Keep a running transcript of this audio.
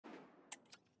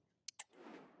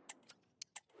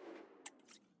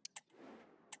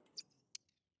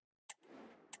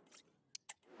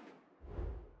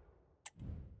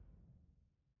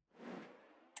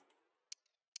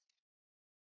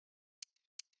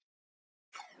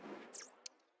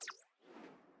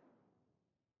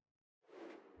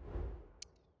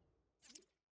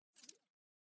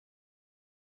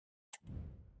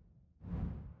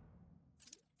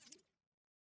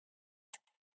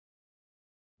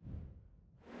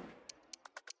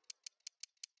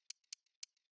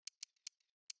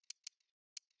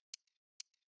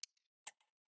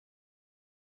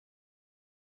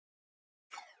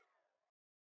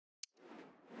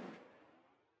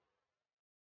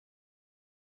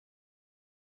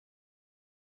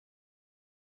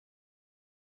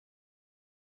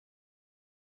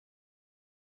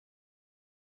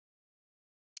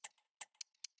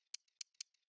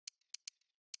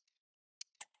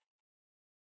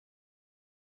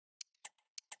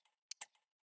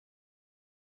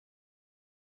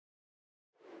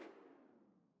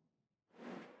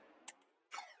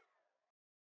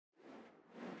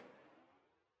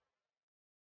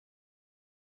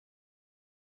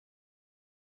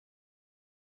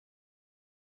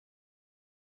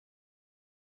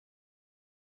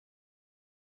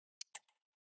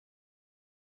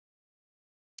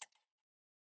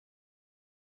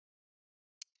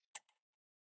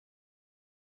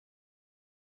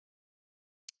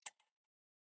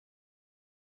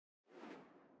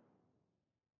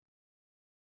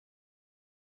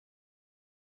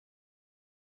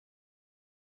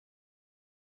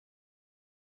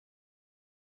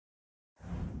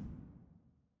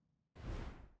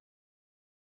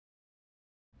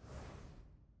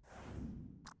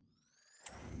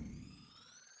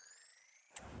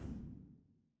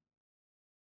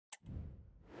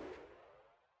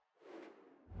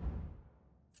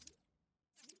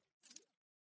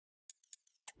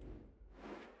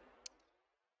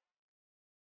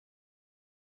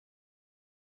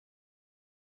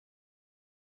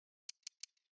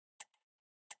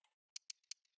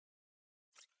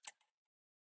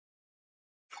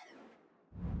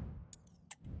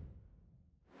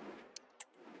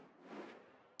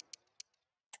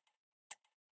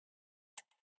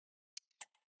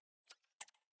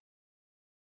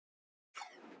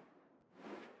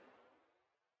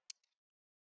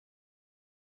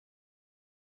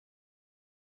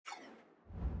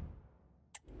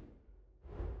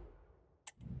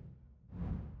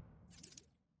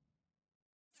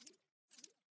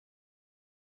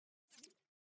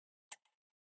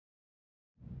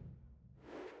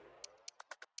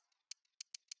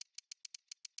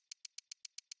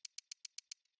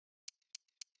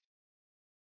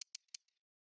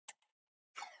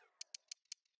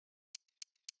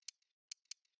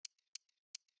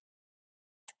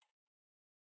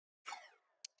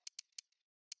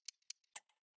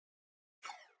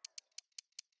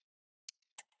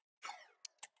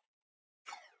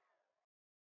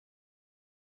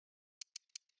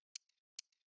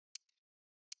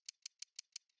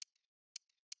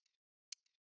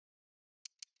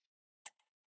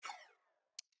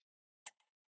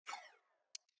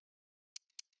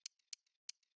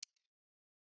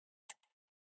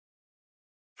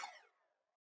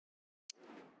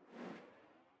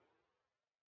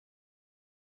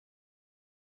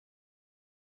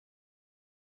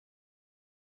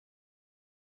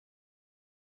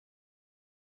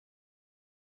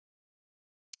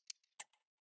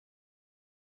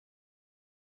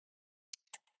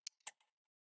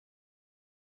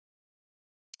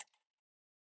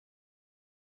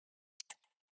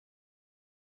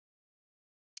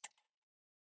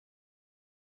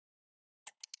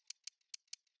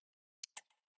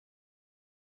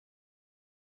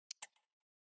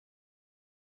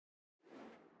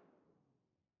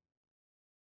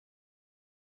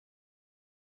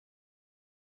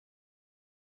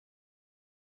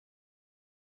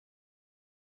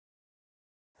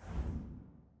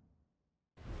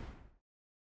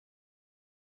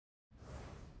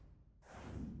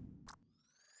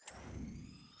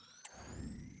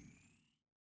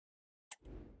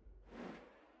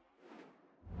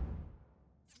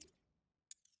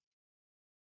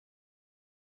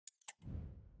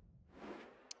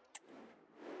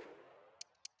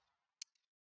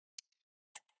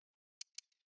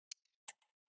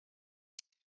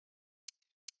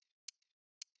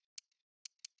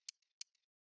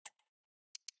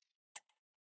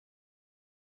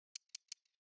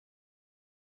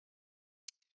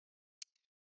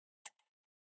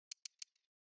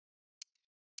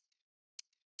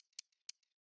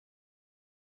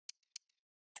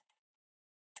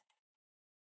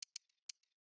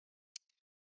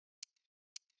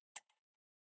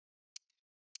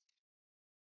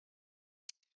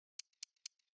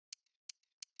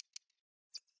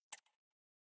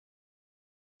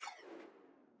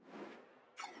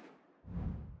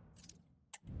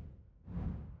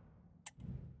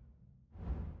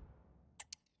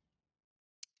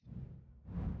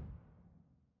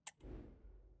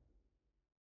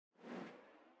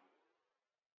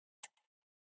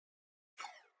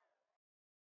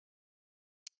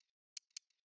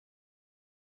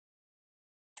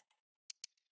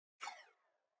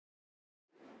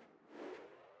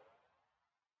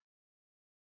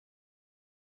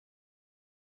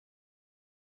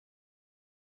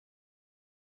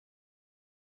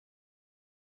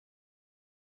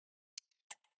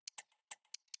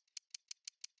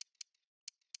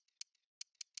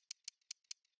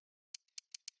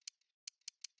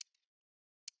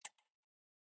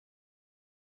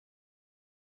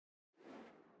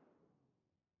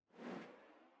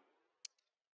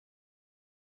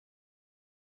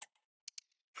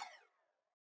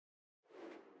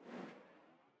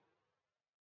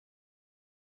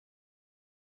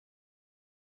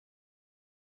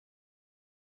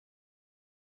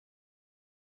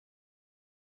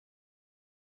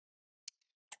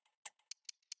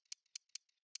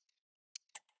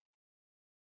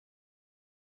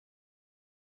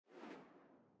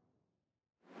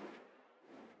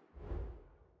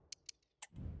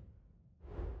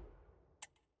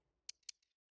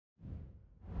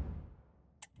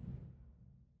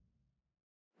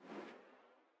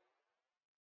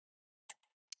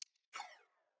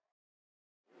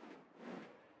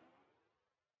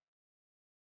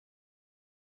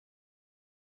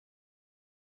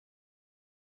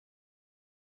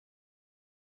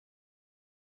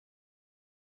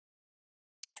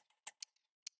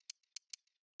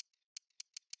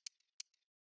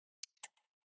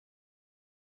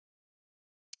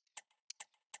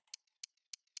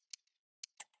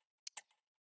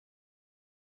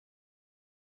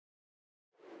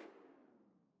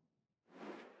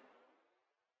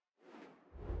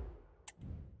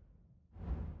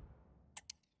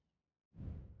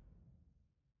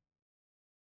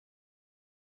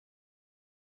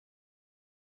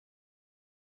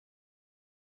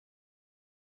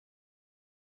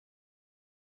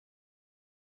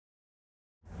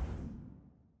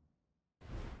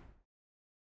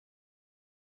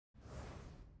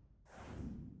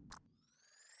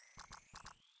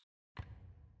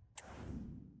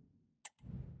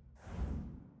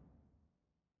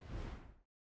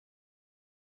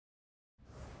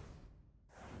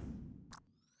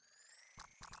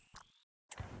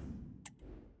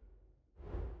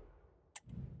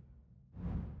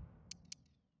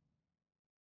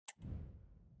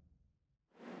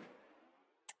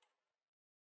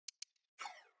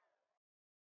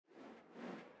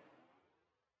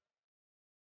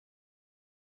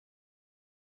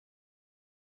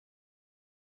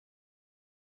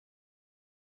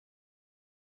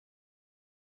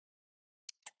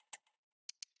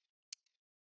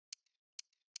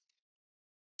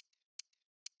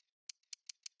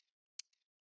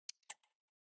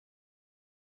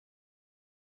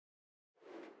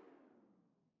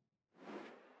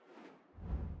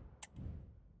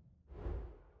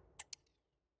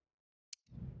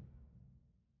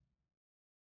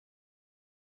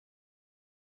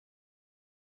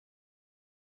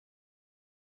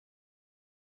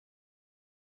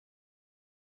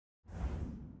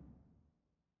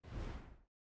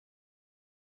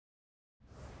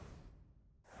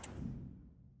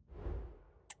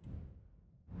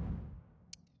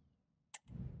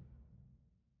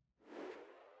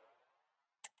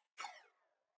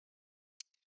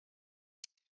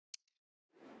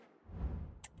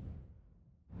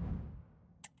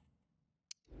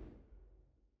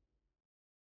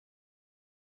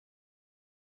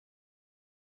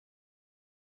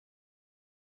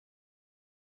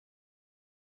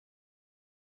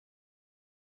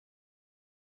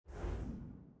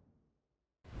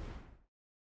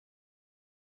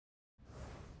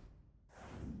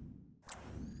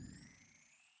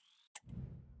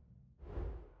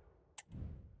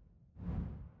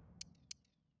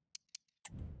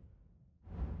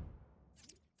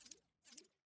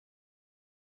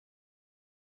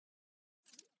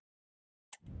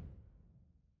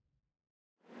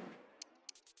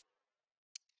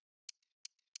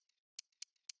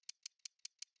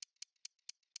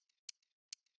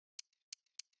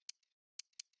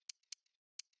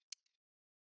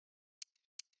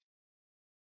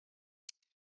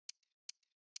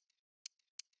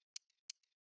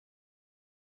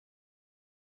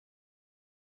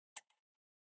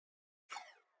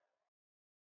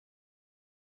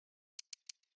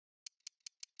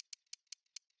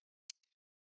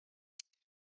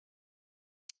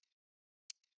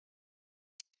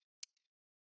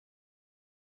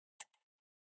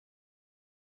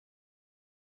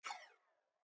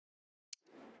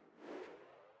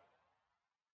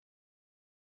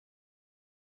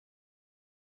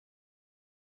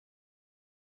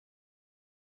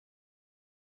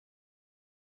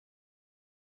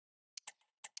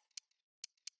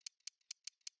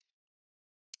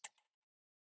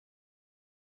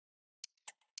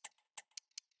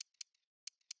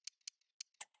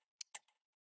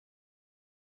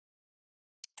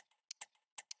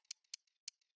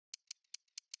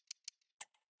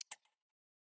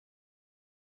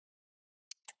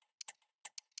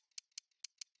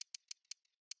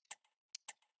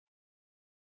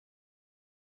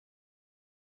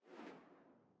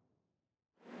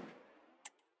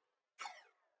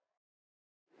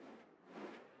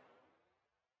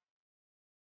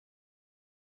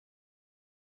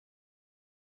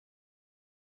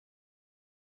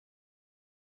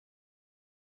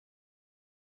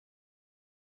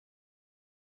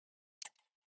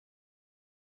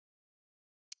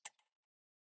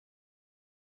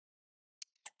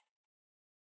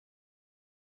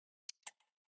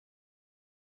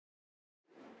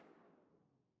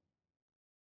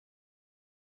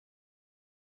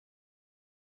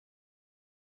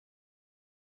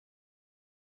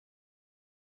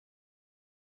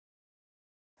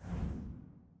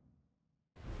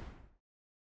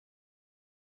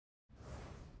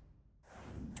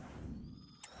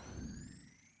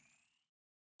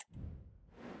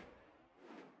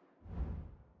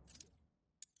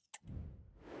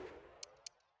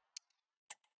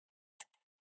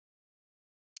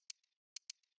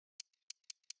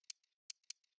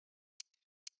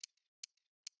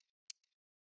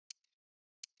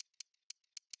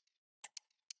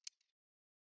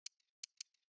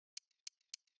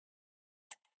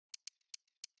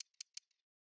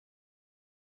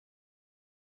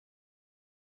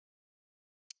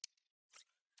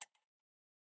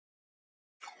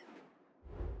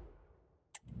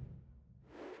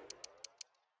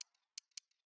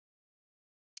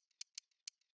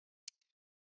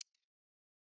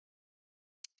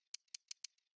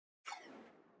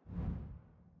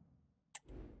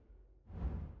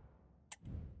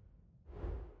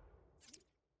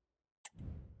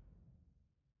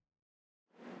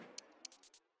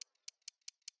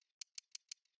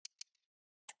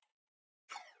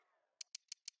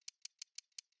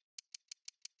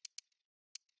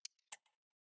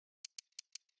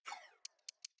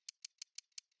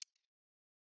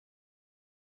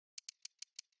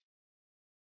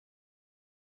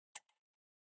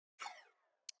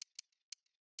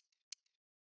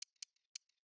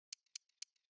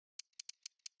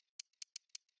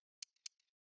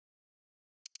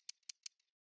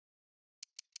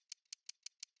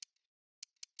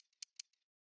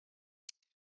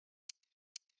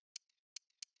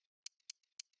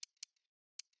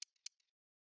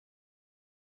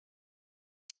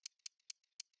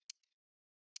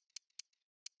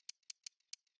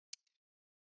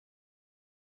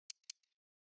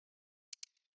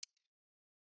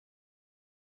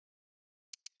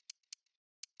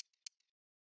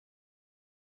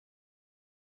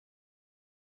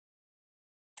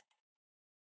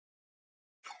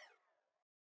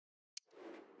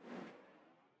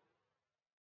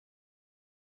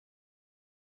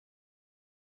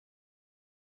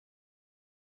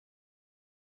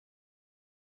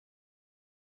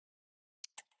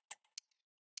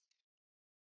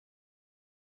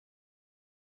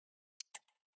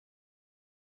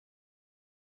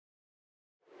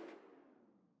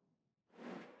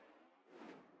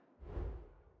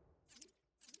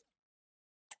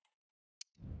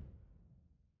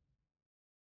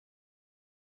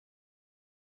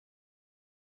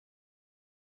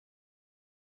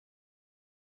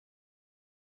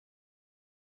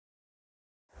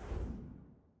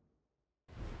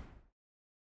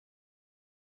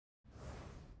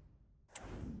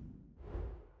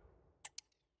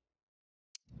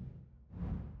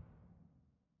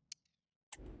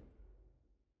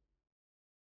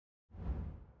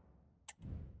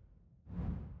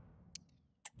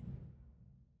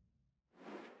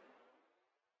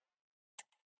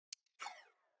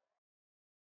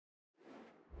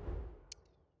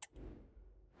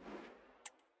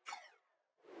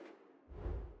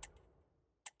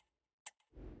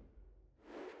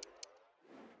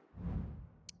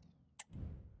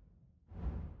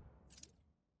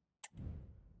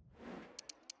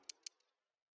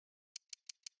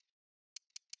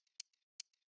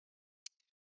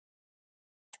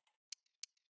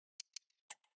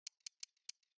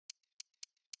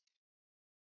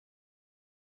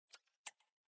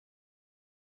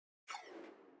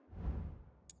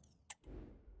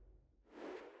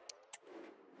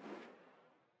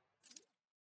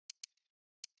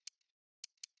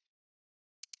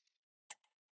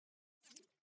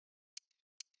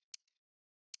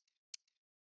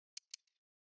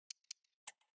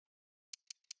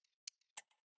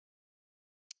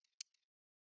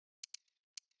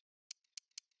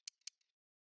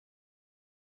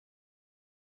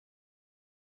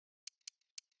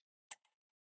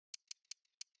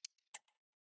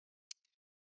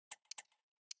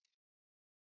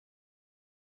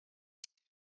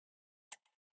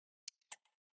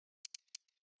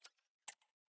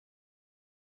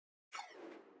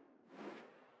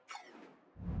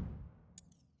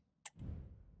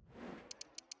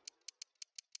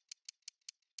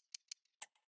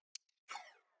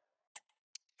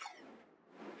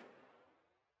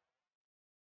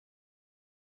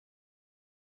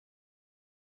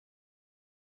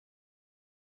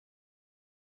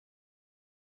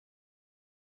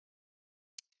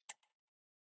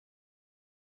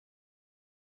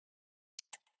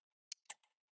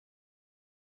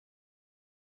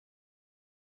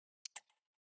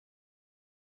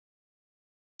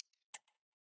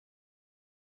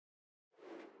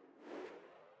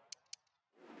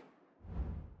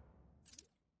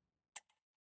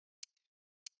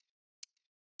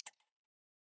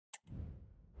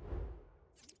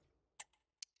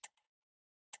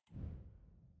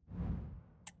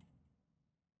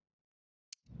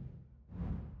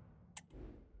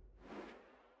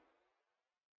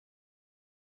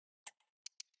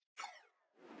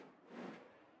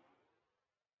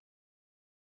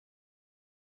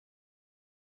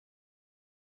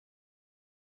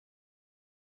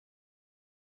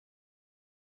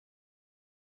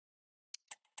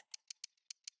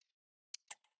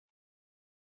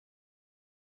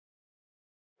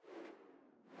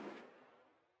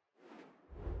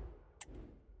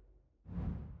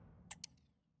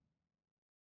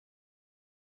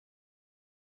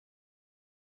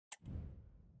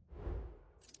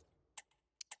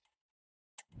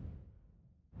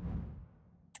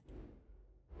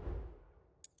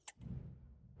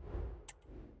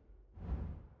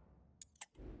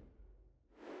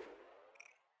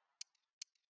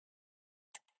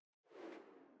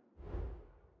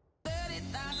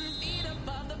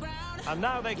And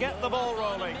now they get the ball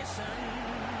rolling.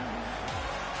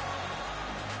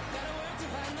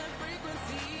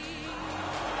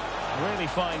 Really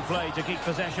fine play to keep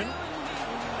possession.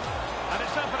 And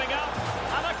it's opening up.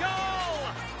 And a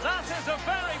goal! That is a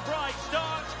very bright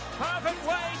start. Perfect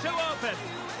way to open.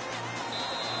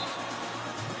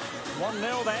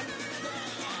 1-0 then.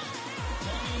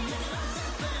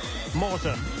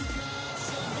 Morton.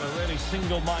 A really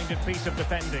single-minded piece of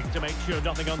defending to make sure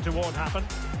nothing untoward happened.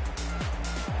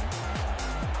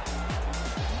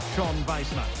 Sean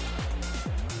Weissman.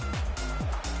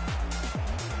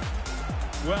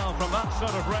 Well, from that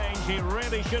sort of range, he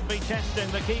really should be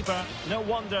testing the keeper. No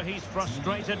wonder he's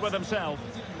frustrated with himself.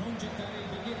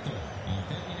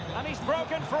 And he's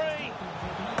broken free.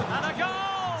 And a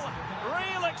goal!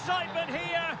 Real excitement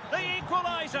here. The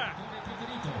equaliser.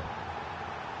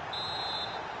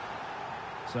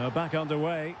 So back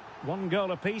underway. 1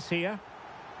 goal apiece here.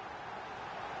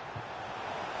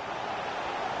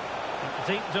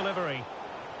 Deep delivery.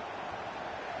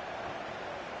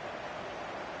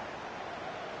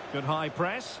 Good high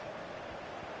press.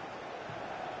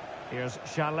 Here's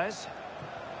Charles.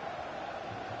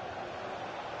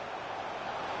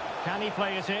 Can he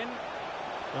play it in?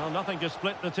 Well, nothing to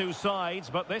split the two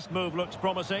sides, but this move looks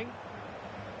promising.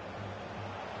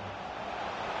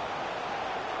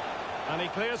 And he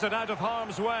clears it out of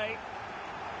harm's way.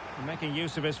 Making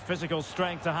use of his physical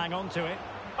strength to hang on to it.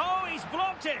 Oh, he's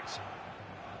blocked it!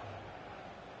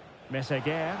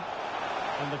 Messeguer.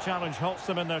 And the challenge halts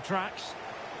them in their tracks.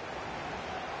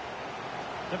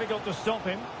 Difficult to stop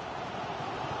him.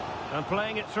 And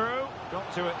playing it through.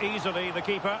 Got to it easily, the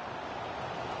keeper.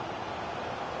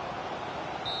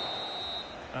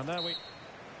 And there we...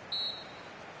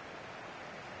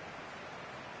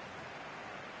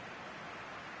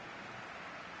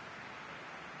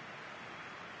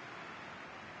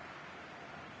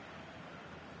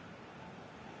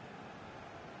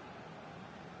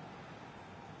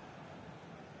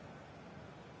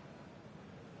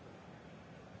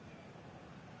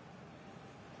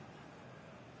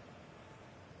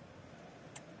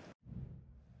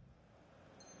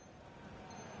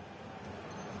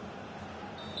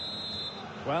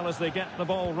 Well, as they get the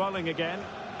ball rolling again,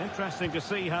 interesting to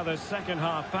see how the second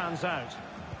half pans out.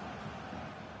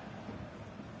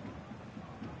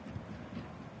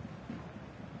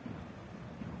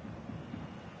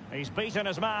 He's beaten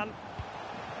his man.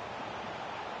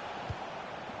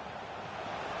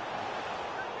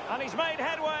 And he's made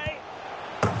headway.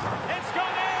 It's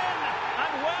gone in!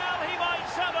 And well, he might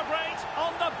celebrate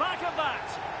on the back of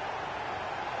that.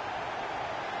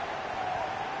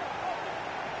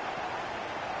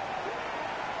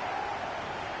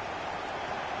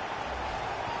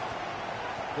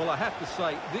 Well, I have to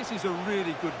say, this is a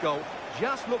really good goal.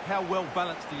 Just look how well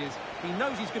balanced he is. He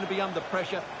knows he's going to be under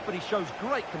pressure, but he shows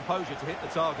great composure to hit the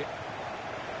target.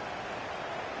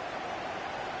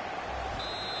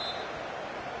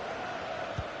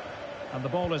 And the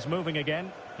ball is moving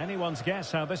again. Anyone's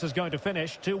guess how this is going to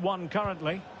finish. 2-1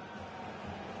 currently.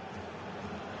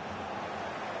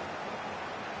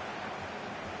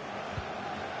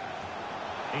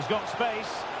 He's got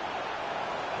space.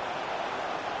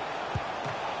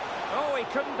 Oh, he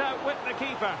couldn't outwit the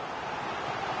keeper.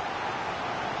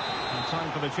 And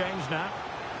time for the change now.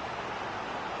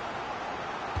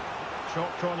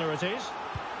 Short corner it is.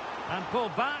 And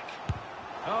pulled back.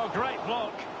 Oh, great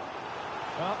block.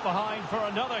 Up behind for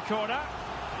another corner.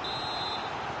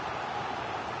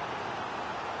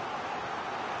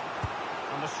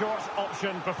 And the short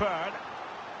option preferred.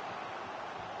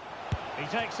 He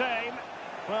takes aim.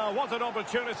 Well, what an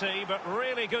opportunity, but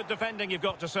really good defending, you've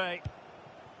got to say.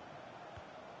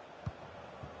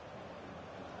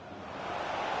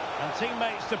 And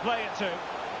teammates to play it to.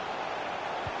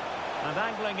 And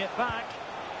angling it back.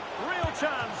 Real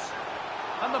chance.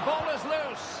 And the ball is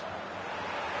loose.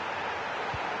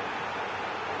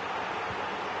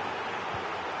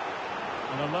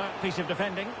 An alert piece of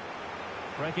defending.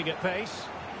 Breaking at pace.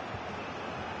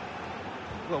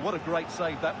 Well, what a great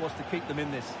save that was to keep them in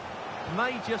this.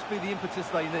 May just be the impetus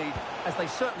they need, as they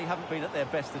certainly haven't been at their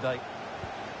best today.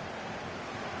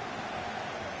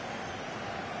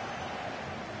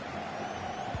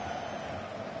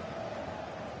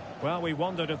 Well, we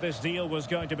wondered if this deal was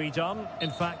going to be done. In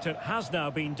fact, it has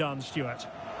now been done, Stuart.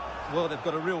 Well, they've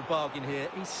got a real bargain here.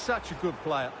 He's such a good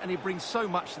player, and he brings so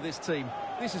much to this team.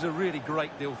 This is a really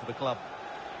great deal for the club.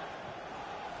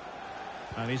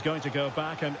 And he's going to go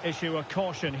back and issue a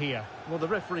caution here. Well, the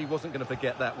referee wasn't going to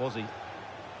forget that, was he?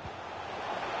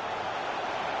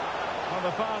 Well,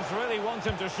 the fans really want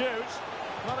him to shoot.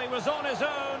 Well, he was on his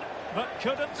own. but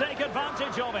couldn't take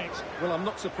advantage of it. Well, I'm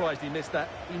not surprised he missed that.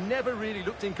 He never really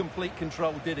looked in complete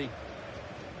control, did he?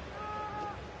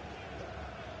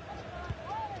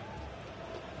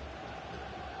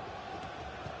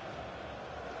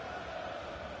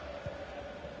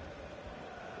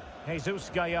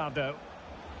 Jesus Gallardo.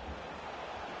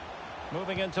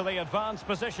 Moving into the advanced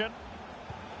position.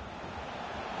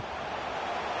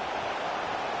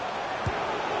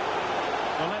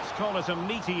 Well, let's call it a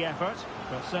meaty effort,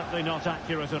 but certainly not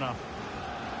accurate enough.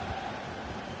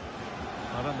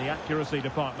 Well, in the accuracy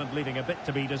department, leaving a bit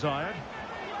to be desired.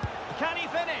 Can he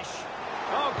finish?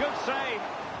 Oh, good save.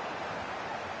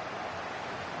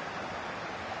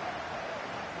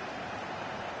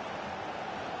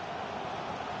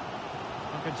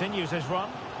 And continues his run.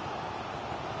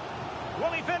 Will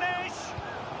he finish?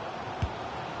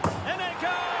 In it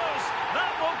goes!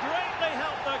 That will greatly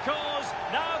help the cause.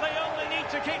 Now they only need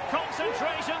to keep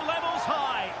concentration levels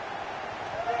high.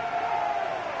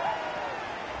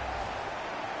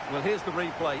 Well, here's the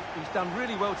replay. He's done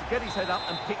really well to get his head up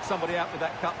and pick somebody out with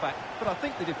that cutback. But I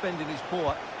think the defending is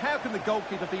poor. How can the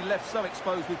goalkeeper be left so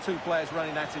exposed with two players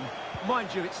running at him?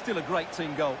 Mind you, it's still a great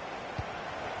team goal.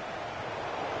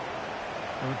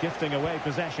 We're gifting away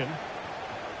possession.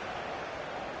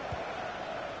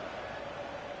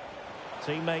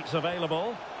 Teammates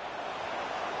available.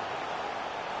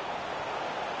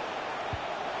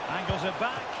 Angles it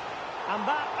back. And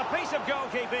that, a piece of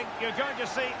goalkeeping you're going to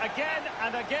see again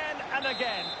and again and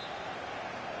again.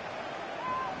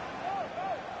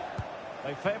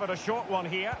 They favoured a short one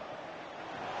here.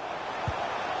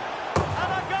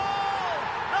 And a goal!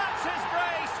 That's his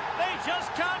brace. They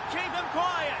just can't keep him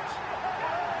quiet.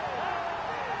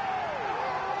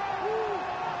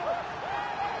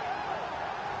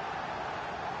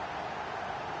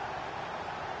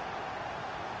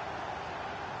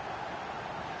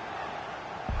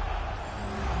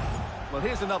 Well,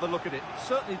 here's another look at it.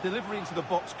 Certainly delivery into the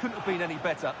box couldn't have been any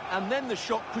better. And then the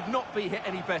shot could not be hit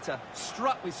any better.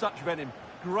 Struck with such venom.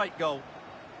 Great goal.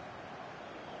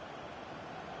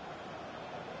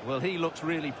 Well, he looks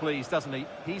really pleased, doesn't he?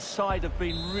 His side have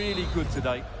been really good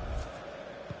today.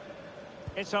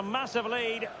 It's a massive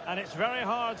lead, and it's very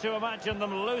hard to imagine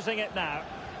them losing it now.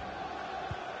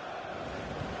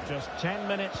 Just 10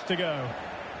 minutes to go.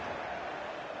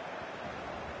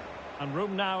 And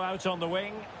room now out on the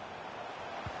wing.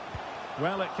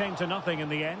 Well, it came to nothing in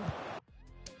the end.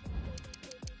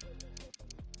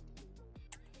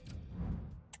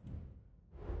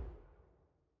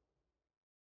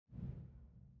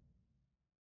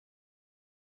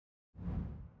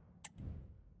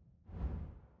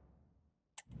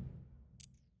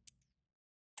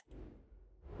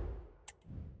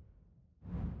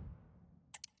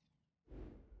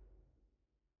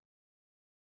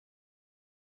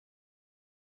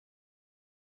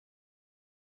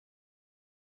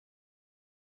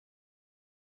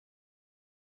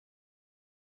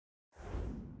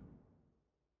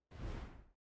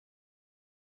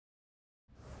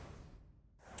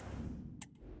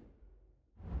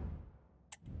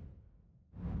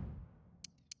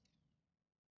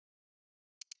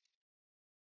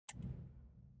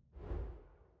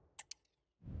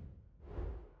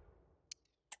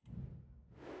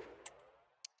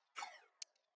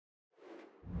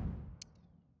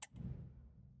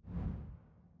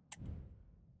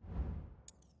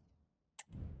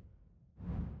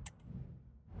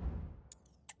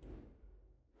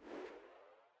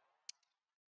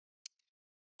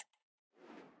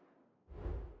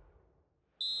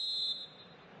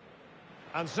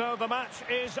 And so the match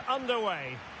is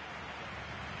underway.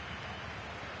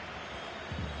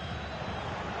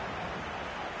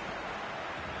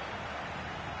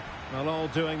 Well, all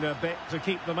doing their bit to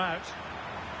keep them out.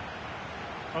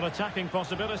 On attacking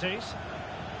possibilities.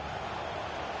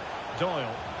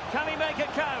 Doyle. Can he make it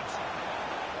count?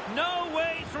 No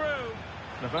way through.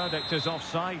 The verdict is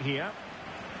offside here.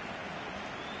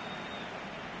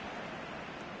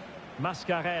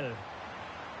 Mascarell.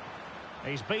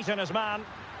 He's beaten his man.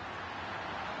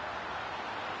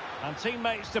 And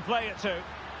teammates to play it to.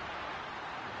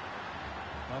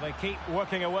 Well, they keep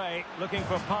working away, looking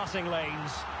for passing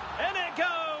lanes. In it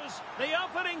goes! The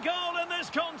opening goal in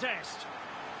this contest.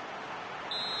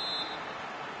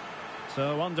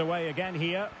 So underway again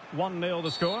here. 1-0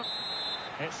 the score.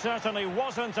 It certainly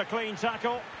wasn't a clean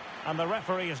tackle. And the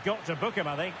referee has got to book him,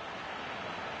 I think.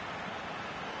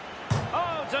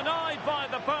 Oh, denied by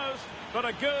the post, but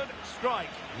a good strike.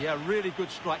 Yeah, really good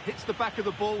strike. Hits the back of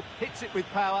the ball, hits it with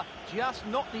power, just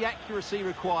not the accuracy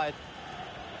required.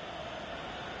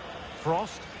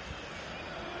 Frost.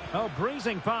 Oh,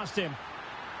 breezing past him.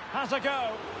 Has a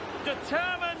go.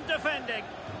 Determined defending.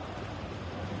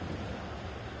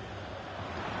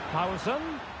 Paulson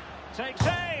takes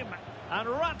aim and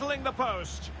rattling the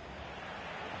post.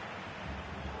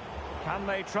 Can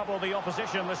they trouble the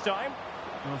opposition this time?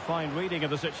 A fine reading of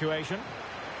the situation.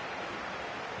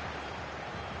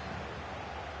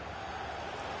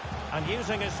 And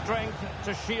using his strength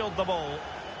to shield the ball.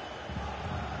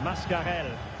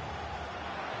 Mascarell.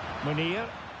 Munir.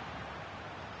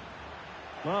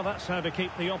 Well, that's how to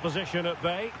keep the opposition at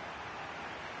bay.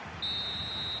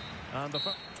 And the...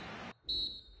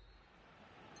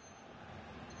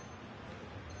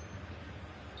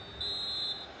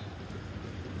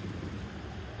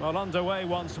 Well, underway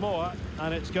once more,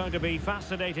 and it's going to be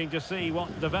fascinating to see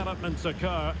what developments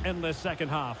occur in this second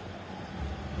half.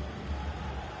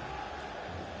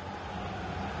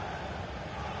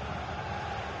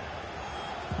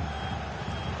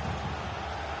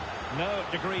 No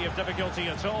degree of difficulty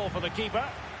at all for the keeper.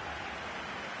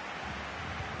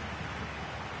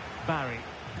 Barry.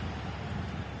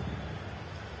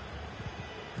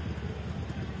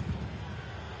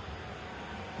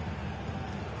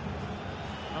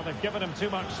 Well, they've given him too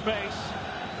much space.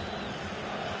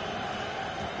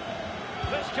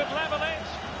 This could level it.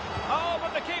 Oh,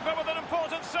 but the keeper with an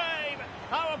important save.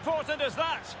 How important is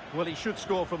that? Well, he should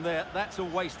score from there. That's a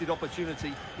wasted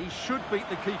opportunity. He should beat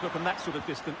the keeper from that sort of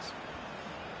distance.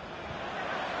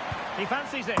 He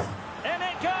fancies it. In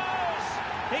it goes!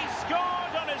 He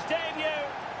scored on his debut,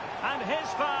 and his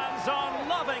fans are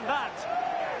loving that.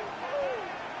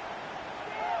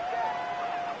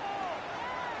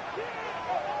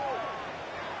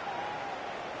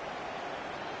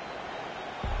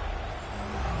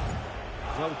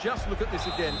 Well, just look at this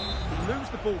again. He moves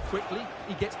the ball quickly,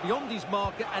 he gets beyond his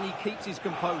marker, and he keeps his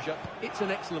composure. It's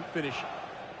an excellent finish.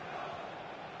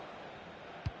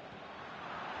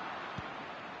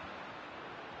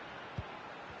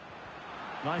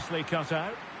 Nicely cut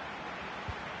out.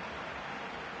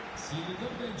 Can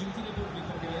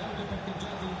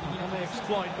they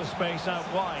exploit the space out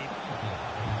wide?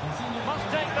 Must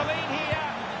take the lead here.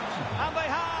 And they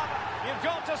have. You've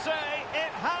got to say,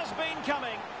 it has been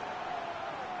coming.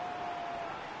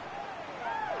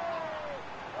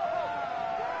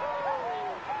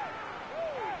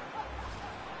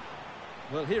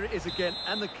 Well, here it is again,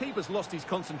 and the keeper's lost his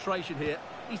concentration here.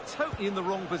 He's totally in the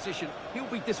wrong position. He'll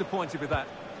be disappointed with that.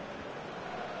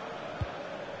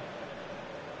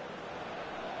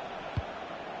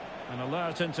 An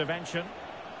alert intervention.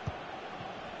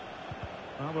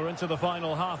 Well, we're into the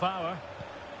final half hour.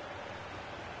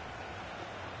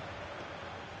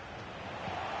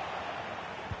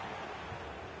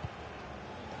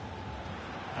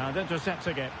 And intercepts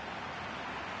again.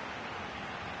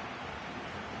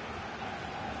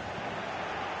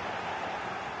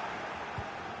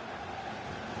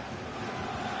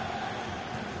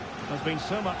 There's been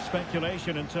so much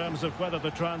speculation in terms of whether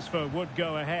the transfer would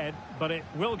go ahead, but it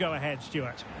will go ahead,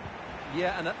 Stuart.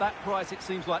 Yeah, and at that price, it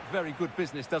seems like very good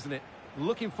business, doesn't it?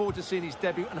 Looking forward to seeing his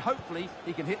debut, and hopefully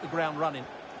he can hit the ground running.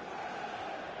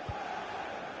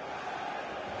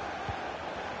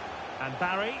 And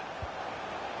Barry.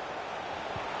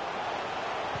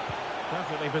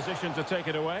 Perfectly positioned to take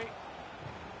it away.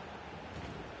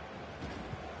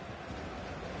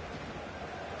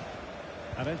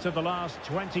 And into the last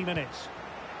 20 minutes.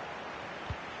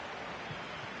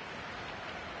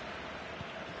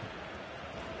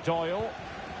 Doyle.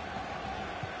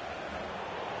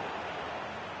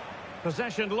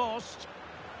 Possession lost.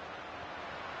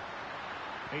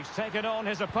 He's taken on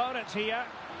his opponent here.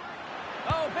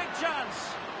 Oh, big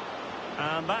chance.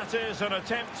 And that is an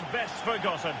attempt best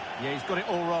forgotten. Yeah, he's got it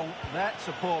all wrong. That's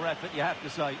a poor effort, you have to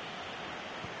say.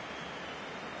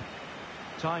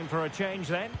 Time for a change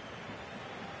then.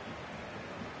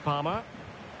 Palmer.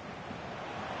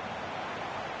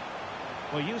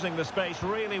 Well, using the space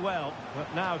really well,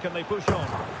 but now can they push on?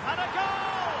 And a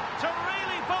goal to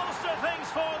really bolster things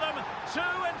for them. 2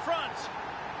 in front.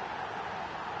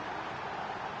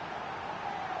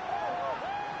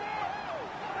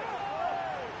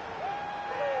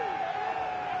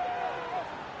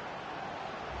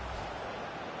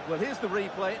 Well, here's the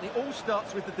replay, and it all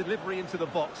starts with the delivery into the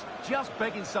box. Just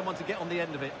begging someone to get on the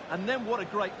end of it. And then what a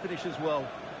great finish as well.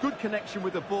 Good connection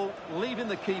with the ball, leaving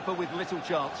the keeper with little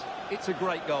chance. It's a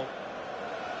great goal.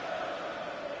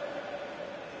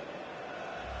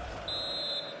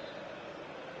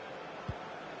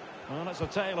 Well, it's a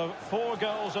tale of 4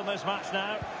 goals in this match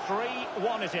now.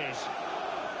 3-1 it is.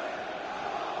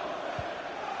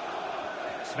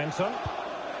 Svensson.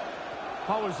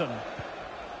 Paulson.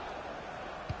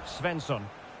 Svensson.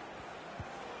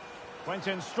 Went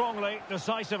in strongly,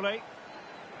 decisively.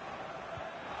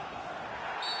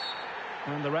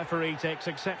 And the referee takes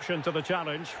exception to the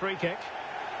challenge. Free kick.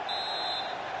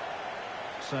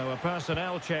 So a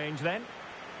personnel change then.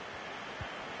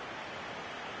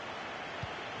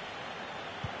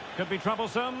 Could be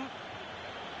troublesome.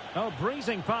 Oh,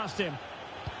 breezing past him.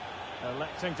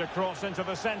 Electing to cross into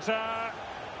the centre.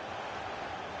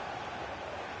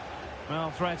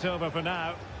 Well, threat over for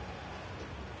now.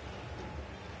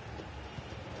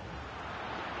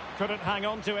 Couldn't hang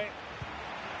on to it.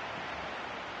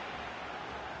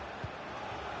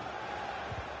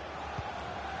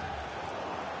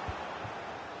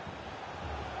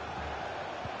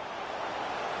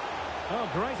 Oh,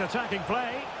 great attacking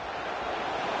play.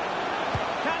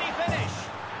 Can he finish?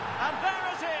 And there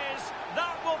it is.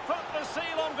 That will put the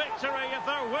seal on victory if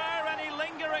there were any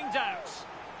lingering doubts.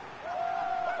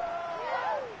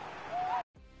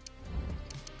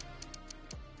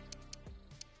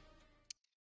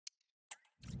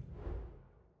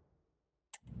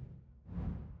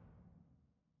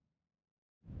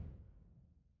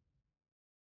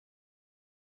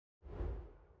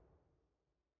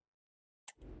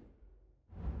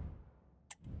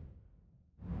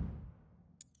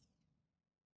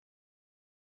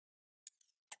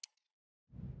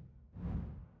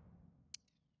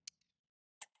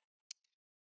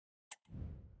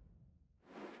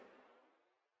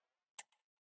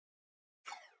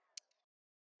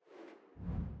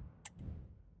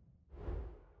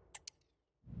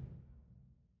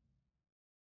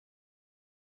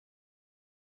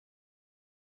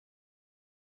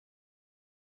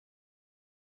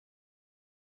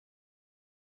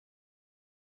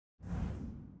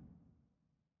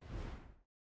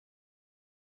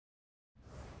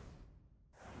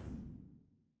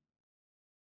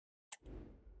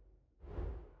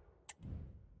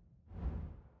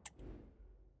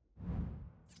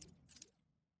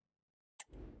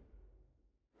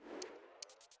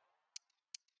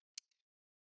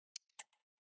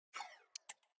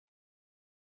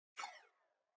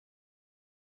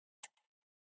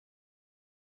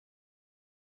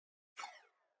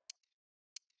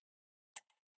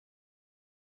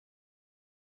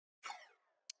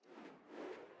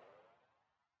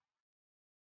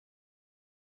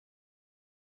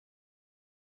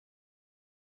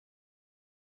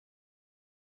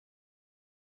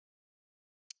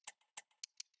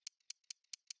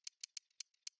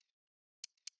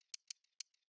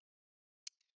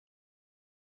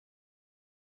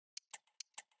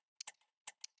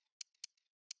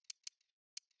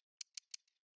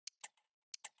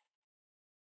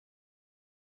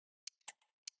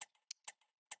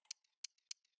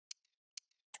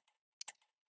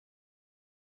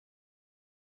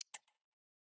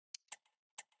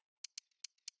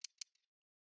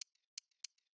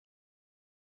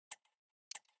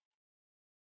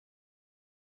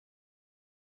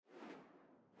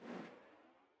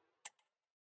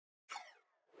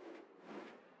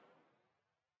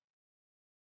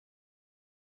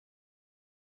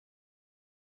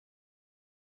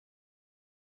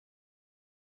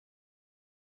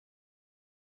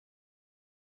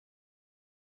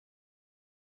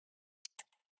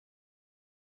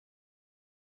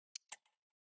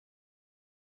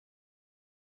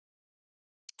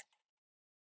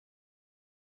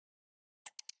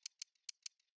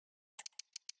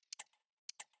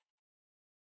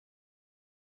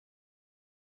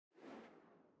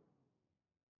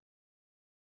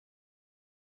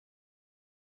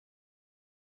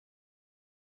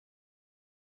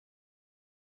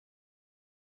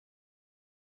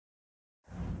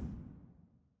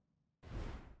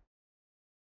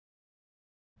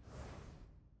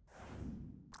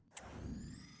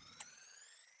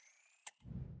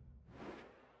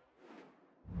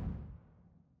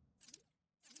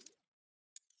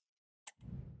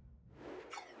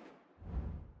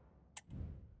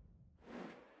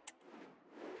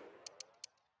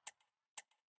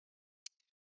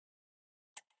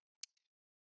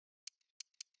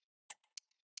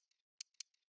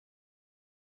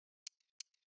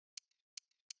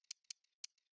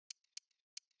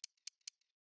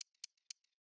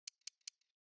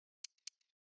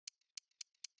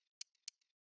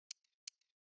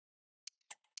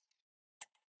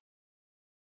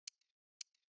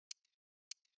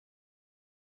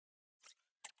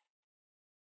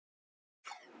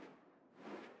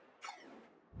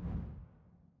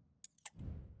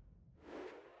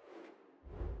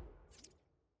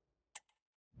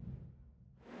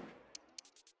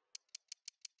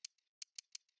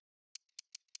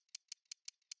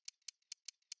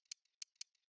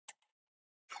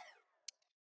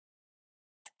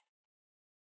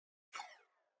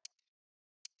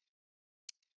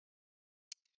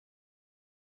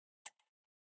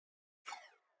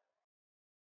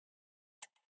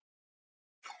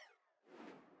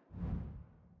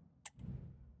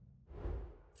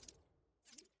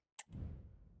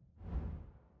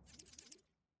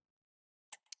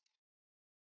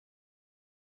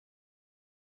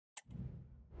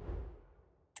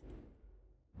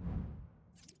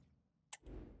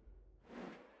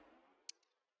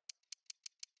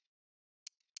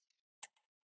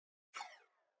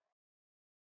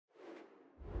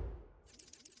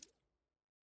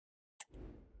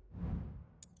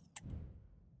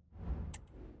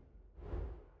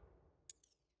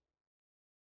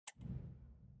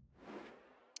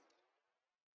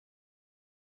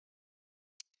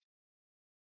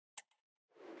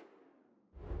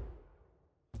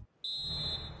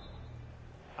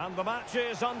 And the match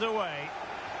is underway.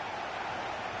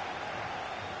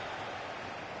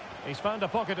 He's found a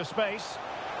pocket of space.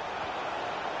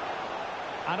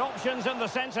 And options in the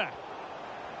centre.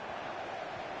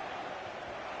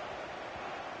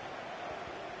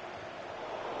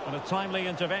 And a timely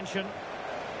intervention.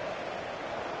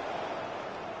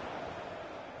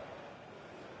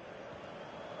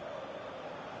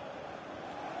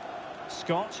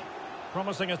 Scott,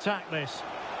 promising attack this.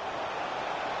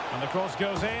 And the cross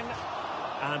goes in.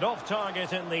 And off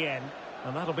target in the end.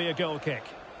 And that'll be a goal kick.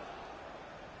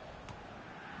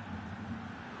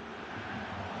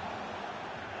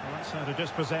 Well, that's how to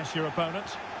dispossess your opponent.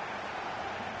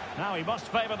 Now he must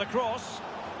favour the cross.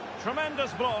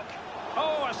 Tremendous block.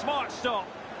 Oh, a smart stop.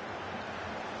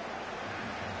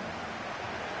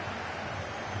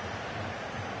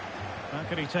 How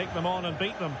can he take them on and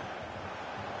beat them?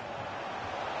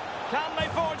 Can they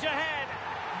forge ahead?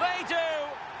 They do!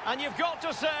 And you've got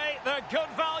to say they're good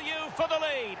value for the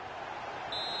lead.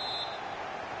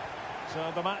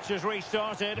 So the match has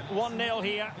restarted. 1-0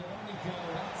 here.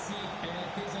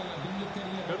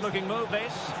 Good-looking move,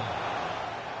 this.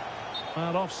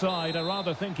 And offside, I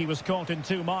rather think he was caught in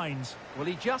two minds. Well,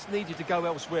 he just needed to go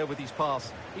elsewhere with his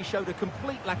pass. He showed a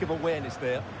complete lack of awareness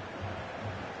there.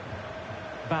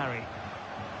 Barry.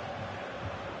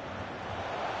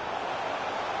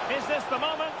 Is this the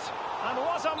moment? And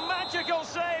what a magical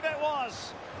save it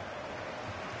was!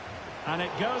 And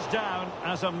it goes down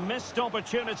as a missed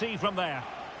opportunity from there.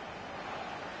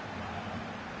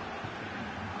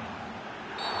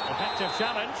 Effective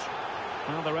challenge.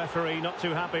 Well, the referee not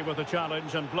too happy with the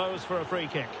challenge and blows for a free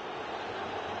kick.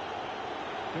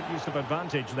 Good use of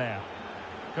advantage there.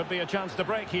 Could be a chance to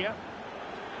break here.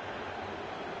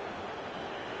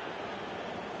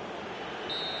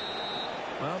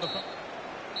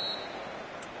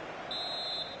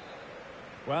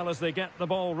 Well, as they get the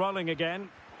ball rolling again,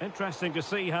 interesting to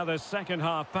see how the second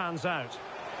half pans out.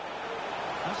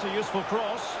 That's a useful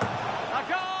cross. A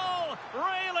goal!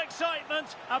 Real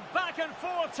excitement. A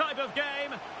back-and-forth type of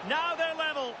game. Now they're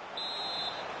level.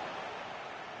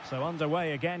 So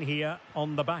underway again here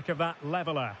on the back of that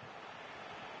leveller.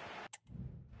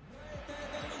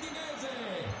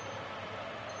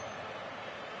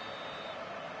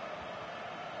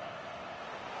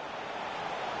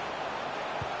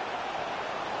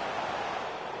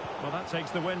 Well, that takes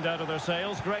the wind out of their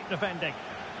sails. Great defending.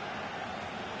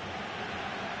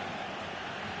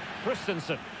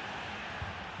 Christensen.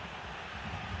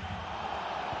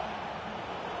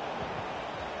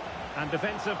 And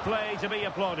defensive play to be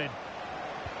applauded.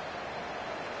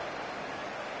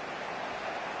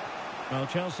 Well,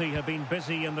 Chelsea have been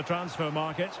busy in the transfer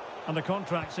market, and the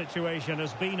contract situation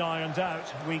has been ironed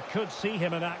out. We could see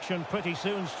him in action pretty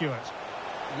soon, Stuart.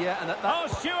 Yeah, and at that... Oh,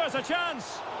 Stuart, a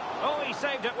chance! Oh, he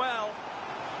saved it well.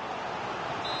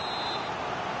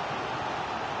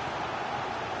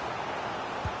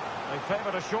 They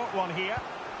favoured a short one here.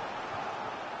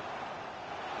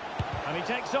 And he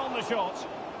takes on the shot.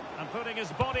 And putting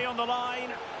his body on the line.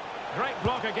 Great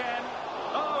block again.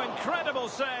 Oh, incredible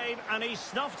save. And he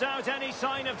snuffed out any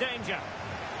sign of danger.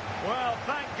 Well,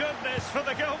 thank goodness for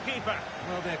the goalkeeper.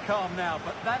 Well, they're calm now,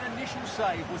 but that initial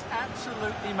save was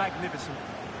absolutely magnificent.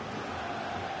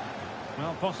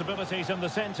 Well, possibilities in the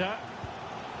centre.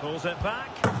 Pulls it back.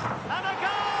 And a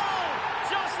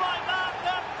goal! Just like that,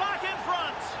 they're back in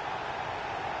front.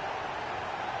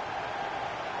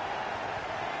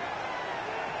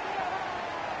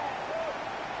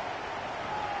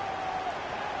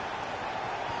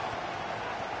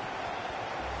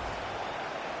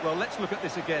 Well, let's look at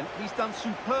this again. He's done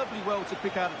superbly well to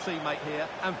pick out a teammate here,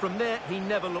 and from there, he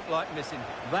never looked like missing.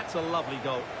 That's a lovely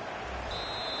goal.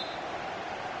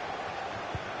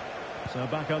 So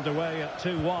back underway at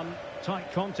 2-1.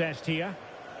 Tight contest here.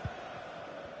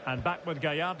 And back with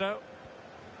Gallardo.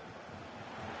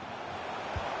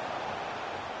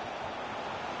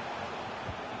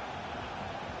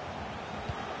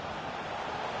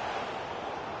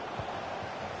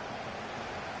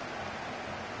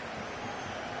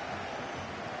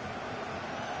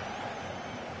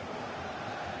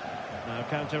 Now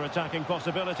counter-attacking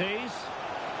possibilities.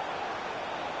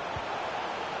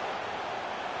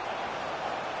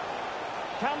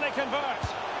 Can they convert?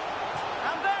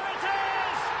 And there it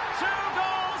is! 2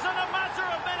 goals in a matter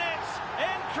of minutes.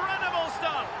 Incredible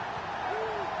stuff.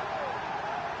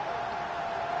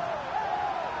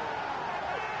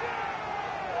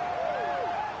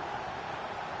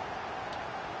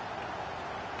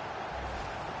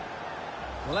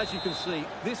 Well, as you can see,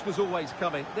 this was always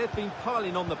coming. They've been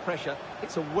piling on the pressure.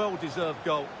 It's a well-deserved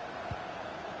goal.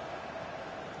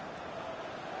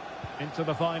 Into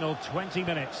the final 20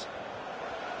 minutes.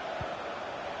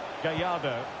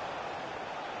 Gallardo.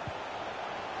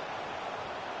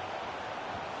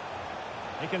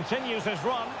 He continues his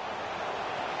run.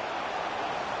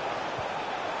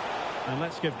 And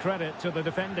let's give credit to the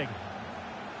defending.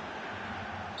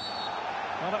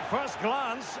 Well, at first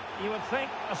glance, you would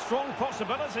think a strong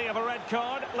possibility of a red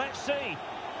card. Let's see.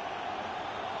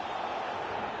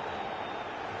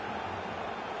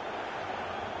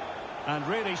 And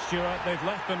really, Stuart, they've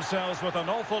left themselves with an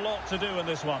awful lot to do in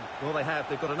this one. Well, they have.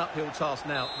 They've got an uphill task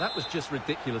now. That was just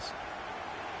ridiculous.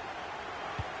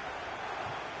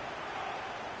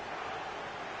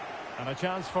 And a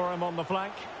chance for him on the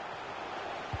flank.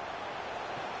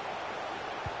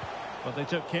 But they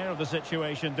took care of the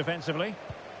situation defensively.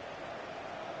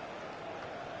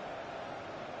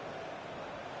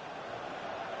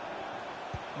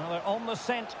 Well, they're on the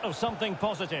scent of something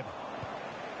positive.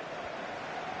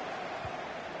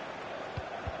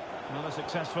 Another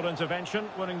successful intervention,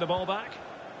 winning the ball back.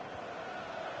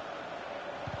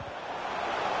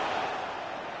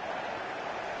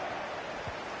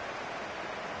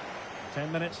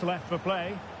 Ten minutes left for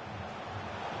play.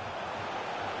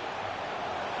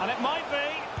 And it might be.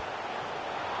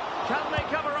 Can they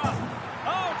cover up?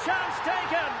 Oh, chance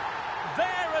taken.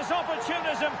 There is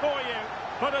opportunism for you,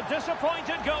 but a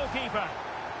disappointed goalkeeper.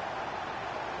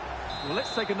 Well,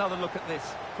 let's take another look at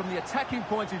this. From the attacking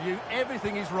point of view,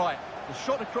 everything is right. The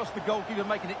shot across the goalkeeper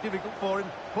making it difficult for him.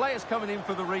 Players coming in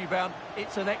for the rebound.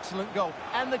 It's an excellent goal.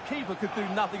 And the keeper could do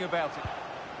nothing about it.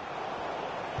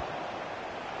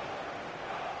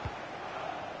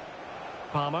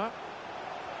 Palmer.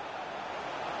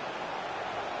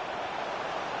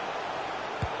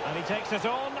 And he takes it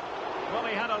on. Well,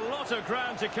 he had a lot of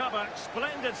ground to cover.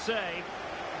 Splendid save.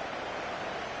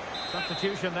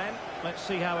 Substitution then. Let's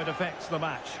see how it affects the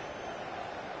match.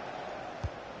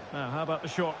 Now, how about the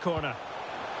short corner?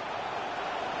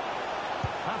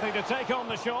 Happy to take on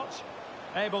the shot.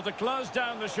 Able to close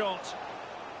down the shot.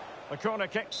 The corner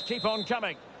kicks keep on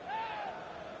coming.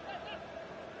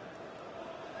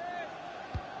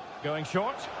 Going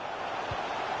short.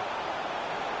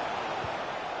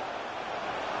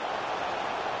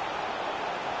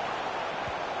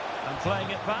 And playing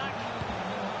it back.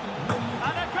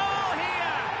 And a goal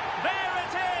here! There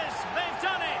it is! They've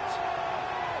done it!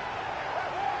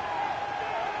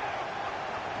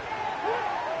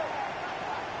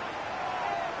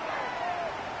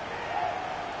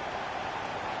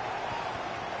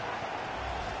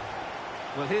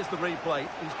 Well, here's the replay.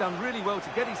 He's done really well to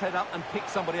get his head up and pick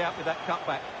somebody out with that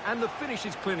cutback. And the finish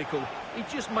is clinical. He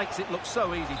just makes it look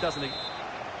so easy, doesn't he?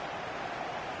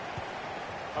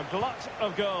 A glut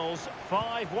of goals.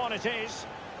 5-1 it is.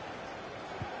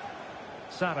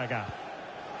 Saraga.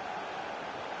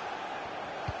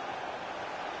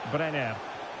 Brenner.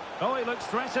 Oh, he looks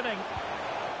threatening.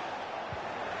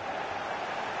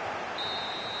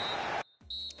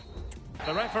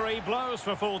 The referee blows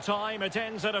for full time. It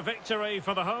ends at a victory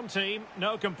for the home team.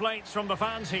 No complaints from the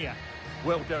fans here.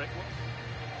 Well, Derek.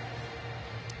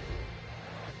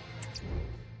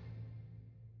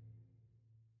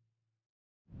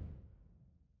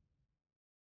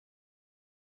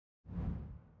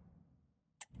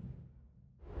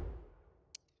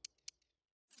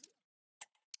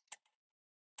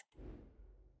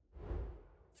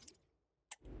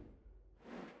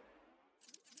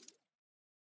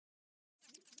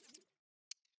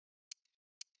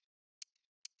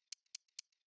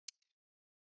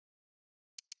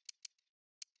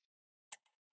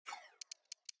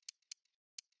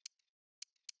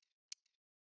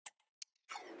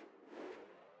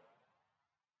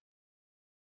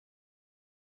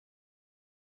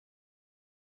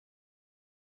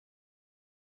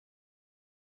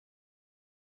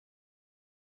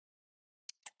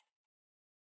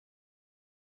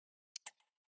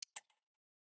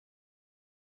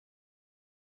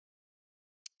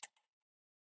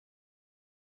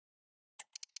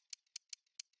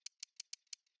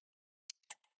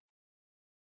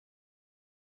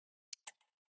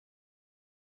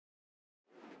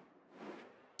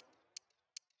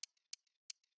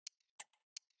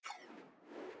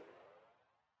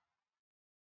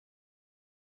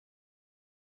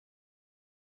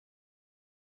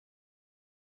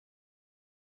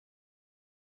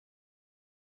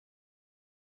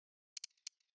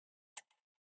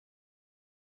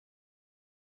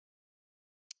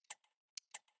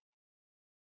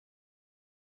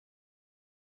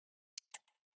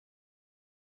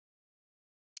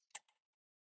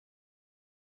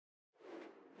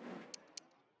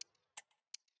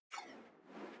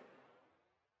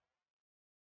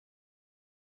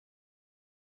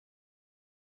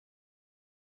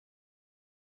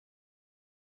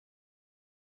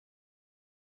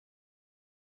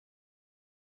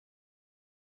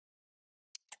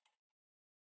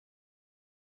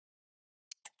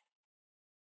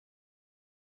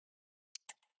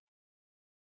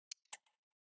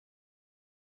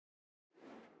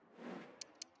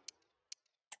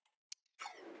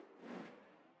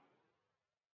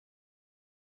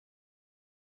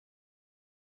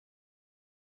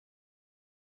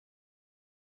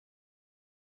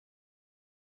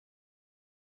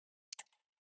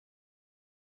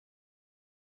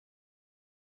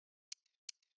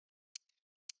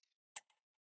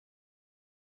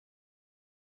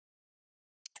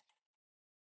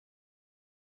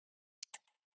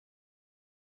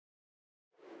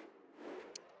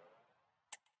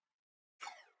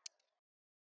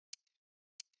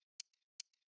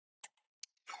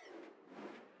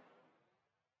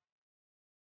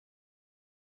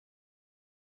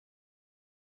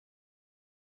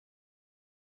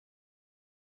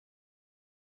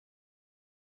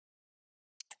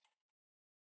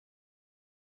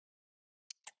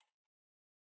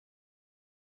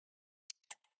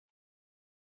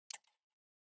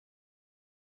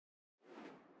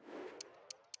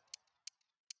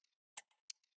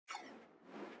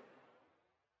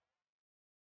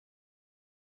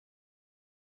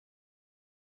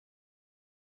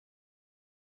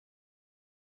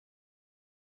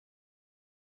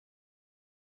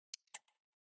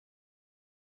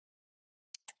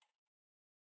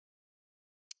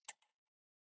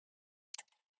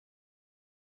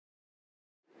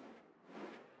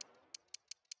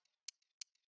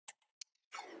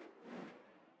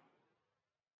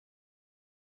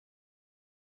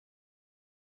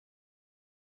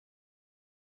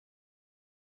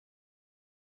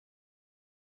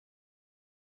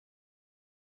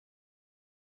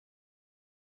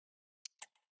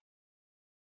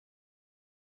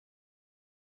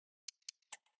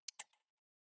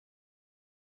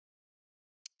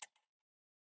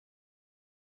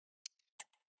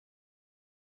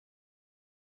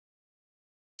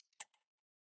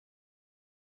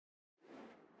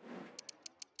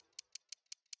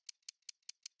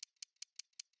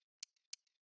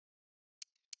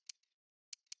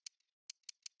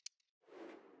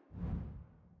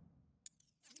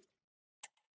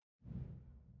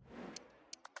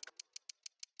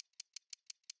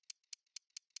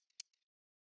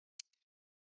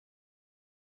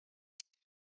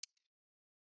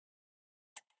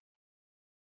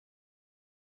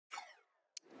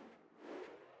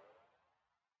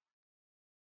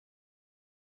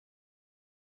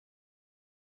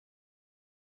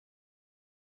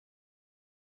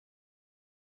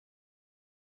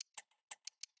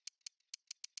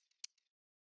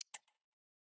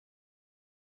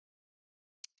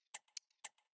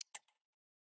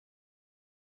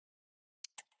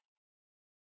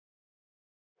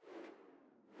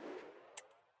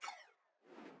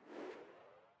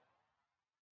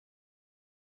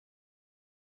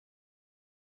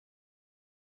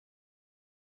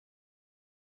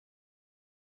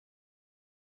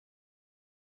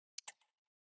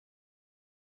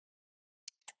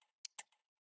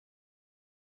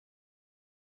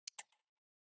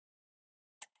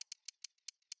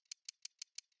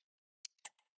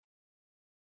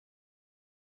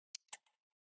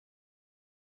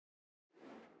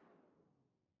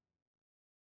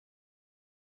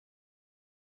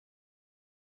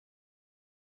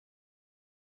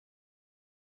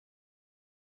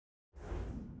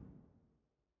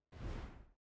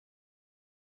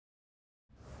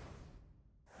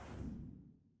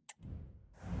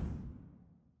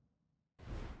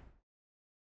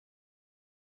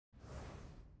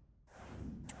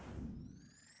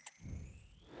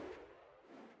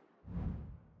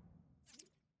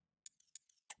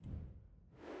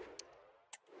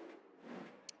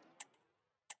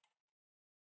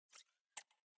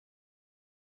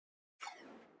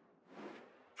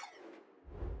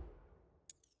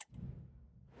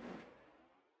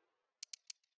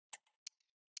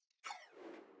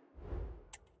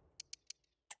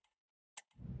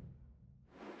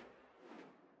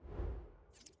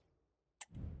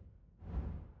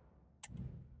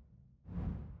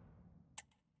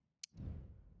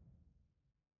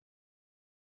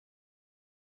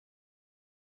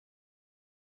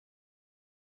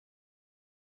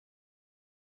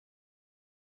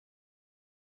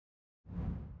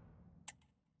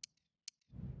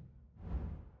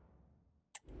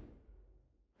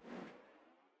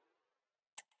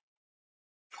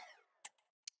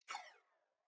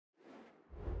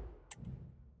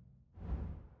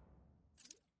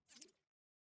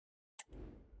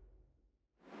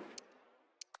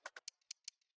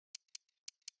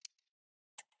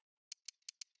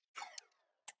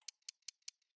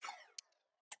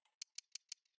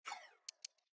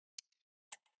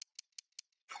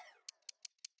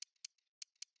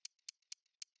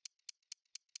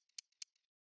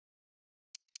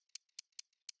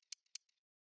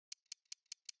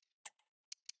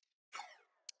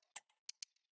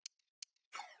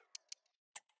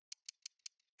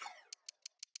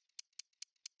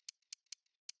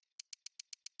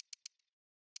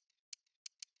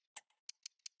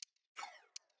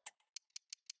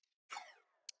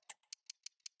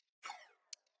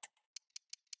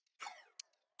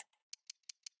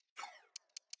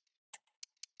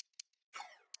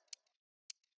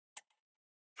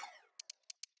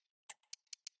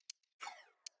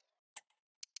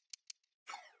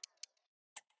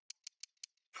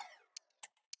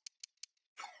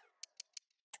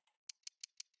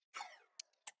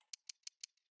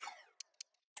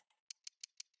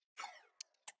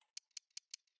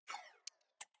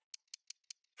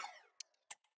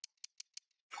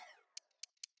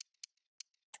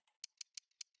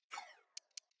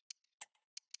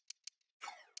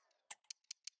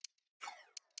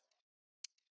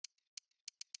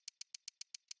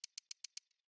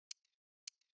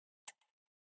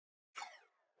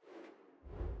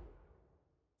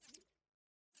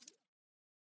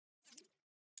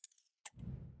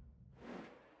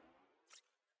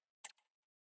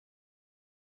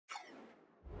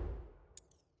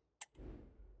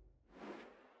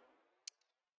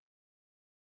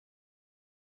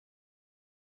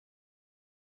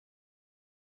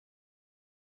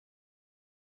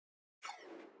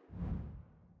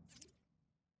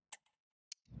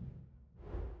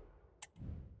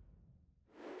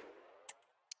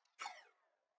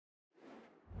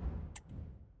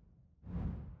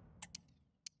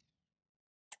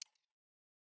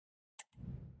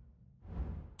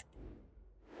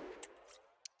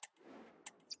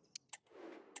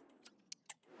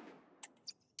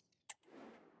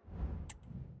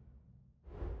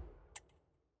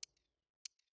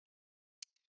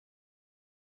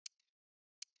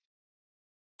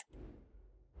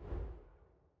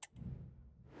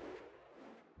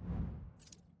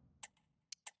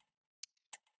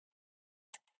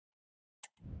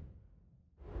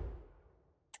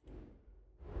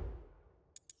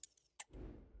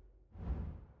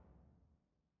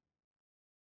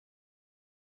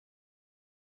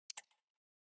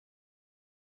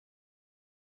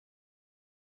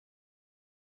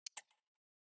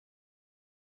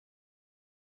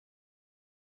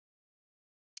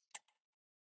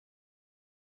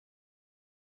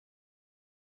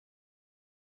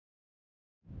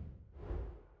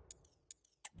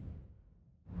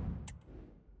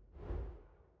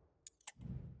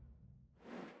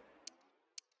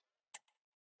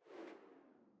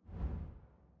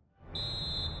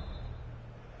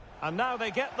 And now they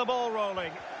get the ball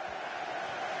rolling.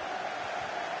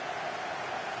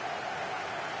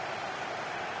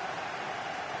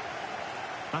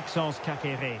 Maxence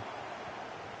Kakere.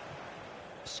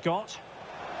 Scott.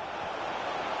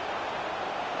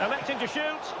 Electing to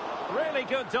shoot. Really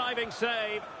good diving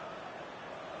save.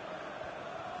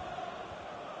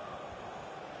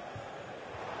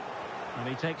 And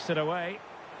he takes it away.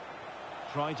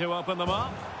 Trying to open them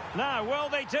up. Now, will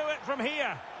they do it from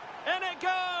here? In it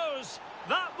goes!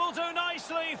 That will do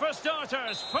nicely for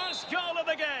starters. First goal of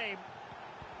the game.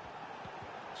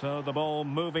 So the ball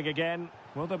moving again.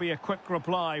 Will there be a quick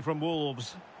reply from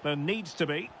Wolves? There needs to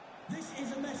be. This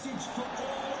is a message for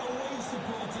all away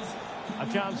supporters.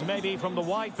 A chance maybe from the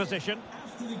wide position.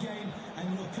 After the game,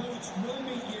 and your coach will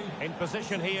meet you. In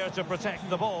position here to protect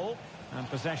the ball. And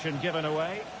possession given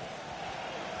away.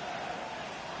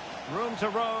 Room to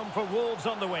roam for Wolves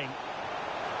on the wing.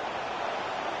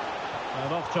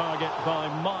 And off target by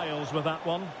miles with that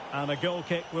one. And a goal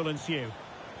kick will ensue.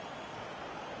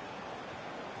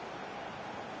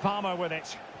 Palmer with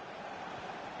it.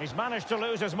 He's managed to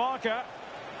lose his marker.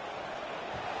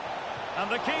 And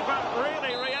the keeper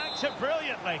really reacted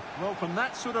brilliantly. Well, from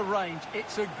that sort of range,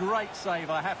 it's a great save,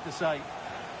 I have to say.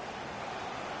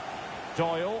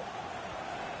 Doyle.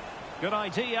 Good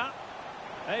idea.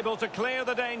 Able to clear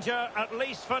the danger, at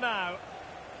least for now.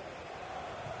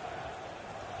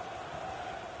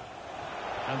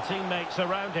 And teammates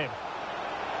around him.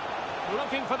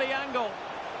 Looking for the angle.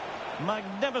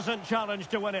 Magnificent challenge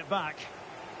to win it back.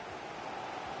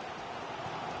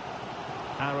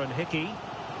 Aaron Hickey.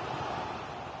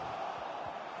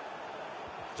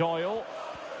 Doyle.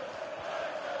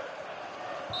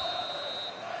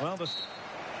 Well, the...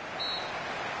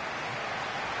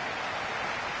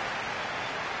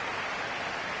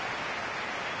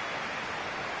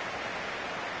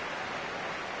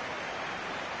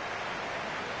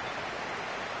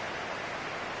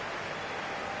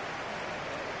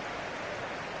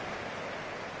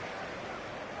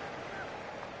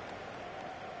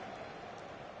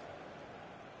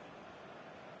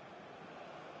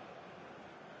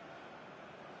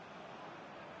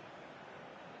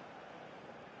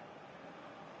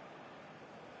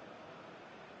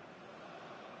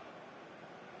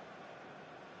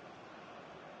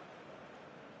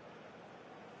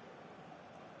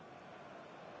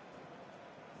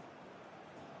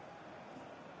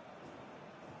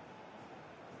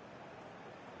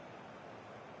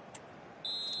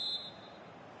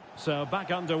 So back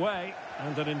underway,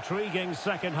 and an intriguing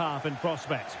second half in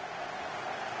prospect.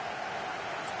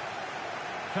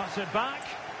 Cuts it back.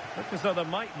 Looked as though there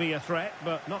might be a threat,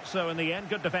 but not so in the end.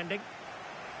 Good defending.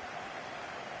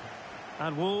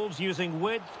 And Wolves using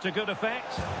width to good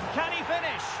effect. Can he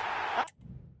finish?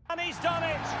 And he's done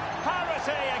it.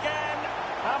 Parity again.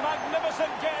 A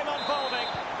magnificent game unfolding.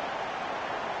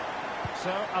 So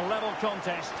a level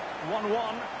contest.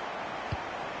 1-1.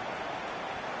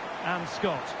 And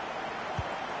Scott.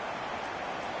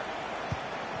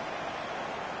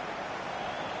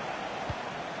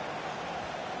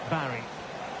 Barry.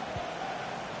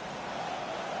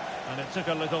 And it took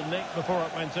a little nick before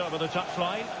it went over the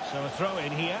touchline. So a throw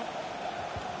in here.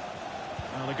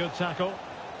 And a good tackle.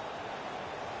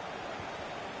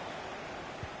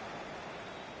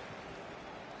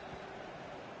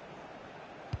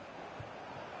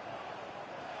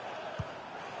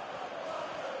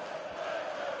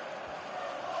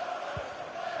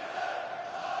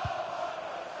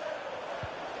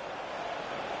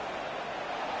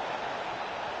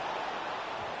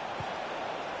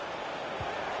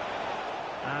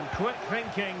 And quick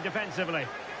thinking defensively.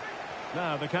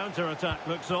 Now the counter-attack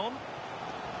looks on.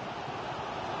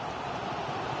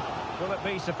 Will it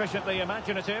be sufficiently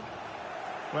imaginative?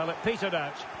 Well, it petered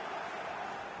out.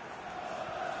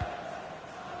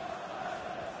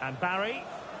 And Barry.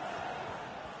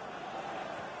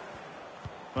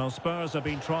 Well, Spurs have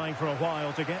been trying for a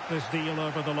while to get this deal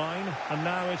over the line, and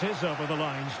now it is over the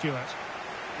line, Stuart.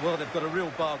 Well, they've got a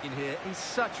real bargain here. He's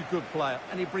such a good player,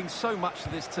 and he brings so much to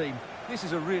this team. This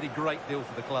is a really great deal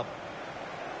for the club.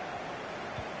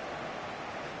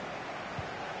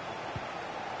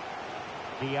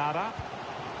 Diarra.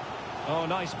 Oh,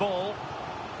 nice ball.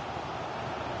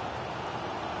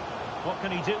 What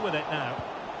can he do with it now?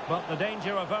 But the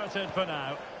danger averted for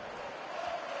now.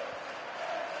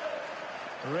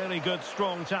 Really good,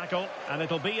 strong tackle, and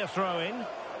it'll be a throw-in.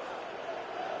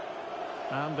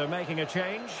 And they're making a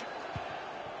change.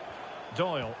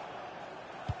 Doyle.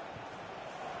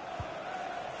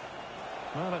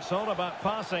 Well, it's all about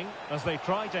passing as they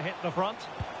try to hit the front.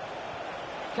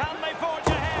 Can they forge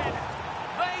ahead?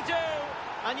 They do!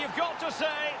 And you've got to say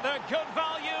they're good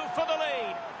value for the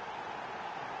lead.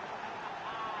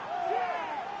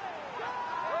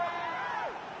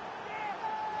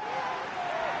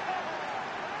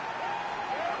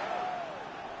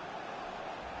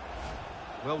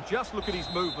 Well, just look at his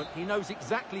movement. He knows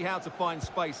exactly how to find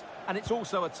space, and it's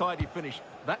also a tidy finish.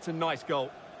 That's a nice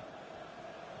goal.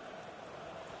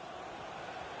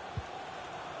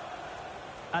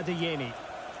 Adeyemi.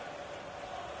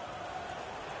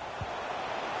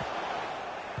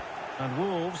 And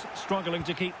Wolves struggling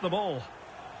to keep the ball.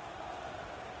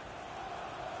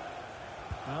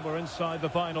 Now we're inside the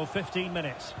final 15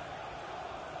 minutes.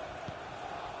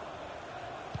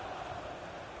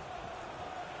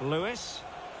 Lewis.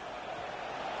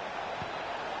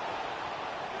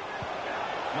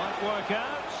 Might work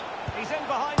out. He's in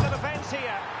behind the defence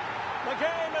here. The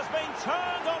game has been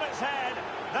turned on its head.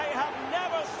 They have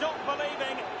never stopped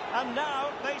believing, and now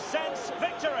they sense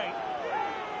victory.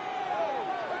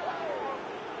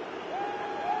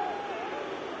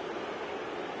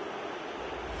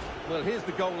 Well, here's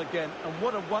the goal again, and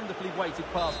what a wonderfully weighted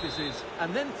pass this is.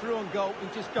 And then through on goal, he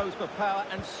just goes for power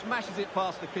and smashes it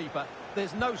past the keeper.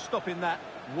 There's no stopping that.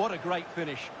 What a great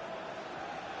finish.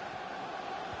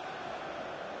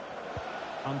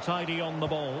 Untidy on the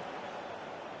ball.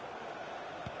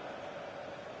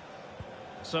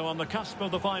 So on the cusp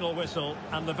of the final whistle,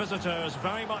 and the visitors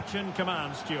very much in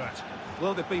command, Stuart.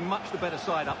 Well, they've been much the better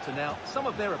side up to now. Some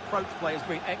of their approach play has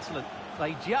been excellent.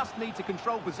 They just need to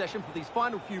control possession for these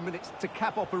final few minutes to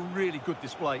cap off a really good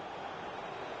display.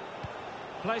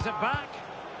 Plays it back.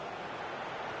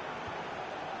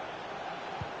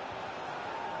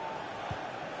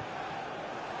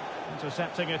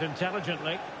 Intercepting it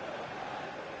intelligently.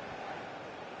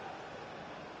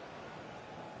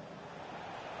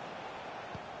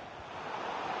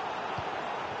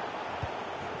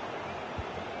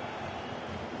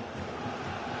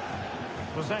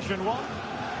 Possession one.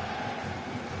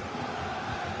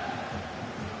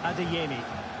 Adeyemi.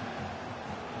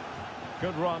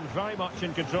 Good run, very much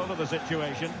in control of the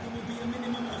situation.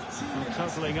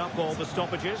 Totalling up all the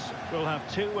stoppages, we'll have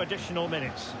 2 additional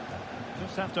minutes.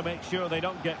 Just have to make sure they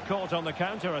don't get caught on the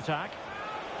counter-attack.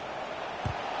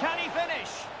 Can he finish?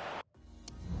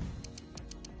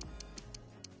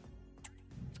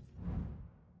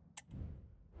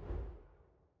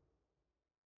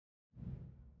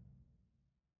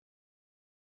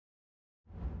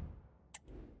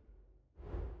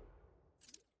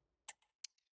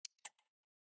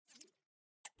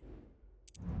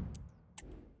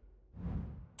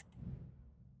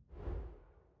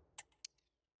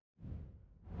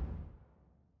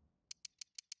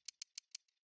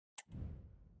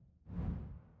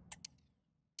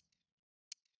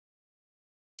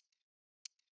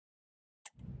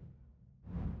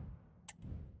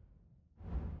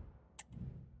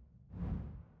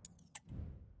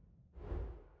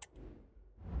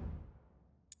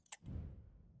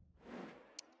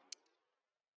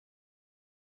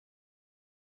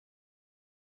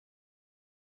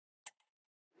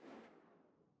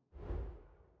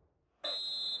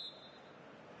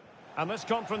 And this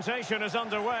confrontation is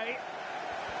underway.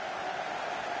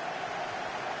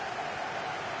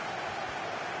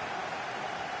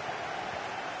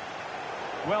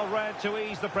 Well read to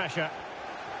ease the pressure.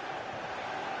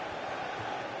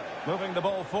 Moving the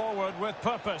ball forward with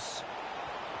purpose.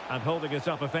 And holding it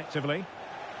up effectively.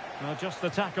 Well, just the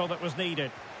tackle that was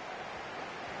needed.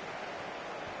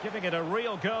 Giving it a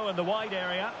real go in the wide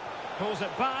area. Pulls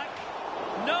it back.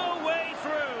 No way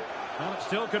through. Well, it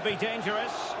still could be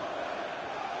dangerous.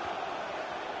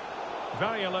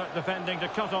 Very alert defending to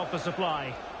cut off the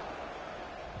supply.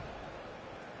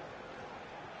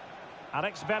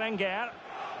 Alex Berenguer.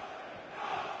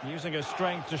 Using his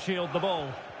strength to shield the ball.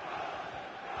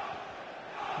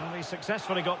 Well, he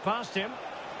successfully got past him.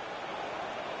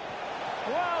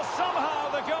 Well,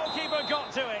 somehow the goalkeeper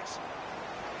got to it.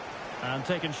 And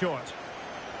taken short.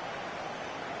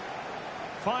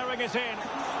 Firing it in.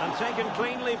 And taken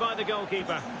cleanly by the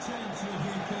goalkeeper.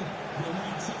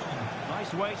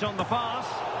 Nice weight on the pass.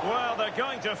 Well, they're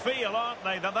going to feel, aren't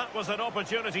they, that that was an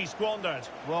opportunity squandered.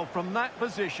 Well, from that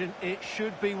position, it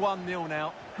should be 1-0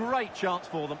 now. Great chance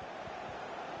for them.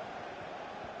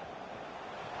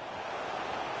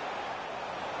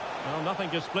 Well,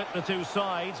 nothing to split the two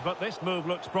sides, but this move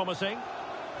looks promising.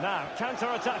 Now,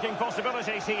 counter-attacking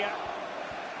possibilities here.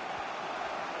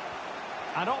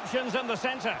 And options in the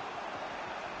centre.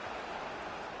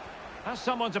 Has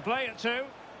someone to play it to.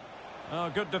 Oh,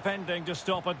 good defending to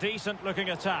stop a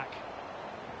decent-looking attack.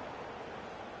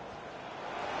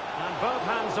 And both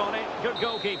hands on it. Good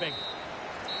goalkeeping.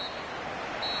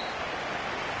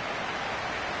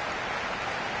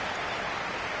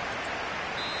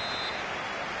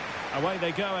 Away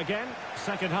they go again.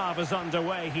 Second half is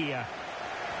underway here.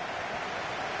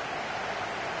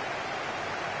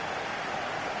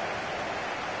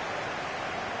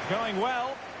 Going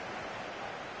well.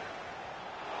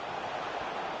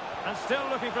 And still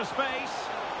looking for space.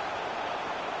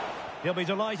 He'll be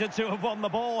delighted to have won the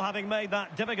ball, having made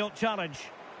that difficult challenge.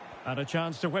 And a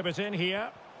chance to whip it in here.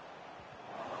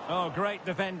 Oh, great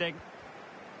defending.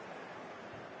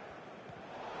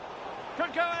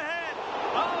 Could go ahead.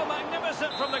 Oh,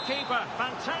 magnificent from the keeper.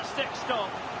 Fantastic stop.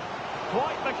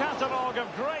 Quite the catalogue of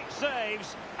great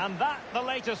saves. And that, the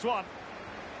latest one.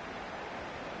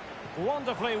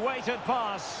 Wonderfully weighted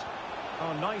pass.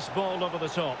 Oh, nice ball over the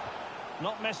top.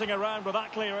 Not messing around with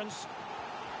that clearance.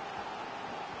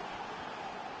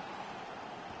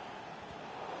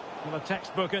 Well, a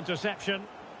textbook interception.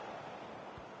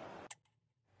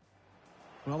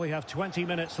 Well, we have 20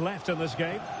 minutes left in this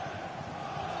game.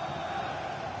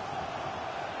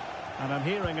 And I'm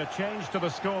hearing a change to the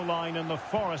scoreline in the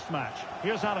Forest match.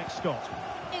 Here's Alex Scott.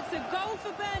 It's a goal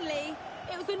for Burnley.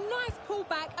 It was a nice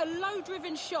pullback, a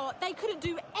low-driven shot. They couldn't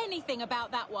do anything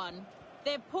about that one.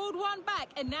 They've pulled one back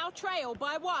and now trail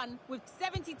by one with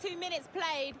 72 minutes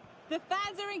played. The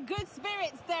fans are in good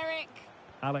spirits, Derek.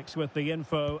 Alex with the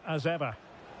info as ever.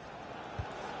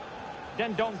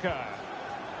 Dendoncker.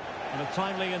 And a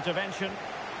timely intervention.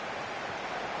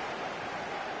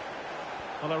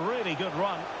 Well, a really good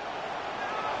run.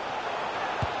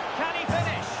 Can he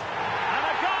finish? And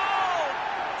a goal!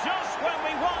 Just when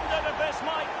we wondered if this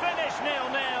might finish 0-0.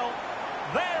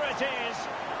 There it is.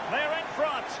 They're in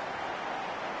front.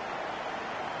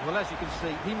 Well, as you can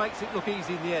see, he makes it look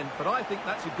easy in the end, but I think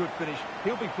that's a good finish.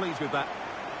 He'll be pleased with that.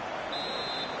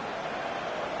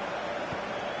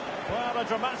 Well, a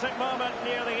dramatic moment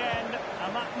near the end,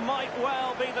 and that might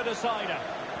well be the decider.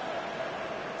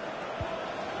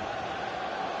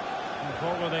 And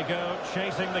forward they go,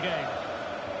 chasing the game.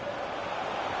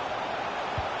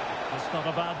 That's not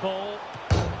a bad ball.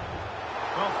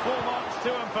 Well, full marks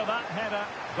to him for that header,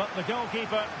 but the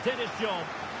goalkeeper did his job.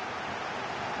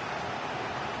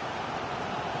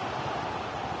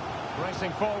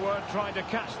 Racing forward, trying to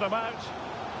catch them out.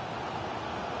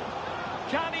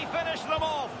 Can he finish them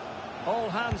off? All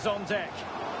hands on deck.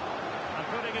 And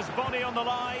putting his body on the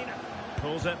line.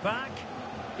 Pulls it back.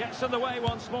 Gets in the way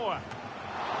once more.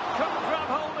 Couldn't grab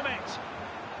hold of it.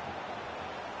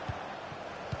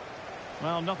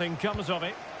 Well, nothing comes of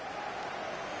it.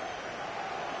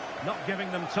 Not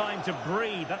giving them time to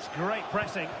breathe. That's great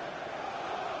pressing.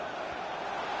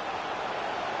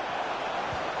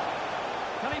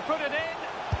 Can he put it in?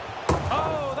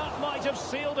 Oh, that might have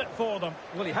sealed it for them.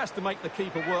 Well, he has to make the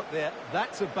keeper work there.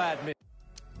 That's a bad miss.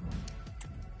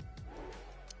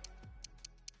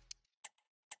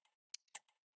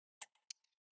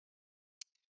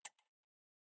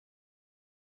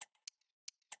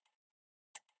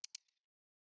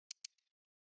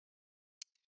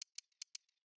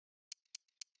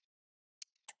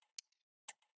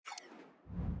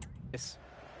 Yes.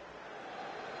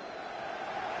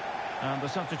 And the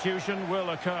substitution will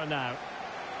occur now.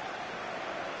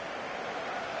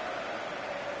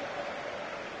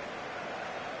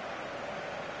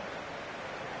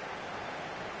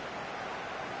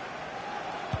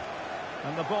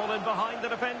 And the ball in behind the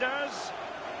defenders.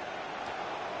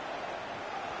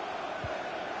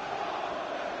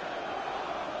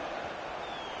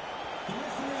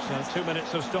 So 2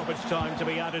 minutes of stoppage time to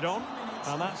be added on.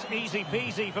 And that's easy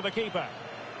peasy for the keeper.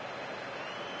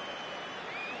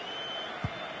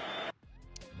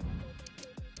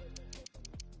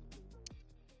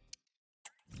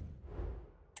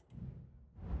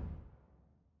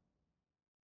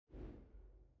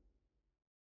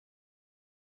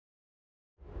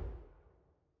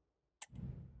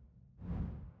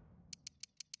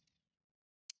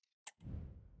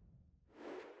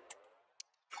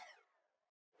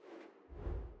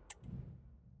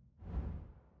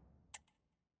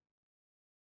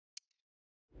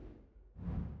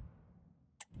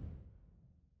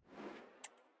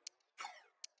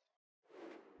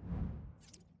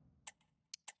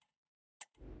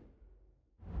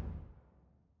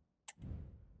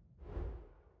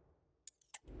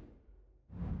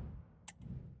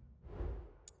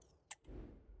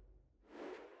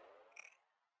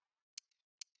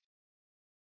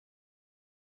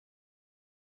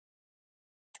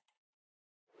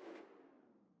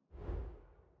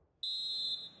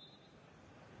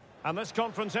 And this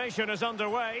confrontation is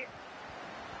underway.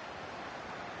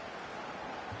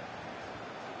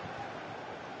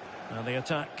 And the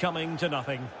attack coming to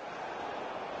nothing.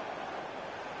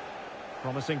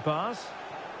 Promising pass.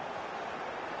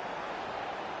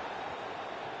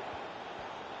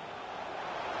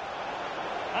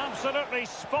 Absolutely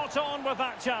spot on with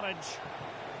that challenge.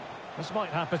 This might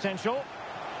have potential.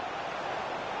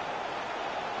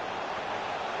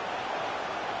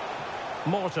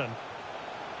 Morton.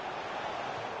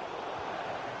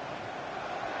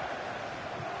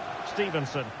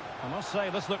 Stevenson. I must say,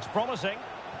 this looks promising.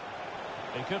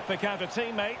 He could pick out a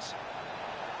teammate.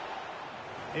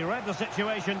 He read the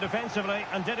situation defensively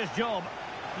and did his job.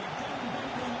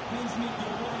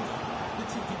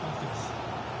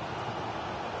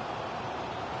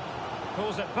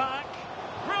 Pulls it back.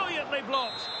 Brilliantly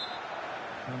blocked.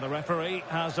 And the referee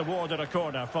has awarded a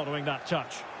corner following that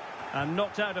touch. And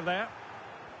knocked out of there.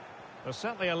 They're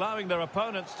certainly allowing their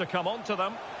opponents to come onto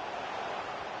them.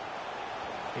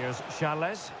 Here's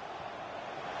Charles.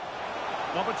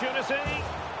 Opportunity.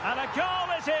 And a goal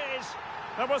it is.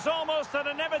 There was almost an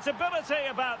inevitability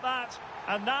about that.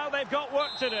 And now they've got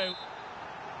work to do.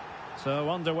 So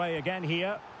underway again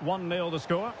here. 1-0 the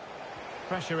score.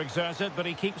 Pressure exerted, but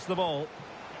he keeps the ball.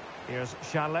 Here's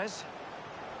Charles.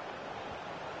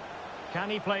 Can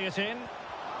he play it in?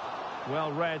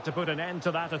 Well read to put an end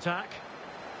to that attack.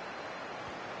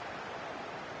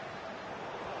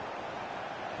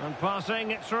 And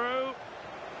passing it through.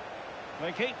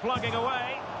 They keep plugging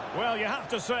away. Well, you have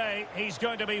to say, he's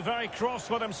going to be very cross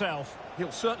with himself.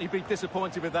 He'll certainly be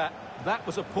disappointed with that. That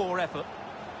was a poor effort.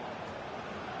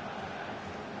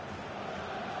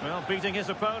 Well, beating his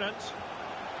opponent.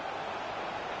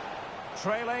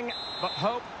 Trailing, but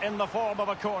hope in the form of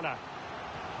a corner.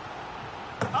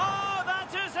 Oh,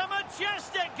 that is a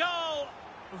majestic goal!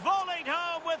 Volleyed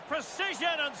home with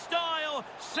precision and style.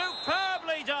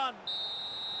 Superbly done.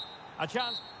 A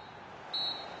chance.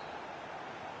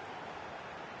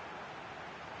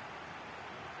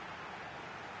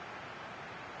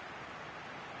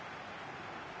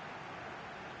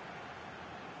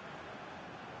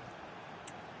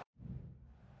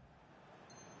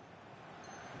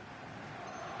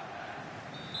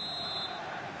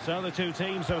 So the two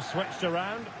teams have switched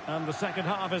around and the second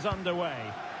half is underway.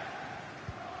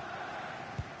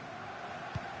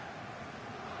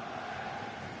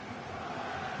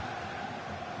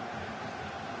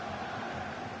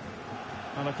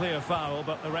 And a clear foul,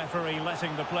 but the referee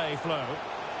letting the play flow.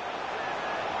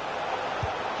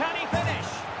 Can he finish?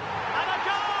 And a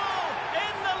goal!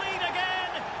 In the lead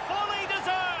again! Fully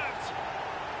deserved!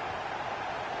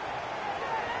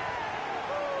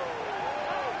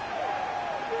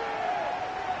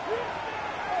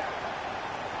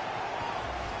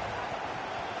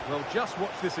 Well, just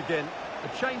watch this again.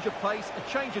 A change of pace, a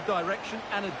change of direction,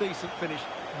 and a decent finish.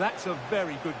 That's a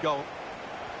very good goal.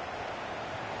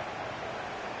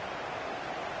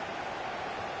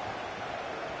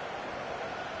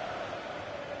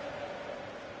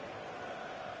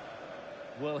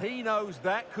 Well, he knows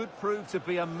that could prove to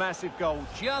be a massive goal.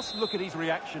 Just look at his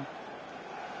reaction.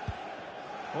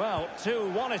 Well,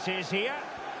 2-1 it is here.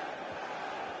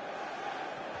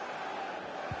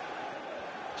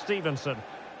 Stevenson.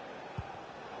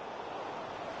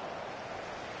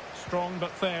 Strong but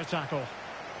fair tackle.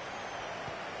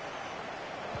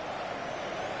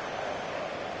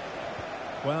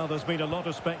 Well, there's been a lot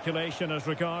of speculation as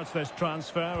regards this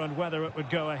transfer and whether it would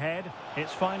go ahead.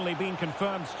 It's finally been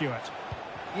confirmed, Stuart.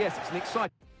 Yes, it's an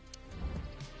exciting...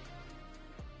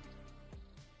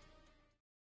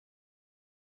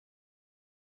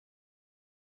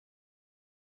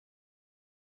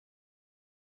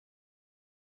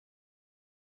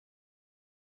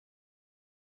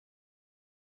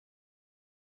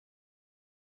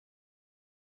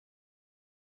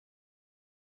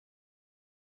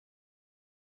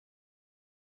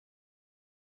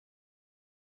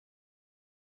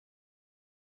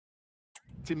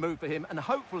 move for him, and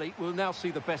hopefully we'll now see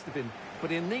the best of him.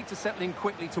 But he'll need to settle in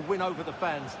quickly to win over the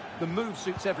fans. The move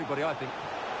suits everybody, I think.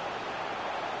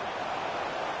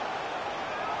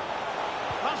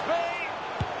 Must be!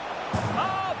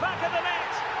 Oh, back of the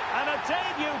net! And a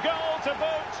debut goal to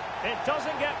boot. It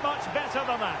doesn't get much better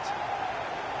than that.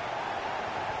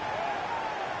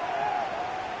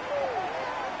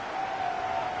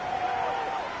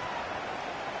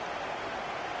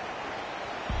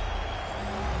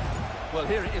 Well,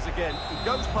 here it is again. He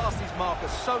goes past his marker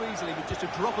so easily with just a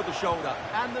drop of the shoulder,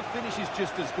 and the finish is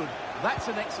just as good. That's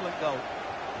an excellent goal.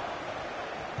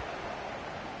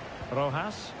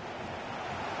 Rojas.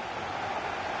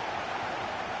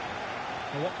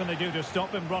 Well, what can they do to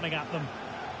stop him running at them?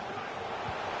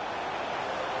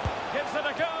 Gives it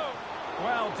a go.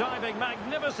 Well, diving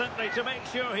magnificently to make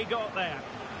sure he got there.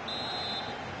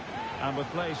 And with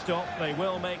play stopped, they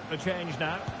will make the change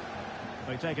now.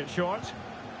 They take it short.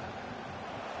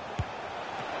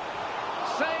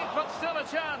 Save, but still a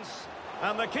chance.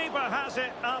 And the keeper has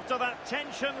it after that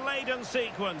tension-laden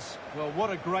sequence. Well, what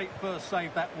a great first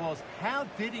save that was. How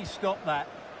did he stop that?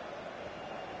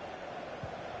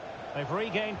 They've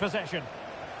regained possession.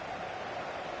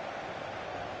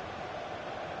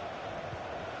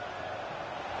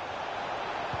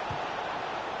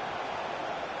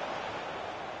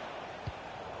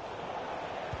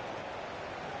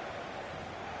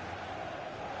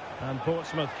 And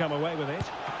Portsmouth come away with it.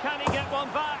 Can he get one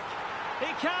back? He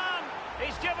can!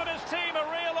 He's given his team a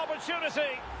real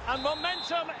opportunity. And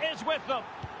momentum is with them.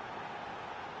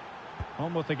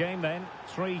 On with the game then.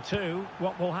 3-2.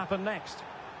 What will happen next?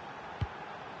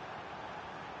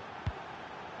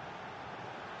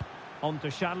 On to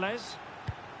Charles.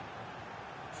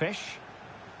 Fish.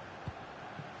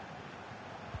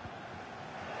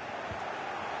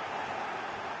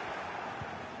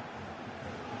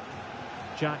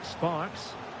 Jack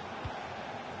Sparks.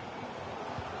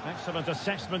 Excellent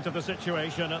assessment of the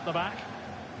situation at the back.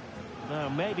 Now,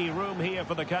 maybe room here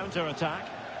for the counter-attack.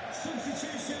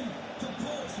 Substitution for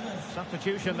Portsmouth.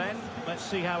 Substitution then. Let's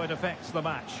see how it affects the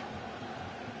match.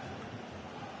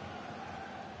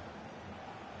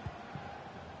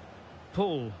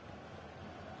 Pull.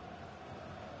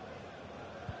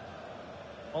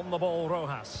 On the ball,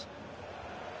 Rojas.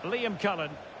 Liam Cullen.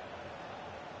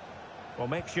 Well,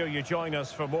 make sure you join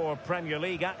us for more Premier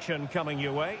League action coming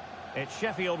your way. It's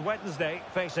Sheffield Wednesday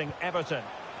facing Everton.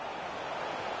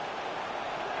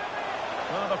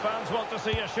 Well, the fans want to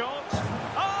see a shot.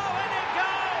 Oh, and it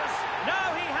goes!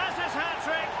 Now he has his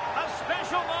hat-trick. A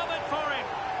special moment for him.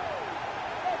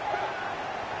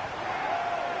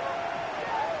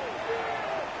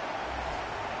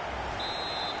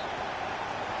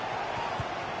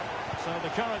 So the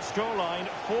current scoreline,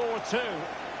 4-2.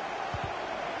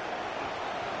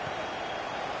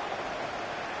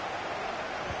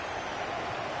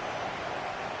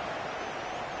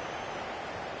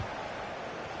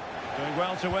 Doing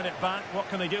well to win it back. What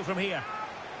can they do from here?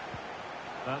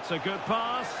 That's a good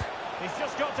pass. He's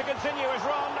just got to continue his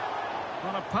run.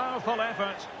 Not a powerful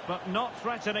effort, but not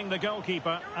threatening the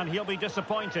goalkeeper, and he'll be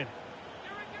disappointed.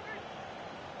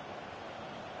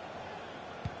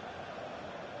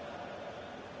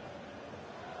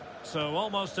 So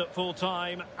almost at full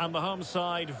time, and the home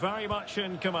side very much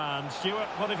in command. Stuart,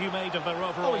 what have you made of their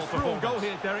overall He's through on performance? goal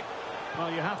here, Derek.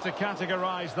 Well, you have to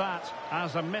categorise that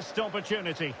as a missed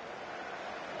opportunity.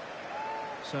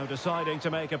 So deciding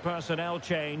to make a personnel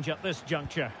change at this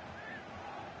juncture.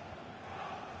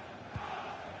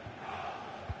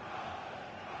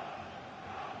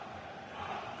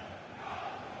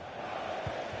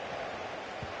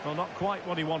 Well, not quite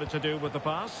what he wanted to do with the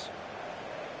pass.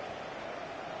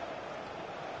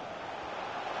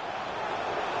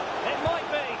 It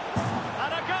might be.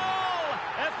 And a goal!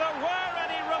 If there were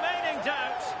any remaining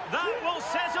doubts, that will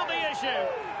settle the issue.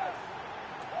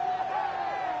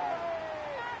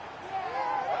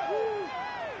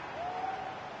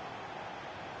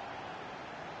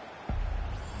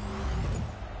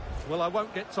 Well, I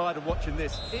won't get tired of watching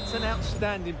this. It's an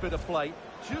outstanding bit of play.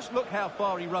 Just look how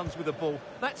far he runs with the ball.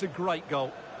 That's a great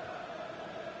goal.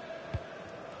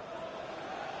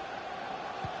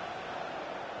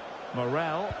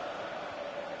 Morel.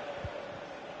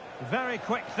 Very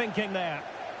quick thinking there.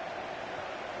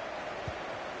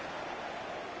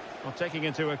 Well, taking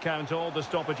into account all the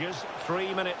stoppages,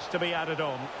 3 minutes to be added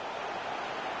on.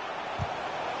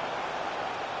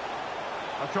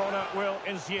 A corner will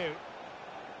ensue.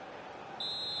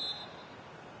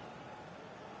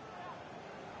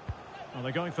 Well,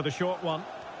 they're going for the short one.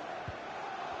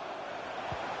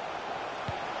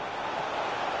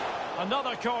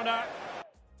 Another corner.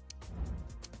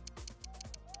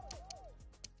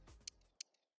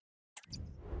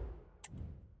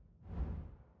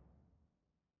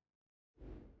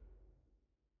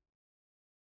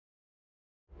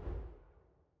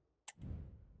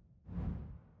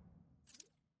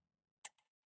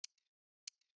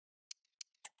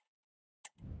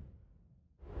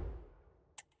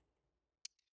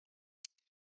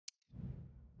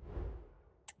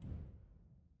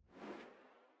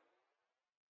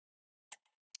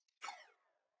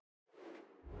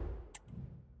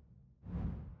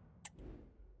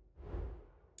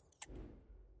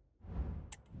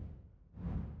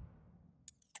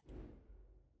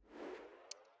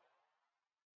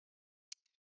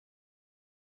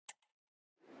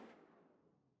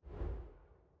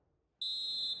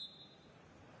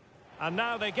 And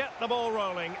now they get the ball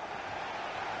rolling.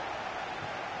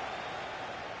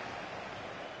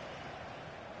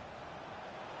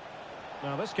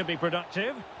 Now this could be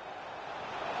productive.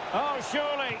 Oh,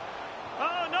 surely.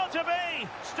 Oh, not to be.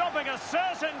 Stopping a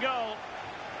certain goal.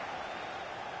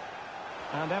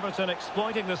 And Everton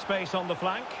exploiting the space on the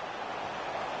flank.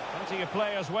 Plenty of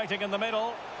players waiting in the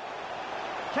middle.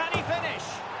 Can he finish?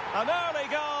 An early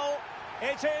goal.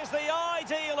 It is the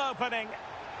ideal opening.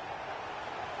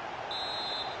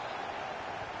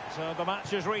 So the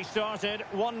match has restarted.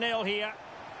 1-0 here.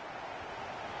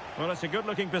 Well, it's a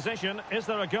good-looking position. Is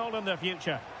there a goal in the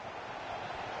future?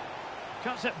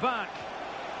 Cuts it back.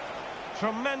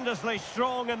 Tremendously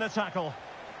strong in the tackle.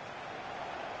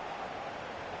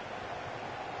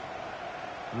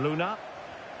 Luna.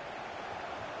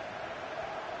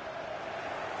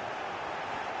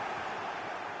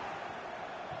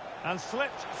 And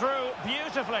slipped through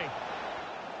beautifully.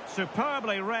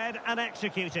 Superbly read and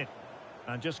executed.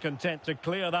 And just content to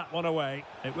clear that one away.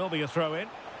 It will be a throw-in.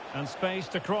 And space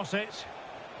to cross it.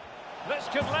 This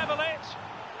could level it.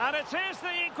 And it is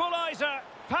the equaliser.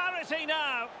 Parity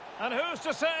now. And who's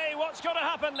to say what's going to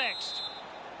happen next?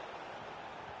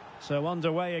 So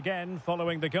underway again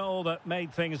following the goal that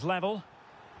made things level.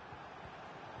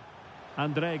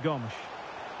 Andre Gomes.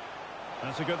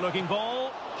 That's a good-looking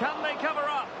ball. Can they cover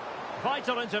up?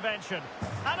 Vital intervention.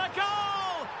 And a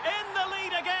goal! In the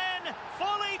lead again.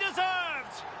 Fully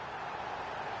deserved.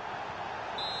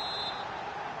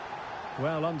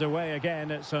 Well, underway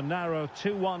again. It's a narrow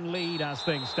 2-1 lead as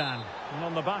things stand. And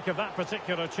on the back of that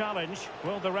particular challenge,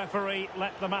 will the referee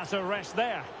let the matter rest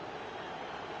there?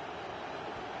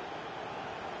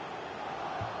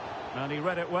 And he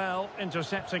read it well,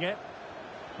 intercepting it.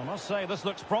 I must say, this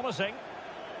looks promising.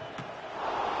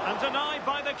 And denied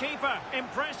by the keeper.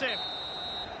 Impressive.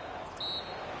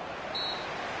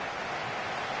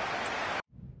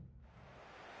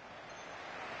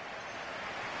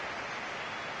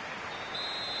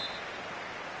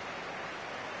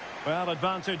 Well,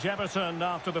 advantage Everton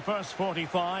after the first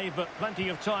 45, but plenty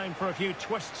of time for a few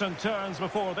twists and turns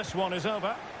before this one is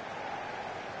over.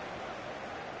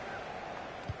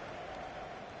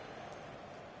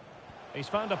 He's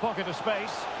found a pocket of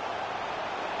space.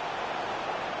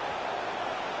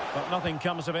 But nothing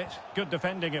comes of it. Good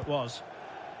defending it was.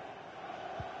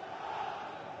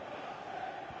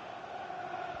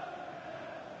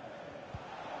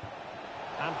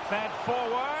 And fed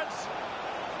forwards.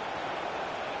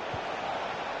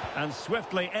 And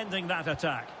swiftly ending that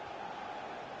attack.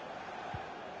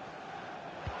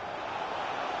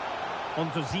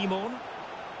 On to Simon.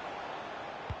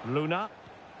 Luna.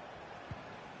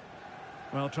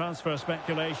 Well, transfer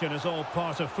speculation is all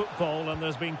part of football, and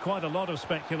there's been quite a lot of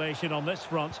speculation on this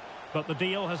front, but the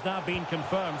deal has now been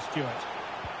confirmed, Stuart.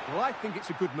 Well, I think it's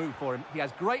a good move for him. He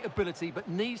has great ability, but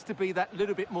needs to be that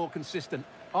little bit more consistent.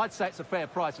 I'd say it's a fair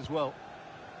price as well.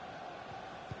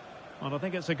 Well, I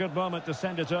think it's a good moment to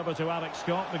send it over to Alex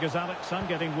Scott, because, Alex, I'm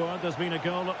getting word there's been a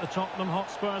goal at the Tottenham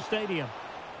Hotspur Stadium.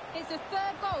 It's a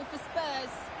third goal for Spurs.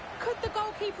 Could the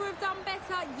goalkeeper have done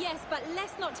better? Yes, but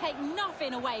let's not take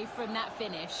nothing away from that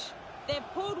finish. They've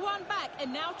pulled one back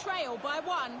and now trail by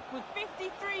one with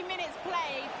 53 minutes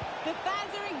played. The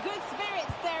fans are in good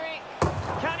spirits, Derek.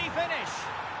 Can he finish?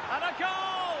 And a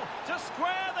goal to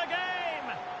square the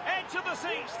game. Edge of the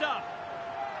seat stuff.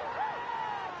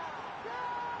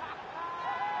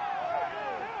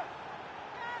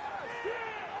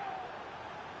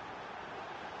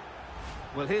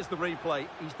 Well, here's the replay.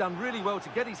 He's done really well to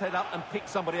get his head up and pick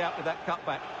somebody out with that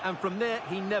cutback. And from there,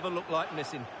 he never looked like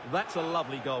missing. That's a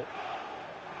lovely goal.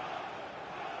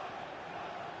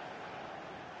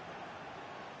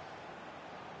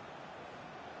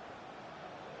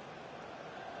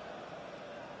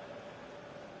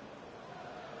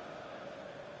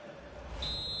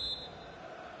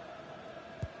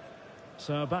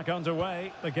 So back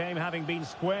underway, the game having been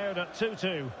squared at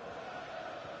 2-2.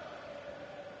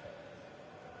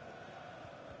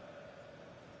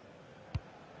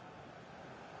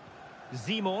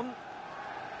 Simon.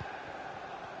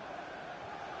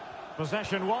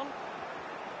 Possession one.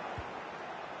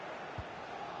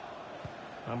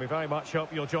 And we very much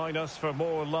hope you'll join us for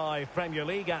more live Premier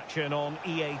League action on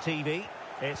EA TV.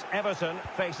 It's Everton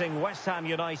facing West Ham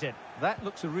United. That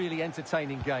looks a really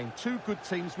entertaining game. Two good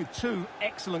teams with two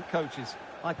excellent coaches.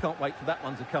 I can't wait for that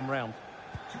one to come round.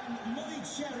 Can Lloyd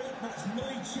Sherritt, that's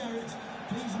Lloyd Sherritt,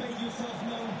 please make yourself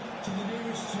known to the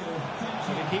nearest steward. Thank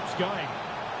you. And he keeps going.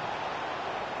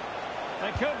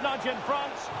 They could nudge in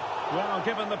front. Well,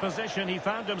 given the position he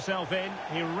found himself in,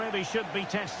 he really should be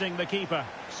testing the keeper.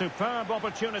 Superb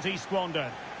opportunity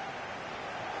squandered.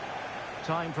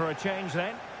 Time for a change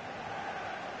then.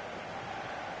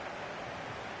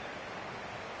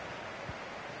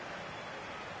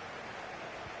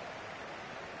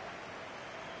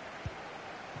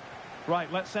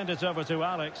 Right, let's send it over to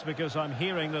Alex, because I'm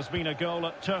hearing there's been a goal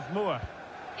at Turf Moor.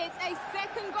 It's a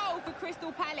second goal for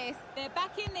Crystal Palace. They're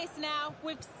back in this now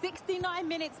with 69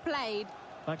 minutes played.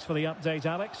 Thanks for the update,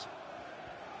 Alex.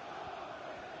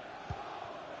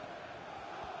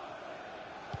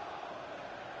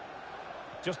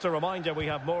 Just a reminder, we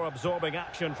have more absorbing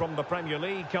action from the Premier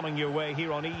League coming your way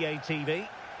here on EA TV.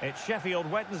 It's Sheffield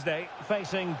Wednesday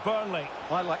facing Burnley.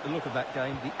 I like the look of that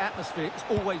game. The atmosphere is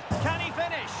always... Can he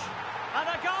finish? And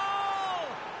a goal!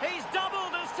 He's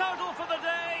doubled his total for the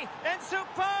day in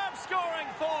superb scoring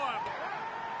form.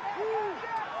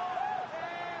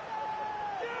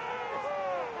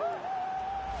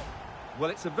 Well,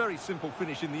 it's a very simple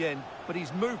finish in the end, but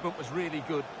his movement was really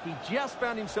good. He just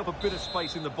found himself a bit of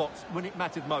space in the box when it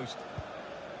mattered most.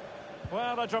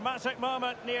 Well, a dramatic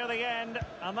moment near the end,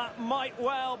 and that might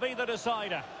well be the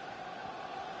decider.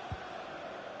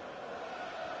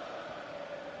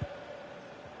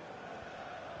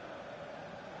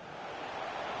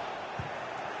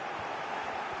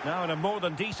 Now in a more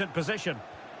than decent position.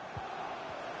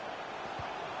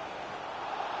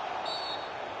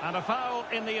 And a foul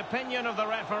in the opinion of the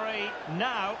referee.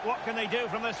 Now, what can they do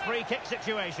from this free kick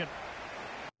situation?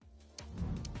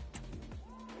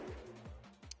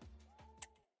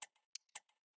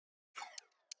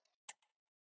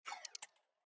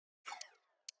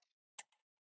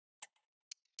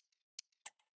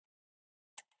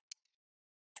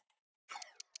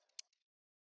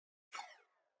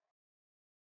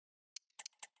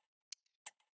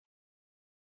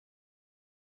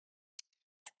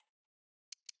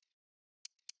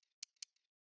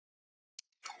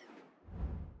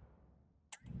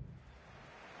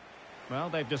 Well,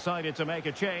 they've decided to make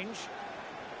a change.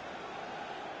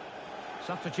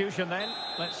 Substitution then.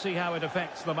 Let's see how it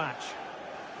affects the match.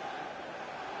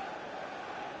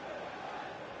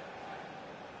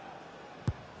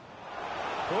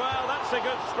 Well, that's a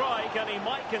good strike, and he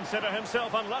might consider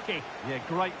himself unlucky. Yeah,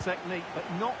 great technique, but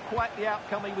not quite the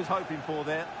outcome he was hoping for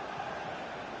there.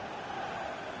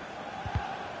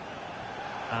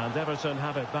 And Everton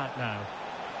have it back now.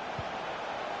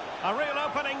 A real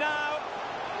opening now.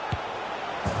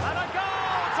 And a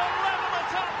goal to level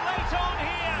it up late on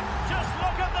here. Just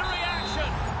look at the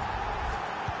reaction.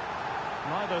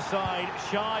 Neither side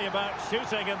shy about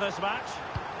shooting in this match.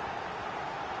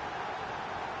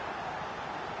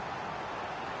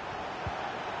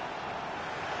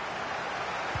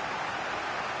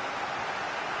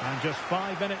 And just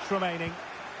 5 minutes remaining.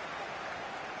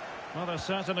 Well, they're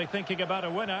certainly thinking about a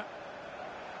winner.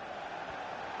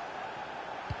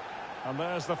 And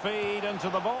there's the feed into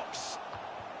the box.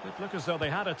 It looked as though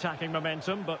they had attacking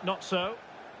momentum, but not so.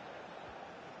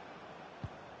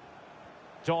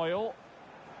 Doyle.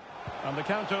 And the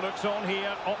counter looks on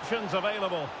here. Options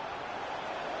available.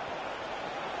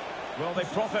 Will they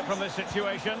profit from this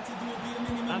situation?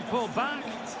 And pull back.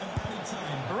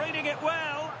 Reading it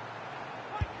well.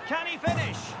 Can he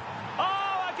finish?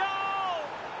 Oh, a goal!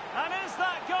 And is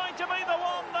that going to be the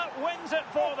one that wins it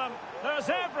for them? There's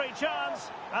every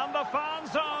chance, and the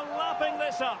fans are lapping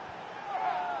this up.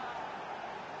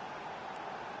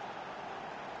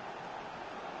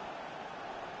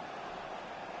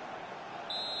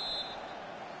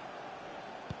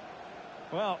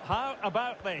 Well, how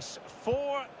about this?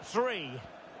 4-3.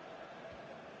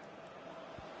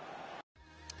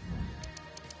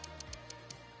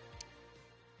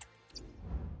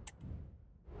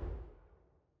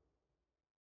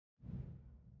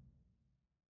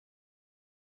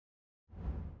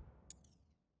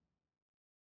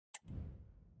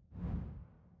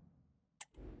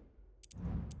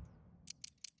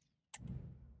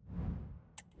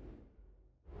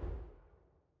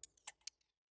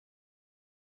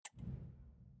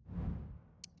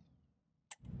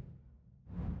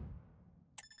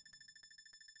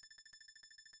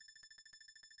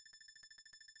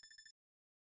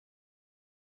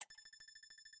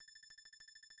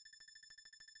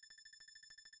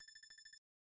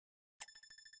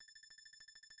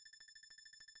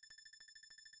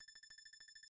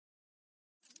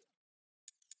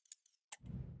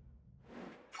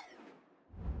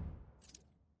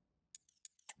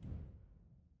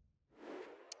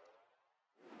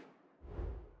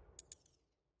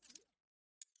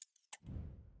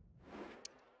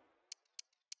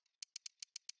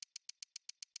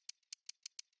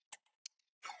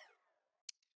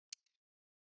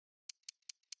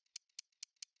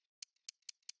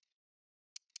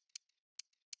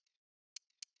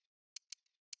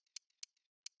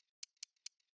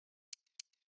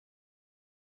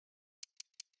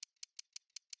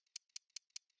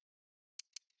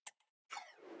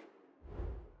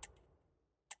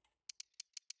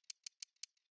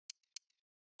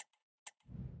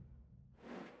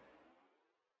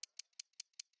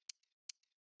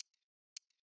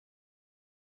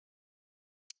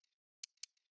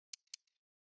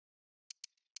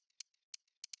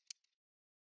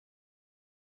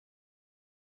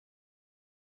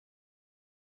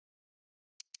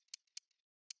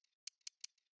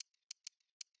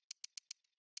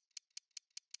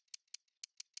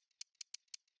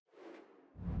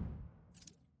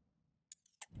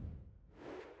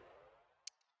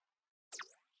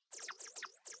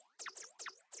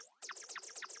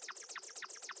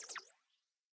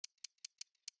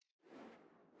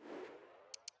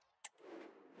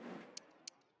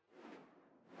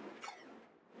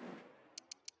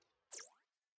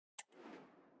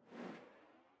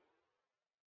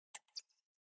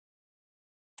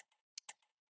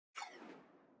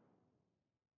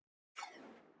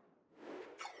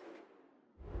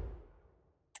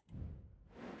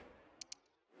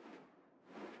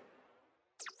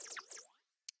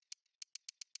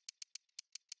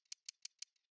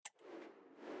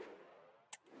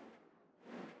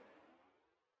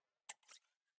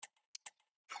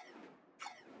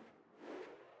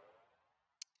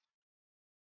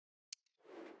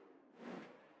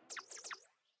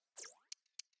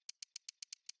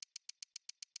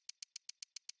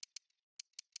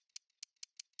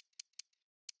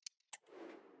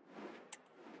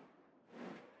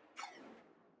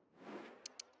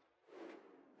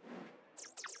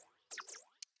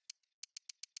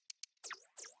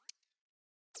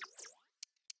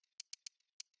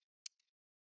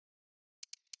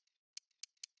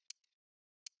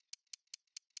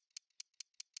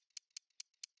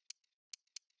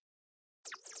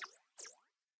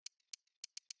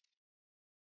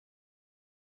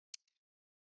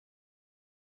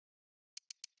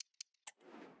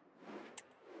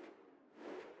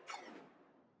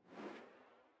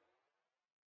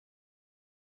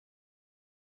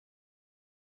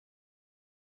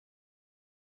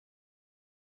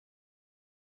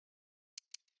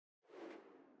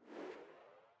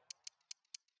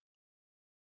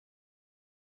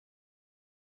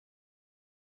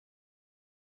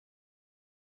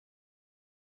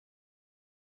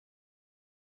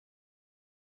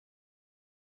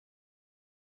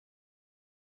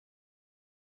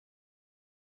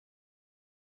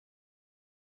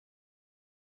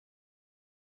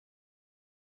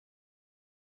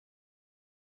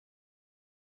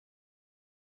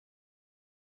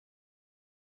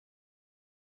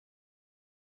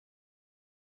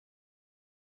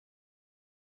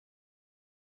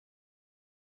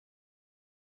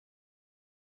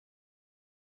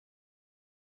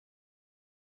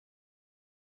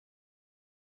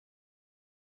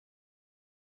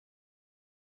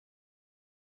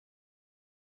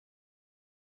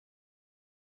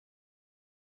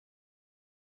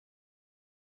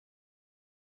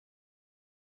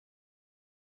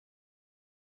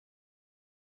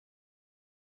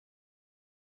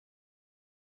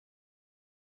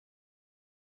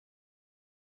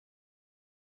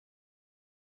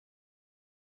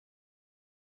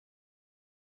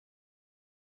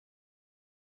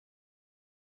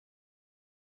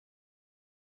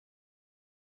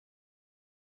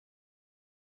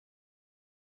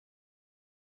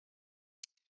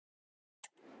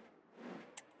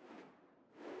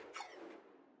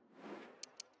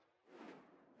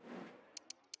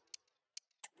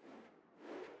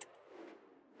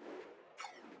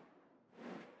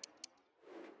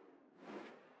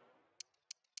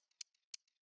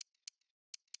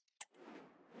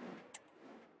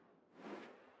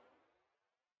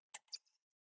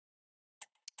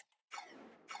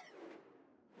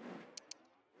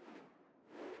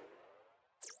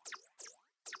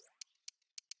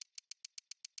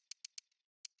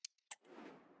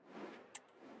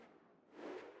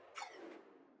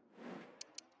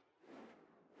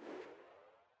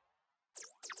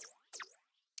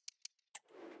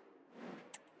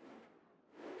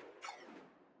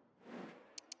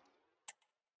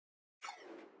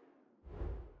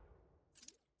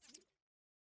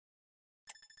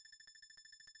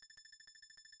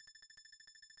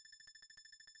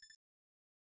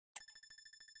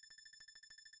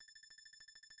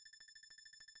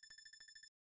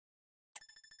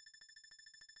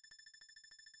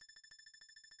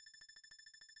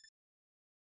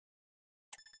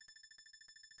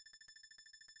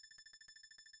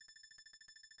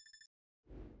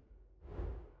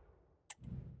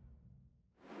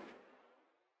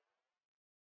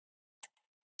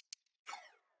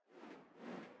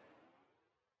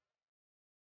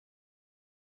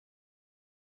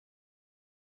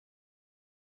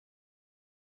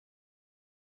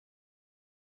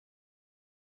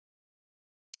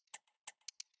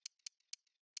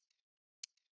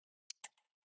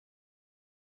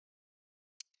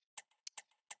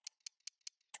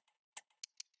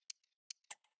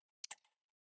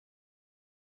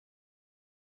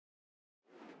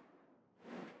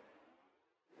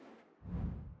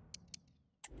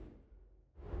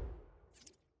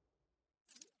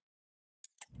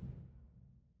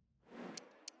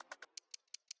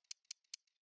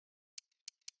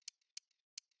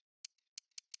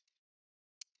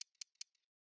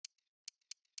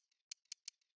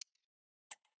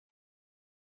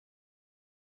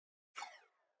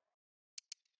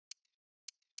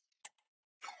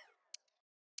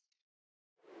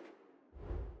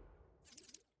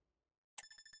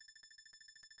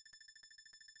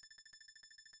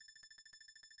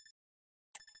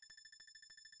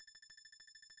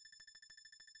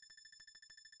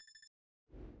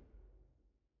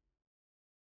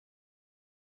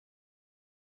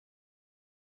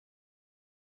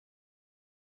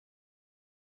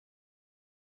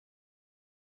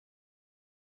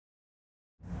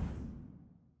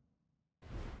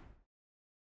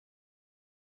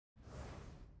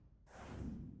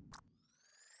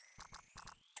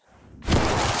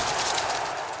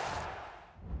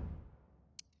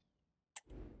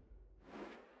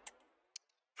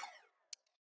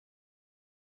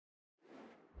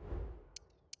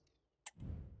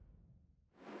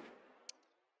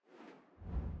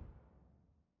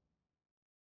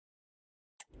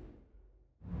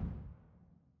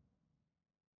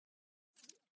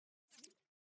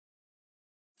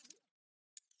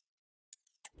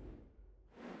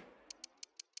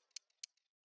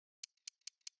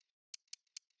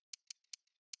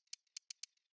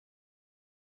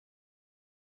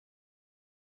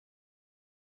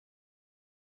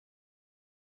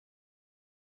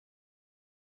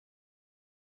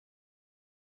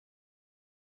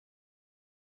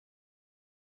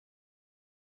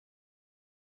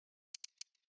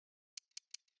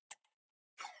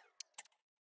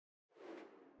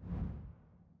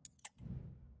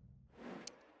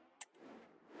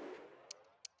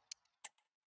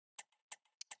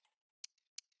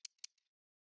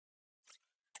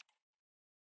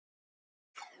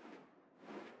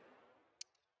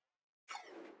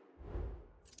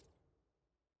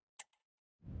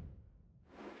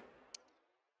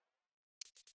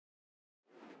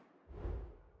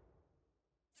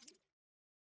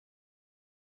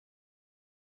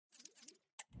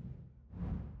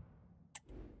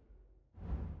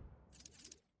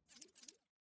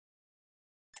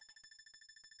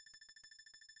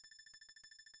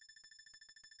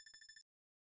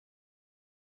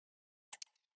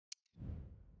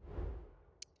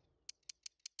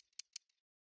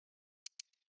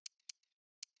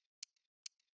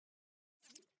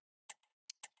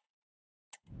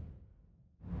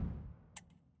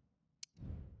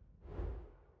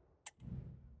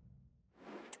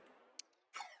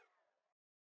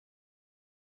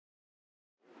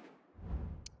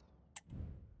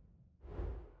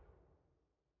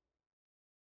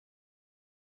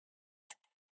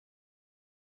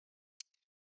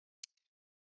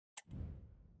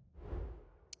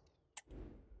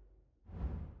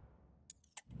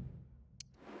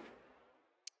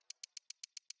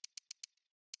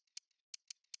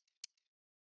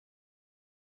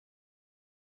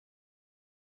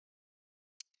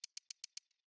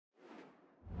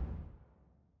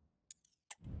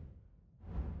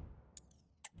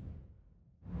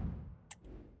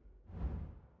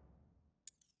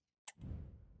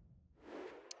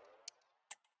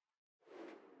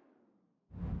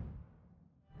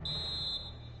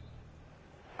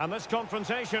 And this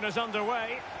confrontation is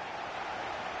underway.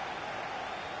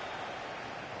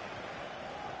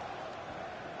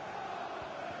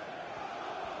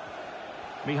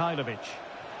 Mihailovic.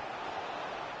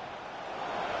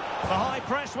 The high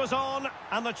press was on,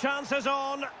 and the chance is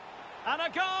on. And a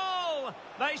goal!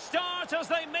 They start as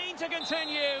they mean to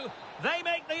continue. They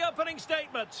make the opening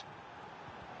statement.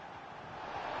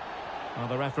 Well,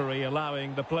 the referee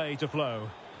allowing the play to flow.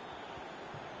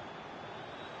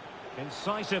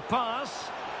 Incisive pass.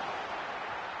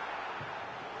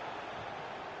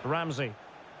 Ramsey.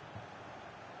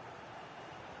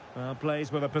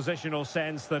 Plays with a positional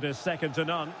sense that is second to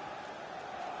none.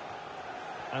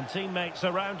 And teammates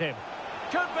around him.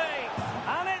 Could be!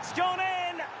 And it's gone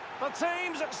in! The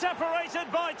team's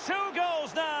separated by 2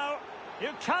 goals now. You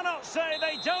cannot say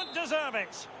they don't deserve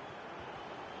it.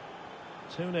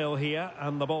 2-0 here,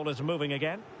 and the ball is moving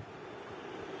again.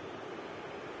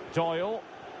 Doyle.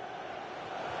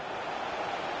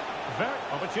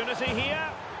 Opportunity here.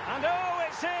 And oh,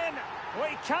 it's in!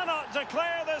 We cannot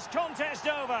declare this contest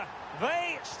over.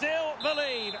 They still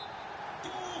believe.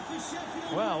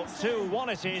 Well,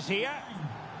 2-1 it is here.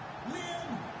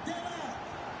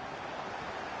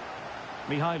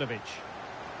 Mihailovic.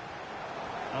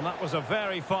 And that was a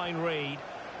very fine read.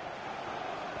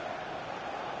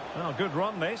 Oh, good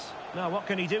run this. Now what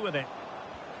can he do with it?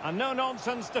 And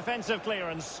no-nonsense defensive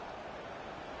clearance.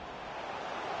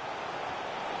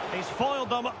 He's foiled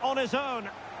them on his own.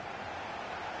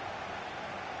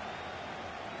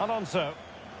 Alonso.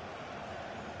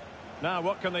 Now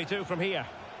what can they do from here?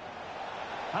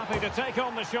 Happy to take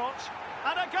on the shot.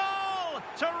 And a goal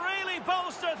to really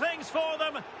bolster things for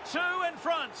them. 2 in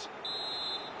front.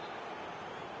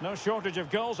 No shortage of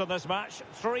goals in this match.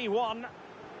 3-1.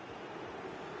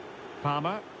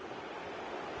 Palmer.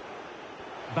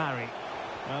 Barry.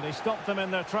 Well, they stopped them in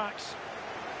their tracks.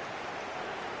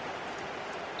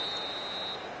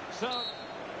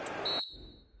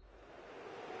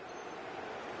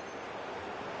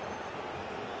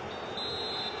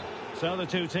 So the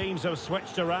 2 teams have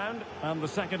switched around, and the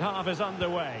second half is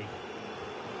underway.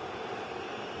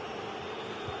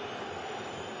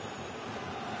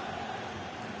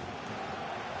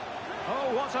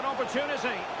 Oh, what an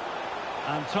opportunity!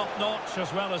 And top-notch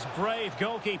as well as brave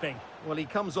goalkeeping. Well, he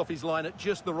comes off his line at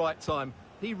just the right time.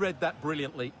 He read that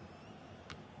brilliantly.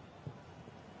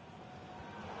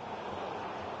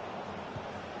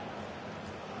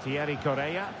 Thierry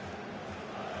Correia.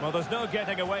 Well, there's no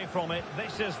getting away from it.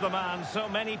 This is the man so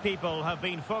many people have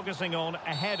been focusing on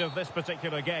ahead of this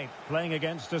particular game. Playing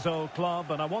against his old club,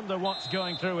 and I wonder what's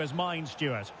going through his mind,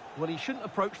 Stuart. Well, he shouldn't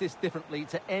approach this differently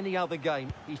to any other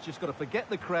game. He's just got to forget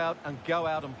the crowd and go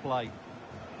out and play.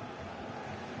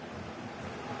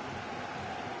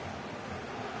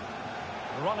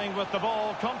 Running with the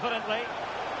ball confidently.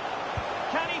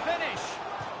 Can he finish?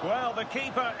 Well, the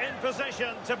keeper in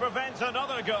position to prevent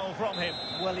another goal from him.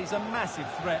 Well, he's a massive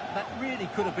threat. That really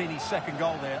could have been his second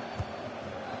goal there.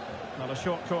 Not a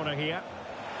short corner here.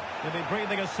 They'll be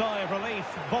breathing a sigh of relief.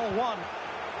 Ball 1.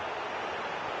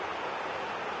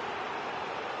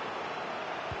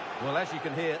 Well, as you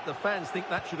can hear, the fans think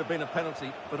that should have been a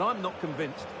penalty, but I'm not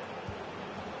convinced.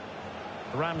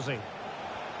 Ramsey.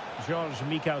 George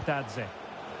Mikautadze.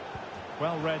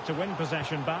 Well read to win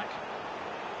possession back.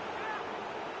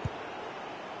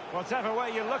 Whatever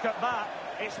way you look at that,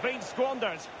 it's been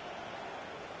squandered.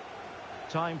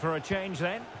 Time for a change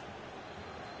then.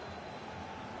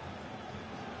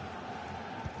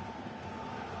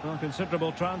 Well,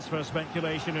 considerable transfer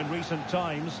speculation in recent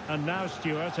times, and now,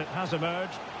 Stuart, it has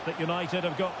emerged that United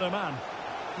have got their man.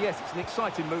 Yes, it's an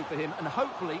exciting move for him, and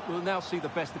hopefully we'll now see the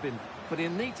best of him. But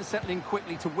he'll need to settle in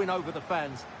quickly to win over the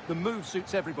fans. The move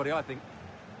suits everybody, I think.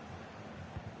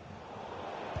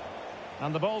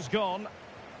 And the ball's gone.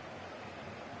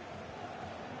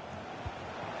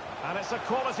 And it's a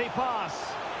quality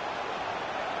pass.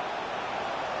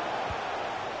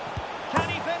 Can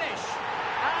he finish?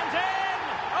 And in!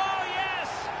 Oh, yes!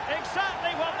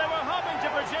 Exactly what they were hoping to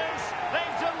produce.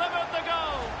 They've delivered the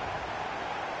goal.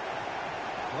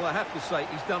 Well, I have to say,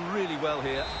 he's done really well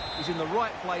here. He's in the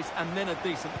right place and then a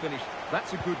decent finish.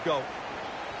 That's a good goal.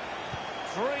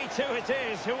 3-2 it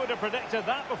is. Who would have predicted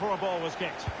that before a ball was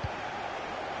kicked?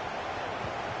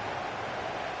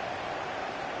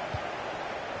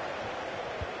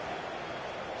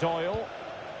 Doyle.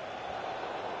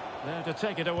 There to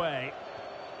take it away.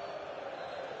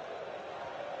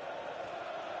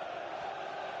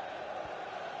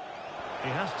 He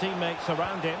has teammates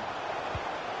around him.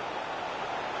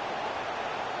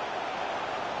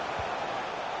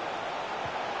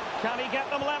 Can he get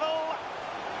them level?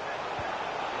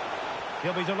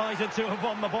 He'll be delighted to have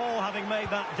won the ball, having made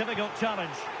that difficult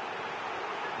challenge.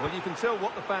 Well, you can tell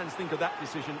what the fans think of that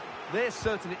decision. They're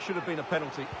certain it should have been a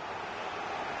penalty.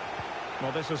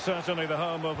 Well, this is certainly the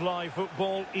home of live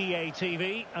football, EA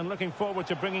TV, and looking forward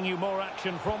to bringing you more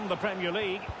action from the Premier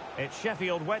League. It's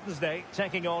Sheffield Wednesday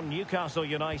taking on Newcastle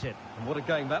United. And what a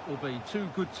game that will be. Two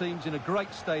good teams in a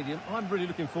great stadium. I'm really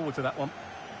looking forward to that one.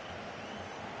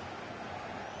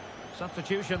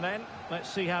 Substitution then. Let's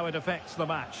see how it affects the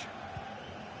match.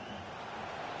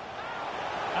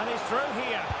 And he's through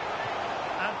here.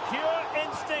 And pure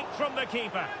instinct from the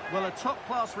keeper. Well, a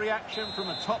top-class reaction from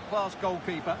a top-class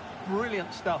goalkeeper.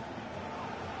 Brilliant stuff.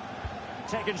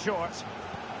 Taken short.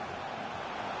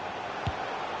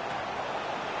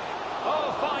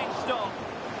 Oh, fine stop.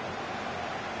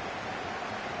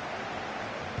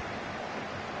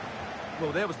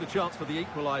 Well, there was the chance for the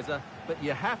equaliser, but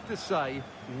you have to say,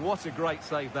 what a great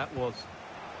save that was.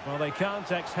 Well, they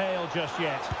can't exhale just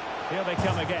yet. Here they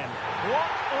come again. What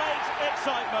late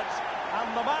excitement.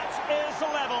 And the match is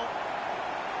level.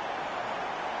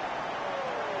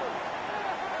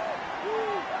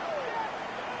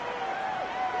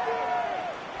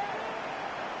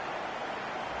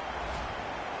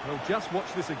 Well, just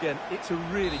watch this again. It's a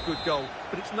really good goal,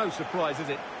 but it's no surprise, is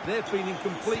it? They've been in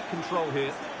complete control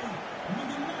here.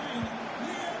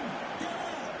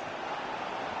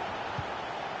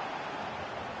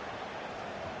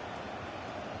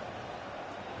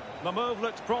 The move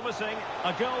looks promising.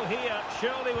 A goal here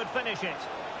surely would finish it.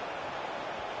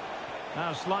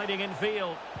 Now sliding in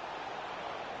field.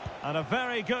 And a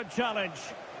very good challenge.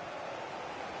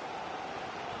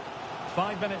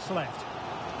 5 minutes left.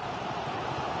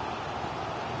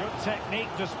 Good technique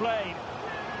displayed.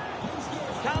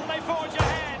 Can they forge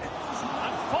ahead?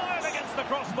 And fired against the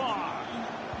crossbar.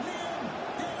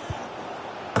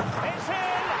 It's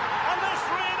in! And this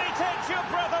really takes your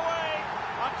breath away.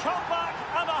 A comeback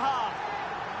and a half.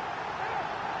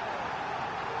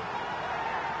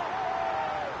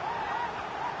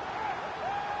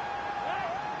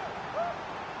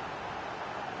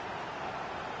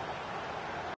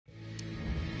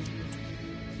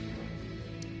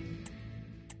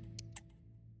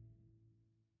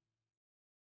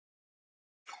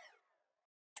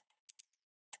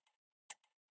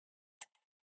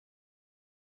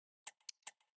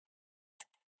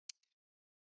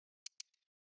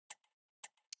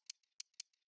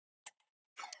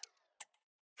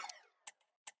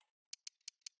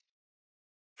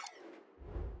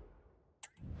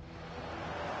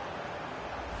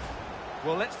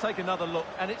 Well, let's take another look,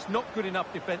 and it's not good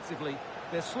enough defensively.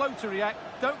 They're slow to react,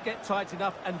 don't get tight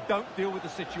enough, and don't deal with the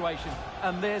situation.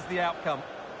 And there's the outcome.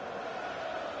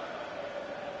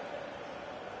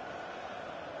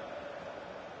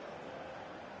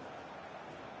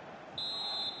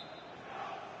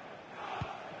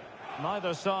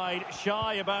 Neither side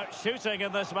shy about shooting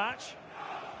in this match.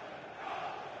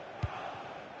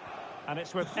 And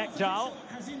it's with Ekdal.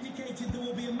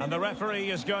 And the referee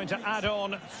is going to add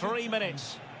on 3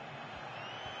 minutes.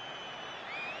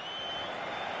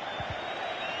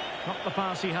 Not the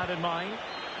pass he had in mind.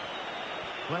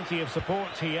 Plenty of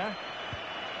support here.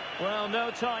 Well,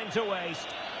 no time to waste.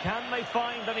 Can they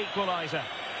find an equaliser?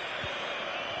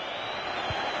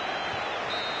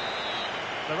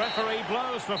 The referee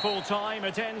blows for full time.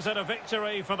 It ends at a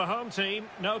victory for the home team.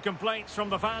 No complaints from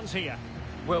the fans here.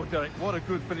 Well, Derek, what a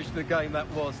good finish to the game that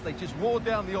was. They just wore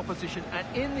down the opposition, and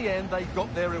in the end, they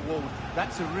got their reward.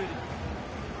 That's a really...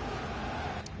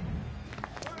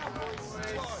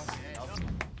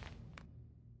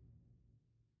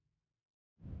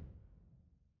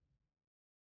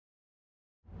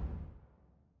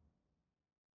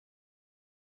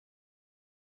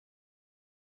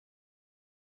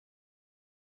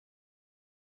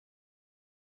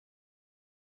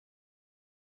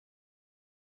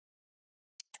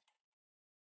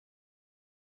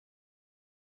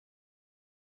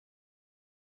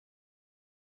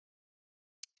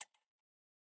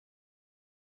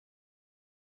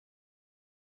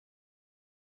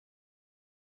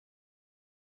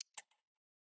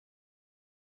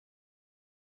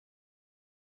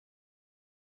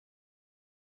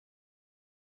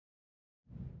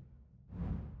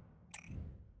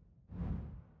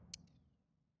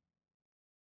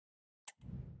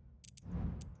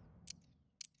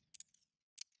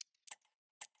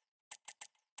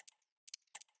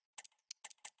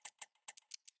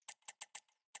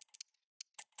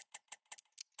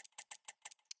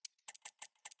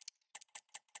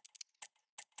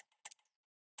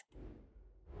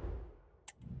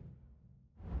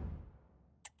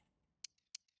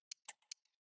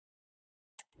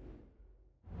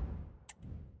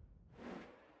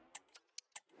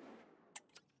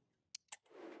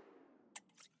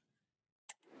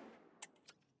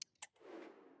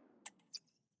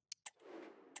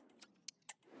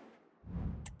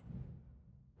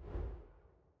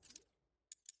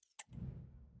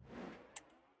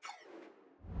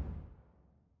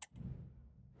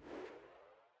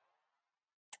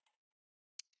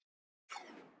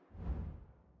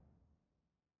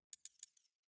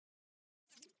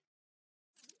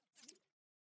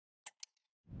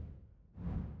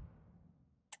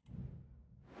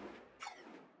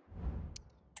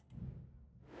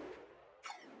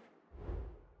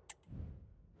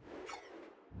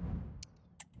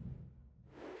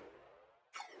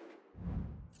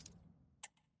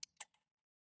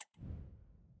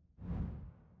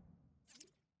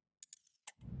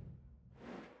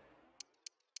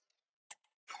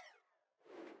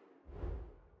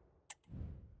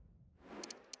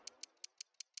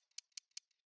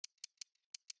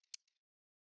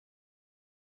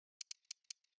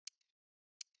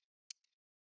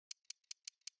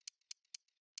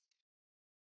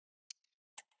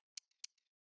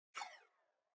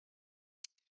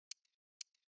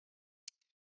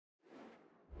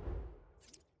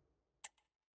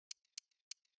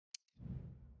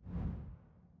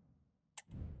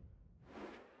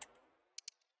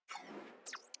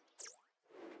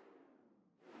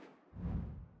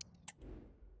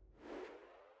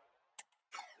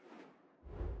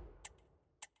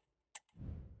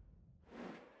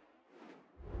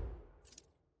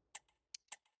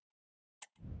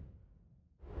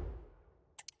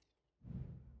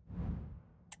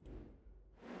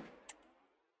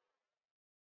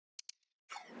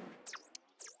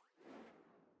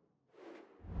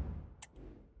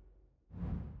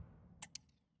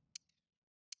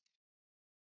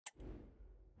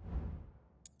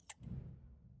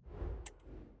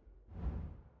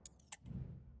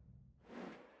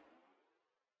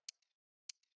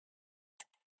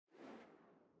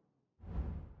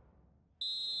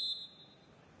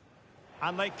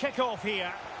 And they kick off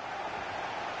here.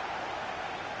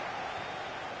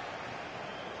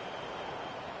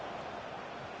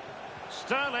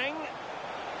 Sterling.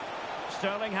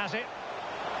 Sterling has it.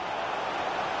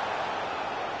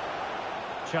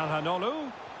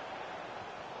 Çalhanoğlu.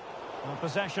 Well,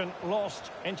 possession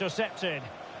lost, intercepted.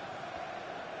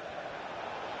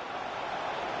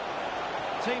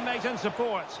 Teammate and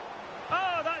support.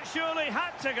 Oh, that surely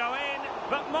had to go in,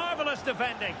 but marvellous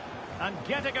defending. And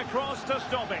getting across to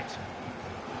stop it.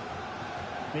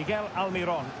 Miguel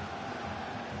Almiron.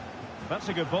 That's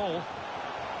a good ball.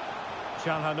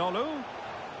 Çalhanoğlu.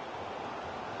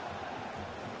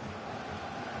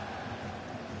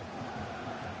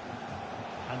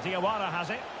 And Diawara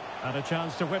has it. And a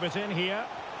chance to whip it in here.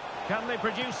 Can they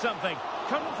produce something?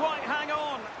 Couldn't quite hang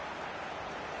on.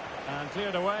 And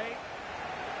cleared away.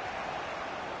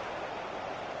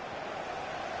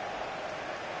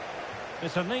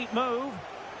 It's a neat move.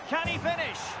 Can he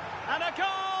finish? And a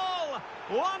goal!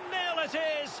 1-0 it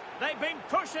is. They've been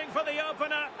pushing for the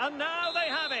opener, and now they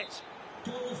have it.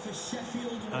 Goal for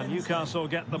Sheffield. And Newcastle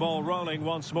get the ball rolling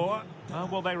once more. How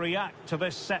will they react to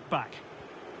this setback?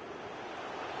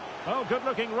 Oh,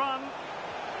 good-looking run.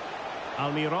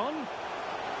 Almiron.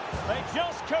 They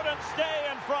just couldn't stay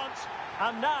in front.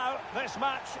 And now this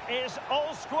match is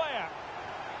all square.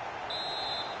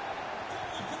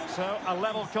 So, a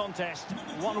level contest,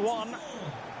 1-1.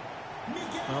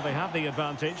 Well, they have the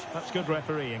advantage. That's good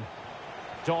refereeing.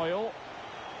 Doyle.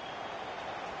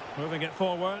 Moving it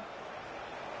forward.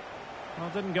 Well,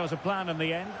 didn't go to plan in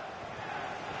the end.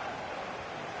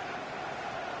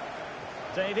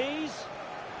 Davies.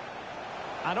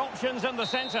 And options in the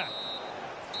centre.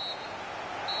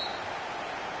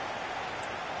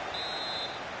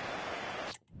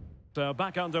 So,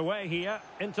 back underway here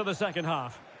into the second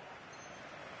half.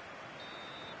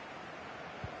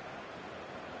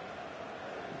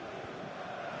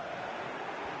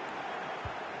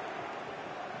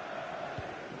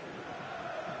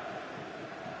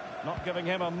 Not giving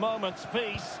him a moment's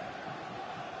peace.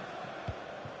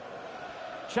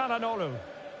 Çalhanoğlu.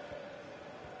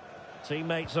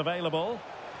 Teammates available.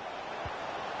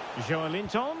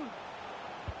 Joelinton.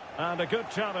 And a good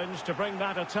challenge to bring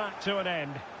that attack to an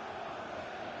end.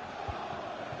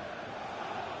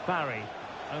 Barry.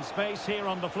 And space here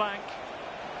on the flank.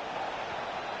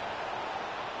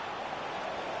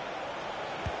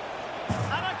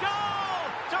 And a goal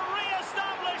to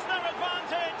re-establish their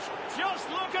advantage. Just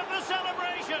look at the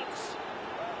celebrations.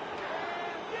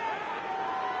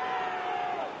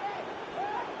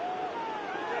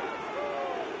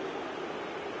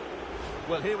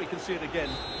 Well, here we can see it again.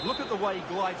 Look at the way he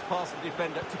glides past the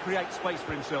defender to create space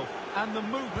for himself. And the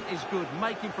movement is good,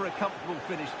 making for a comfortable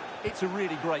finish. It's a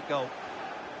really great goal.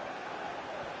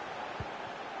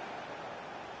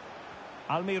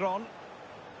 Almiron.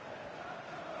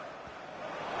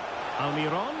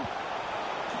 Almiron.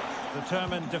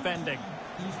 Determined defending.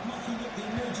 He's blocking up the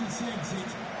emergency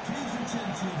exit. Please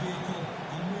return to your vehicle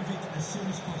and move it as soon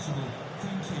as possible.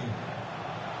 Thank you.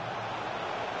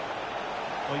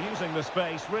 Well, using the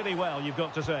space really well, you've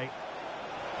got to say.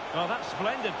 Oh, that's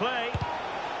splendid play.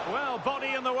 Well,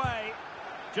 body in the way.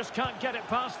 Just can't get it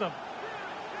past them.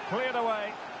 Cleared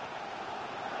away.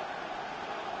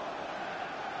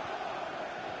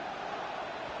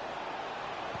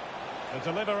 The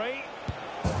delivery.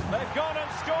 They've gone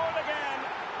and scored again.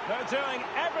 They're doing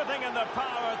everything in their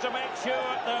power to make sure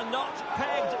they're not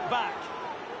pegged back.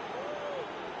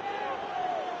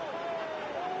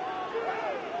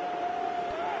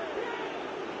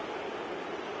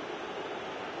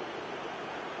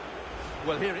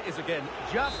 Well, here it is again.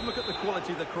 Just look at the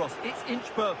quality of the cross. It's inch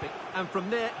perfect, and from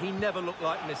there, he never looked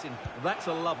like missing. That's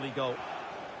a lovely goal.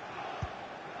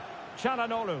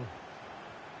 Çalhanoğlu.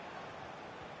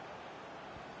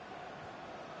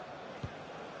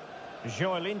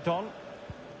 Joelinton.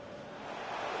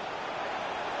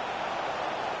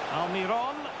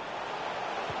 Almiron.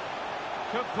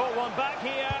 Could put one back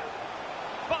here.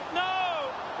 But no!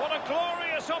 What a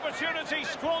glorious opportunity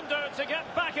squandered to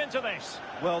get back into this.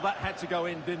 Well, that had to go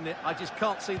in, didn't it? I just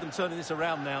can't see them turning this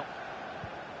around now.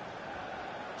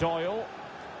 Doyle.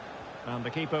 And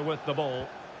the keeper with the ball.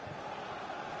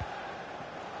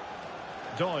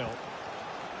 Doyle.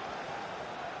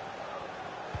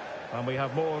 And we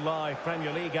have more live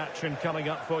Premier League action coming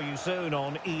up for you soon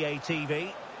on EA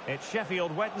TV. It's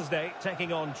Sheffield Wednesday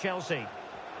taking on Chelsea.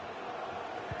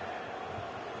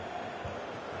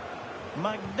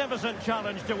 Magnificent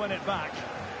challenge to win it back.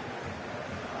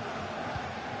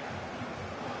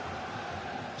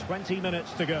 20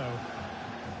 minutes to go.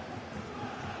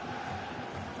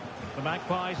 The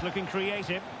Magpies looking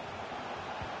creative.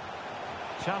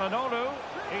 Çalhanoğlu,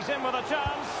 he's in with a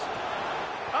chance.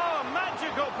 Oh,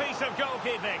 magical piece of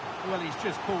goalkeeping. Well, he's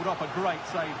just pulled off a great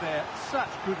save there. Such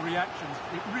good reactions,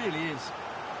 it really is.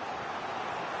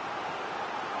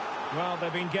 Well,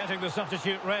 they've been getting the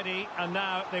substitute ready, and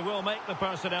now they will make the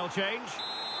personnel change.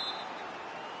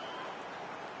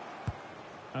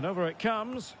 And over it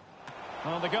comes.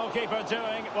 Well, the goalkeeper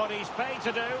doing what he's paid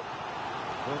to do.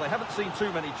 Well, they haven't seen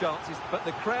too many chances, but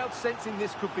the crowd sensing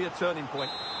this could be a turning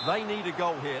point. They need a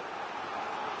goal here.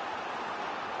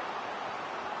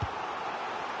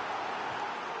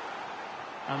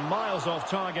 And miles off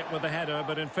target with the header,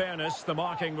 but in fairness, the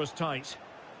marking was tight.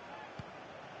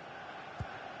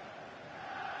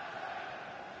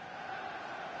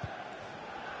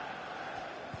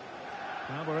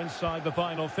 Now we're inside the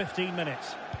final 15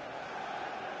 minutes.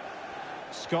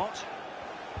 Scott.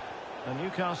 And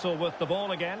Newcastle with the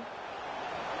ball again.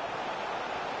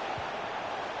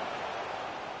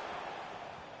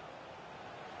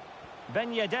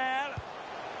 Ben Yedder.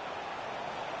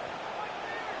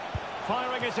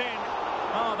 Firing it in.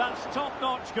 Oh, that's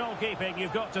top-notch goalkeeping,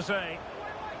 you've got to say.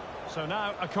 So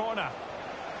now a corner.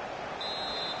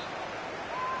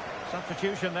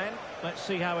 Substitution then. Let's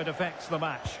see how it affects the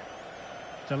match.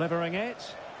 Delivering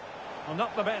it. Well,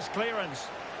 not the best clearance.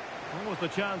 What was the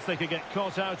chance they could get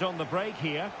caught out on the break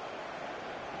here?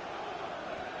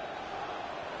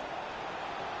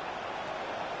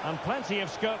 And plenty of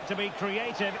scope to be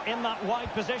creative in that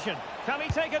wide position. Can he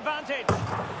take advantage?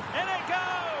 In it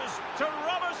goes! To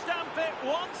rubber stamp it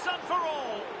once and for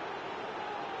all.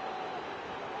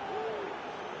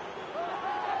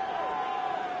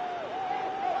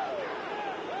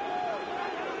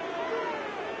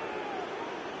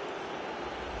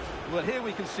 Well, here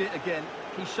we can see it again.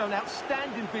 He's shown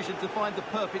outstanding vision to find the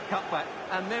perfect cutback.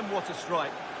 And then what a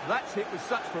strike. That's hit with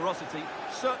such ferocity.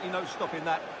 Certainly no stopping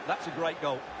that. That's a great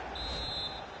goal.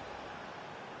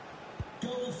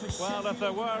 Well, if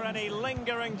there were any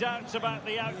lingering doubts about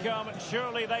the outcome,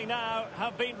 surely they now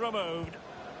have been removed.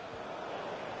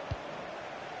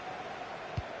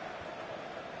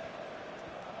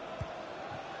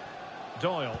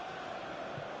 Doyle.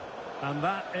 And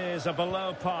that is a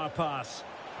below-par pass.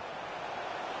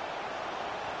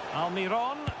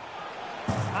 Almiron.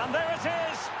 And there it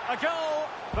is, a goal.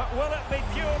 But will it be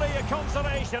purely a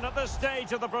consolation at this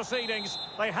stage of the proceedings?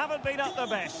 They haven't been at their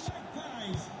best.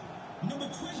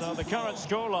 So the current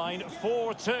scoreline,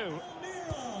 4-2.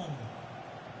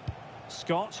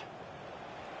 Scott.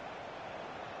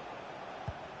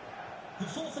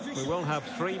 We will have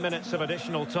 3 minutes of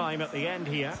additional time at the end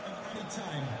here.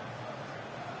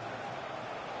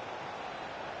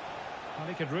 Well,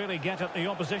 he could really get at the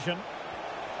opposition.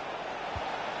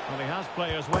 Well, he has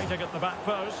players waiting at the back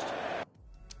post.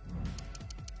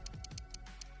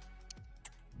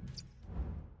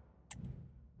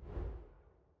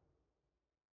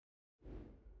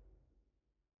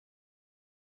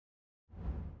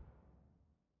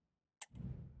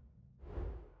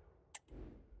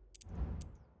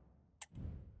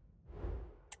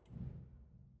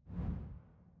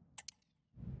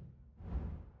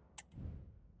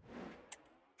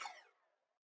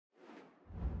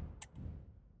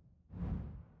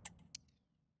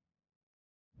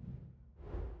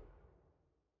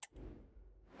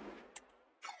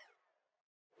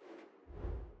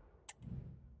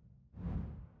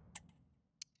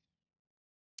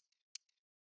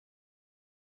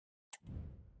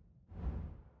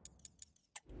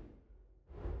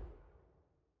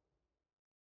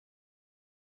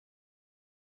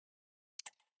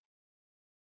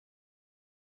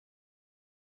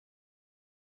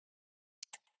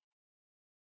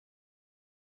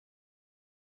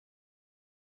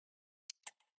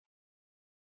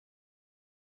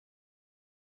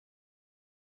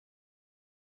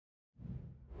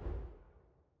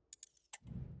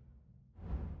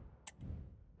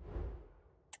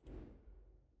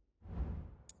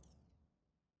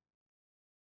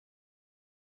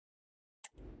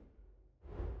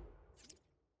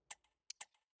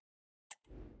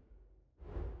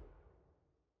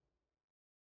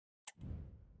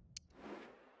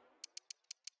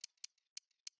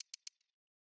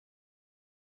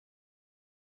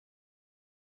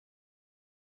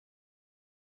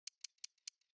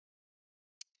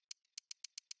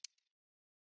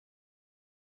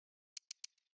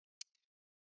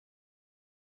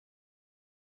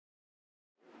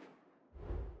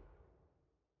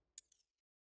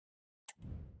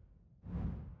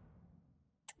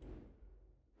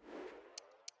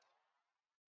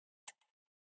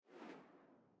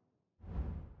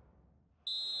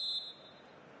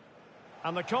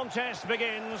 And the contest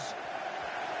begins.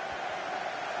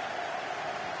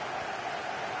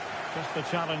 Just the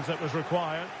challenge that was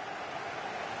required.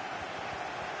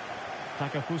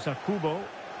 Takafusa Kubo.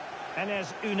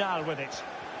 Enes Unal with it.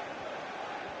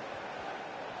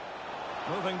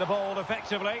 Moving the ball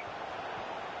effectively.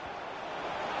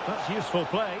 That's useful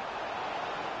play.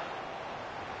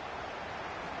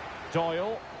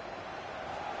 Doyle.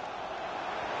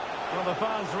 Well, the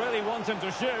fans really want him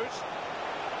to shoot.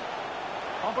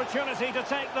 Opportunity to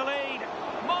take the lead.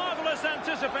 Marvellous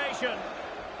anticipation.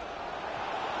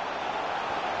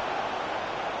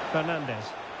 Fernandez.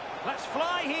 Let's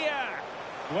fly here.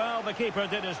 Well, the keeper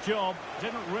did his job.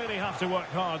 Didn't really have to work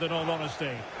hard, in all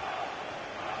honesty.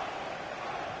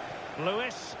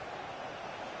 Lewis.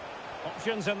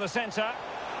 Options in the centre.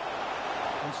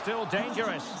 And still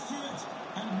dangerous.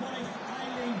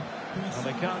 And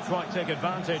they can't quite take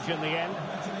advantage in the end.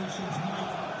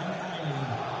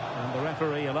 And the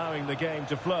referee allowing the game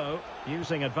to flow,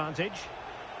 using advantage.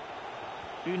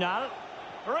 Unal.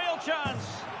 Real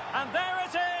chance. And there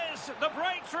it is. The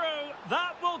breakthrough.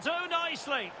 That will do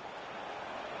nicely.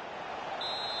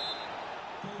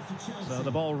 So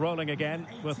the ball rolling again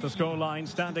with the scoreline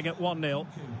standing at 1-0.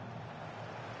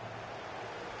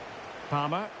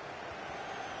 Palmer.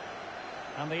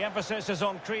 And the emphasis is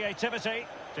on creativity.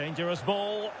 Dangerous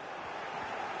ball.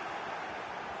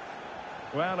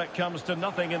 Well, it comes to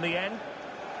nothing in the end.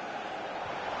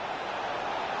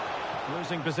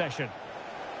 Losing possession.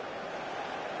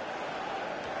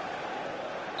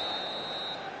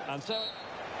 And so...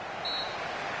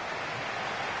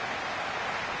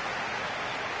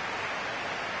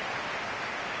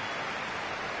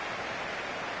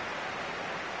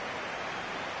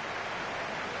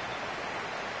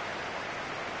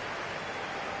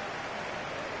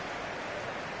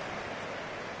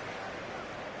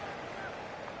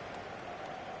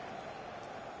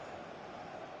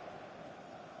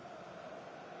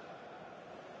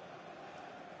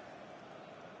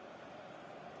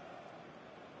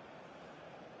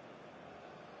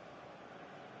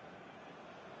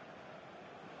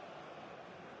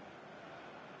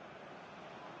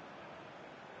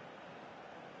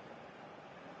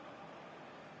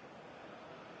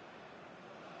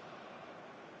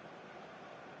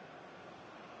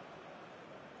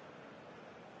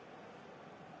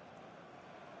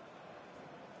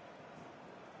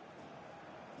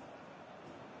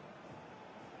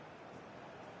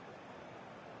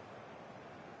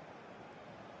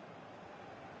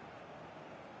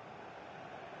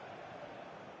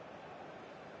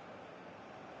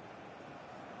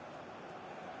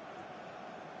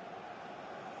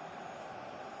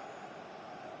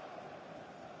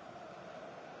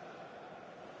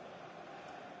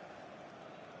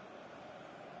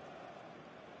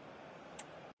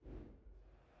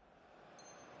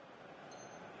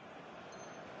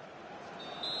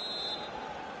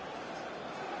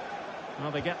 Well,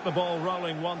 they get the ball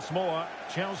rolling once more.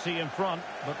 Chelsea in front,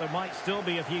 but there might still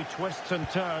be a few twists and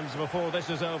turns before this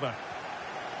is over.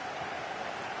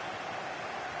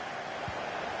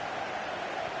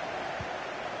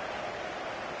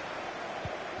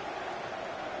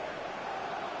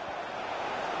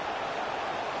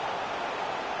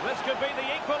 This could be the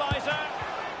equaliser.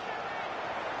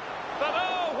 But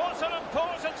oh, what an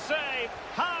important save.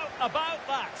 How about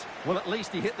that? Well, at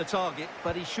least he hit the target,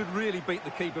 but he should really beat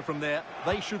the keeper from there.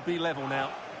 They should be level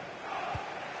now.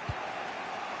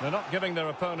 They're not giving their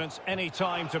opponents any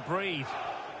time to breathe.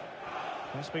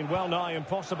 It's been well nigh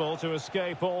impossible to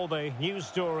escape all the news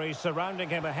stories surrounding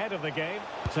him ahead of the game.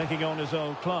 Taking on his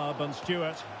old club, and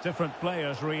Stuart, different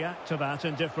players react to that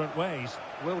in different ways.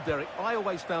 Well, Derek, I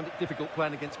always found it difficult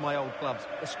playing against my old clubs,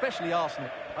 especially Arsenal.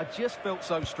 I just felt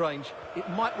so strange. It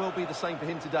might well be the same for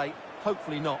him today.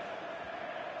 Hopefully not.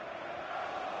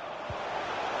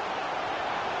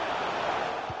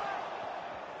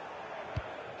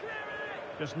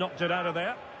 Just knocked it out of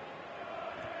there.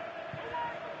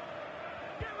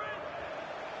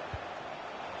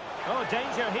 Oh,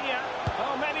 danger here.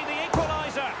 Oh, maybe the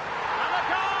equaliser. And a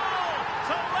goal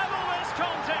to level this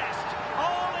contest.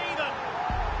 All even.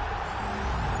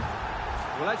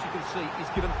 Well, as you can see, he's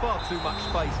given far too much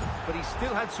space, but he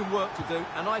still had some work to do,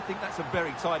 and I think that's a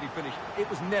very tidy finish. It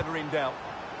was never in doubt.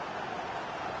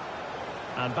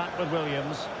 And back with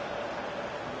Williams.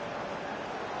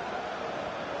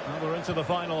 Well, we're into the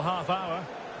final half hour.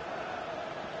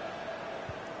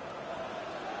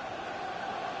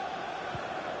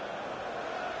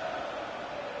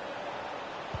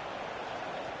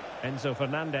 Enzo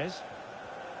Fernandez.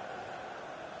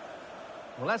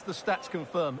 Well, as the stats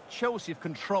confirm, Chelsea have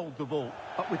controlled the ball.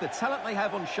 But with the talent they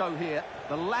have on show here,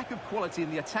 the lack of quality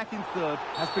in the attacking third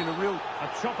has been a real... A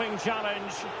chopping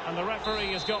challenge, and the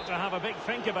referee has got to have a big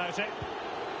think about it.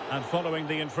 And following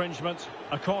the infringement,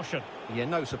 a caution. Yeah,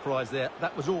 no surprise there.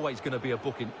 That was always going to be a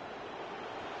booking.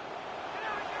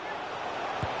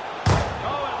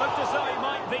 Oh, it looked as though he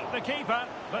might beat the keeper,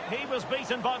 but he was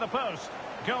beaten by the post.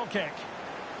 Goal kick.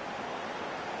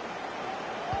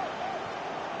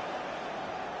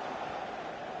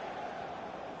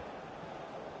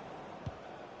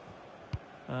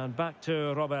 And back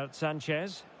to Robert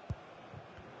Sanchez.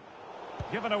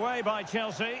 Given away by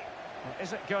Chelsea.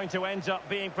 Is it going to end up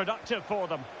being productive for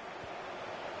them?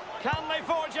 Can they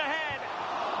forge ahead?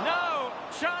 No!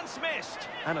 Chance missed.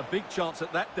 And a big chance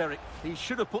at that, Derek. He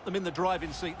should have put them in the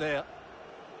driving seat there.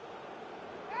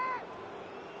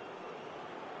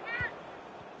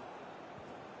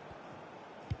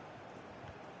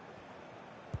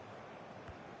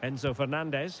 Enzo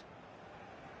Fernandez.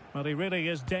 Well, he really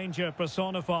is danger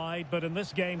personified, but in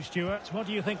this game, Stuart, what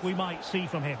do you think we might see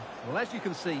from him? Well, as you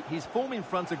can see, his form in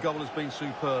front of goal has been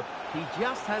superb. He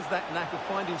just has that knack of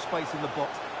finding space in the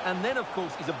box. And then, of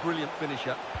course, he's a brilliant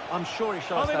finisher. I'm sure he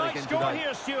shows they that might again score today.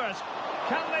 here, Stuart.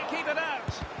 Can they keep it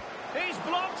out? He's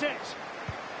blocked it.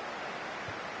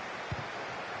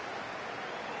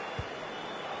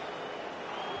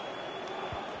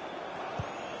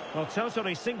 Well,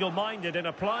 totally single-minded in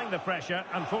applying the pressure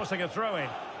and forcing a throw-in.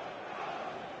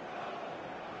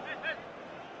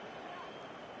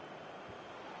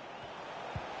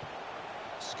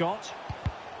 Scott.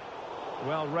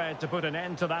 Well read to put an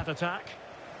end to that attack.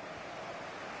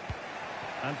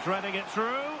 And threading it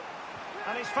through.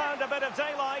 And he's found a bit of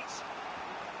daylight.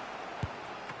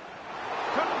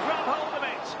 Couldn't grab hold of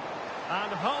it.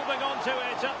 And holding on to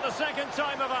it at the second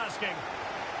time of asking.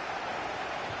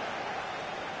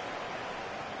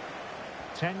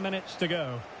 10 minutes to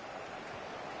go.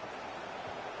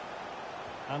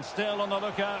 And still on the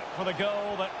lookout for the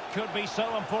goal that could be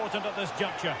so important at this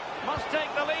juncture. Must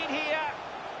take the lead here.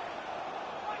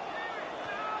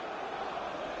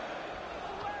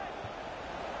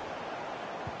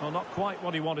 Well, not quite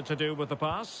what he wanted to do with the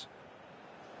pass.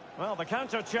 Well, the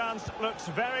counter chance looks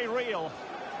very real.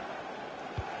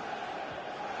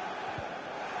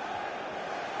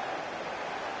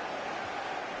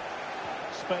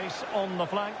 Space on the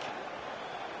flank.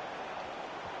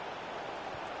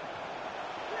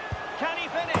 Can he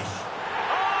finish?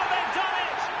 Oh, they've done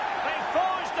it! They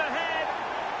forged ahead,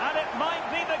 and it might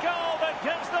be the goal that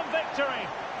gives them victory.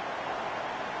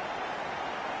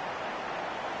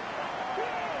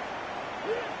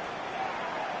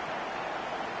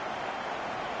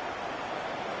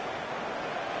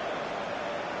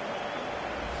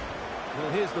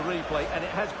 Well, here's the replay, and it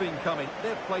has been coming.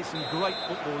 They've played some great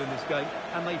football in this game,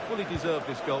 and they fully deserve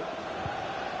this goal.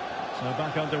 So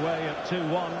back underway at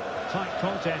 2-1. Tight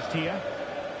contest here.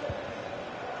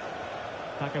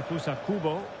 Takafusa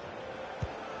Kubo.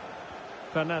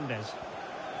 Fernandez.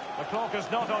 The clock is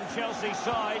not on Chelsea's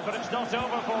side, but it's not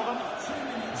over for them.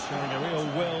 Showing a real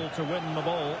will to win the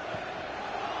ball.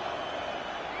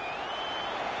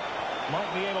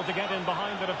 Might be able to get in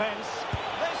behind the defence.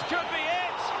 This could be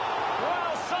it!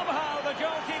 Well, somehow the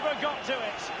goalkeeper got to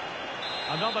it.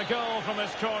 Another goal from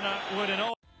his corner would in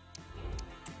all...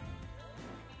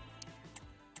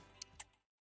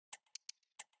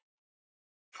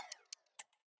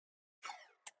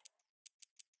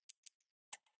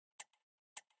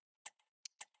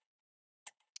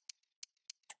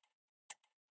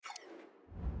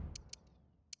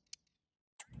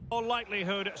 all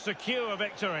likelihood secure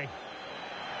victory.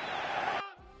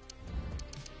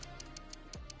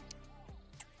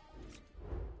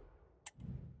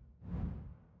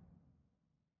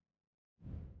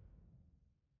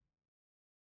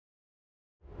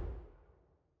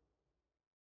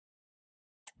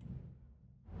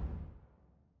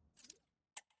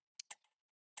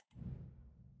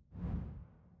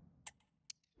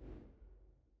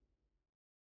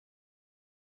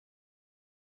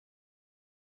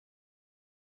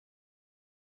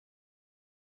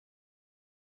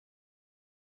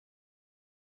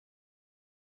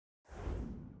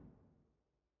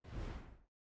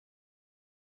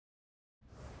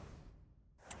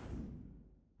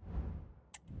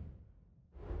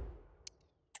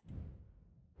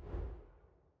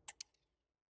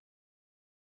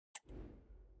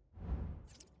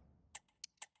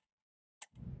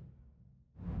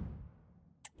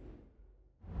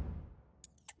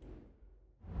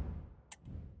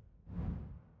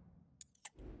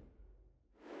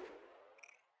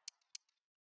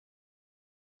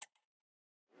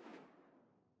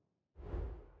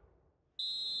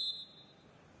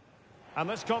 And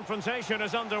this confrontation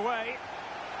is underway.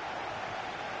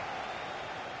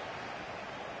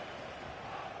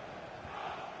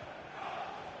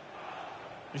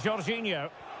 Jorginho.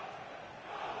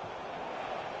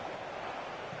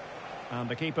 And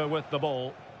the keeper with the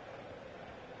ball.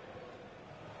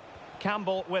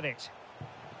 Campbell with it.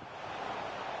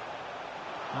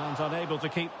 And unable to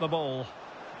keep the ball.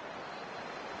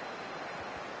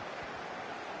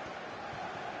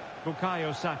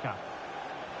 Bukayo Saka.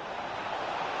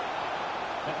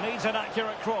 It needs an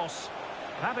accurate cross.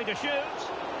 Happy to shoot.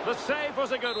 The save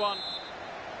was a good one.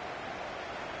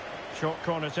 Short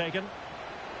corner taken.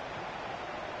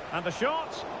 And the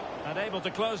shot. And able to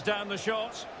close down the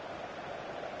shot.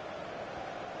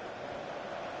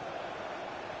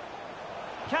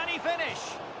 Can he finish?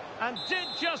 And did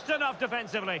just enough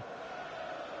defensively.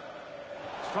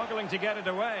 Struggling to get it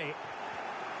away.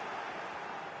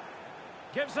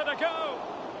 Gives it a go.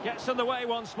 Gets in the way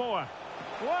once more.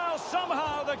 Well,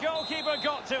 somehow the goalkeeper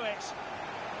got to it.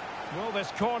 Will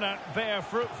this corner bear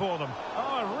fruit for them?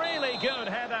 Oh, a really good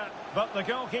header. But the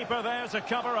goalkeeper there to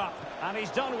cover up. And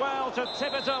he's done well to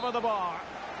tip it over the bar.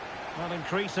 Well,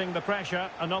 increasing the pressure.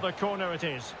 Another corner it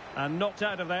is. And knocked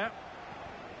out of there.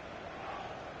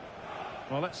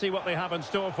 Well, let's see what they have in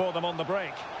store for them on the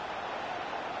break.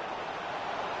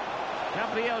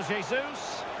 Gabriel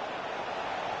Jesus.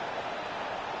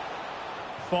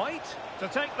 Foyt to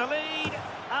take the lead.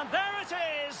 And there it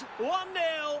is,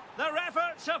 1-0. Their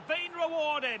efforts have been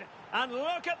rewarded. And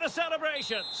look at the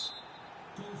celebrations.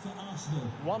 Goal for Arsenal.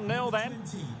 1-0 then.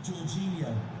 20,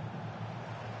 Jorginho.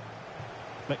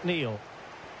 McNeil.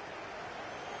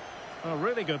 A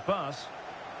really good pass.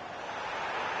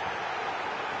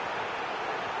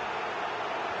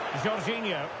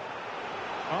 Jorginho.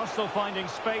 Arsenal finding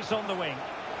space on the wing.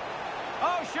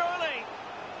 Oh, surely!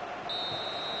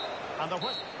 And the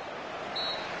whistle.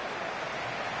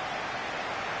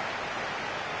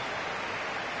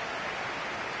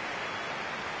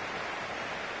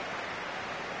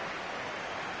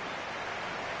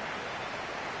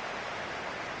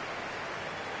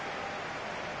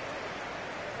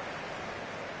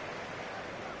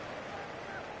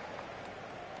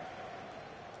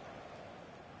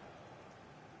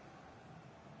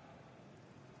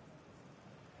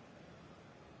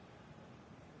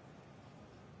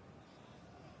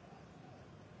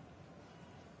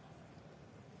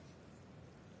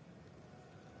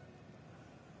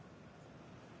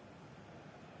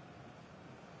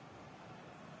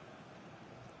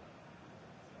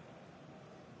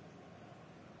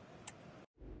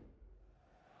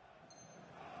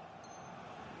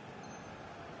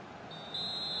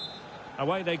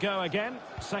 Away they go again.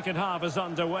 Second half is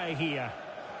underway here.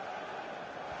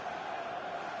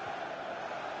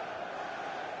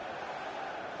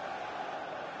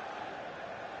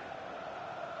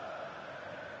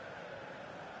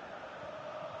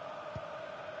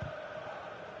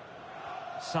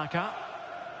 Saka.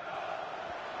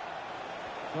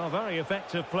 Well, very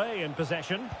effective play in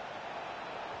possession.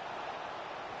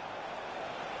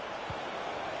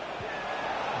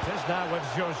 It is now with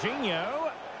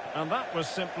Jorginho. And that was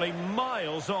simply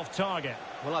miles off target.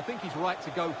 Well, I think he's right to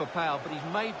go for power, but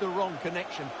he's made the wrong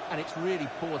connection, and it's really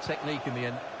poor technique in the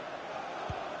end.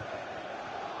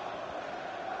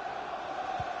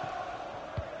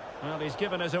 Well, he's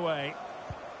given us away.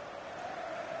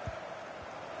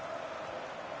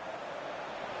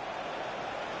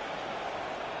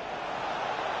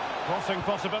 Crossing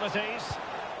possibilities.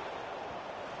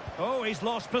 Oh, he's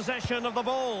lost possession of the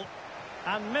ball.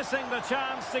 And missing the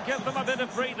chance to give them a bit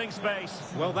of breathing space.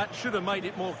 Well, that should have made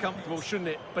it more comfortable, shouldn't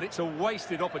it? But it's a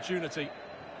wasted opportunity.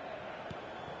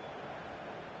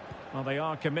 Well, they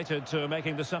are committed to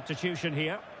making the substitution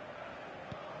here.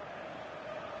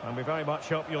 And we very much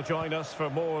hope you'll join us for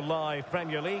more live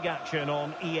Premier League action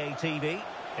on EA TV.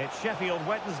 It's Sheffield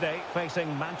Wednesday facing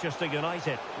Manchester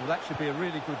United. Well, that should be a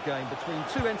really good game between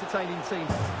two entertaining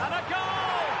teams. And a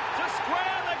goal to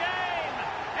square the game.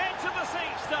 Into the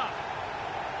seat stuff.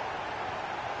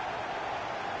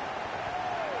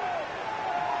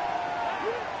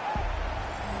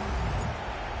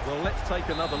 Well, let's take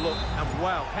another look. And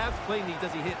wow, how cleanly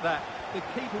does he hit that? The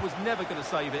keeper was never going to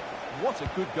save it. What a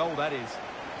good goal that is.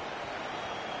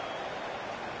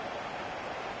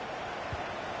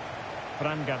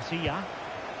 Fran Garcia.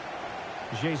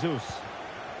 Jesus.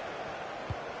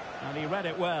 And he read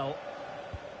it well.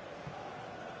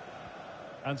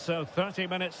 And so 30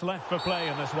 minutes left for play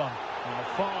in this one. Now,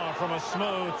 far from a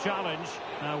smooth challenge.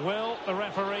 Now, will the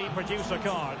referee produce a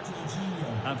card?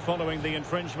 And following the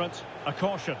infringement, a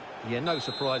caution. Yeah, no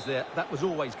surprise there. That was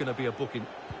always going to be a booking.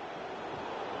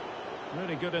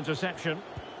 Really good interception.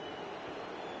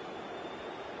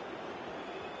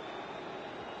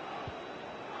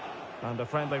 And a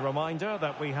friendly reminder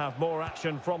that we have more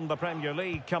action from the Premier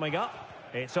League coming up.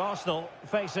 It's Arsenal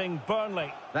facing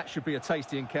Burnley. That should be a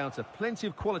tasty encounter. Plenty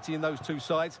of quality in those two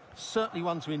sides. Certainly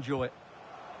one to enjoy.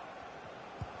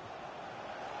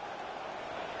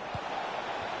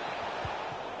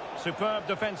 Superb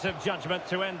defensive judgment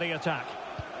to end the attack.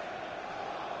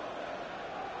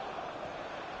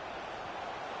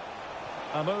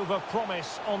 A move of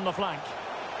promise on the flank.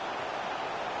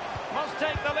 Must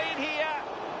take the lead here.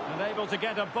 And able to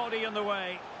get a body in the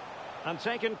way. And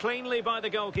taken cleanly by the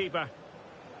goalkeeper.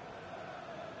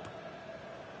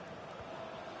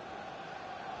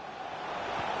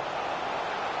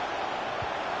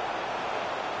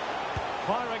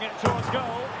 Firing it towards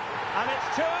goal. And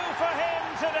it's 2 for him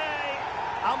today.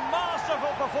 A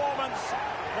masterful performance.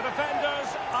 The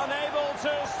defenders unable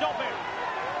to stop him.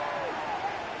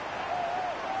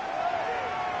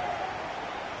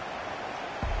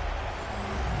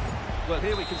 Well,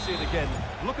 here we can see it again.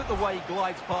 Look at the way he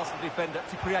glides past the defender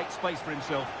to create space for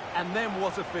himself. And then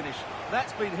what a finish.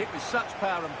 That's been hit with such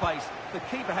power and pace. The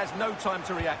keeper has no time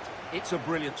to react. It's a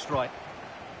brilliant strike.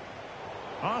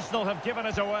 Arsenal have given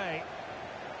it away.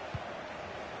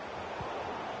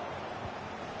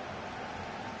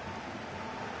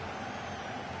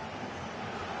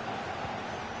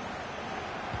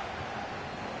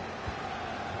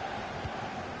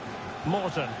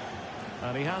 Morton.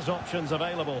 And he has options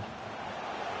available.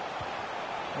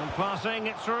 And passing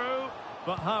it through,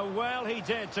 but how well he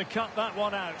did to cut that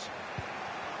one out.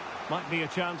 Might be a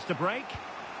chance to break.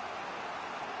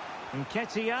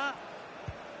 Nketiah.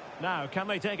 Now, can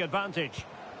they take advantage?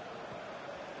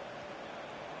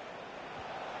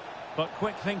 But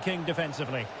quick thinking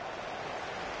defensively.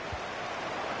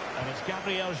 And it's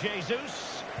Gabriel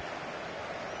Jesus.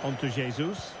 On to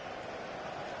Jesus.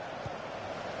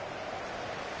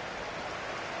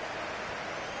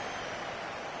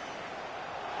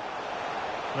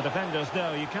 The defenders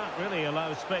know you can't really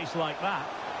allow space like that.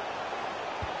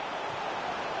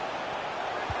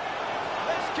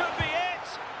 This could be it!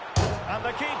 And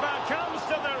the keeper comes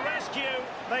to the rescue.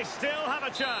 They still have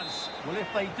a chance. Well, if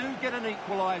they do get an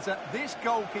equaliser, this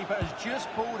goalkeeper has just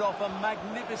pulled off a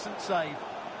magnificent save.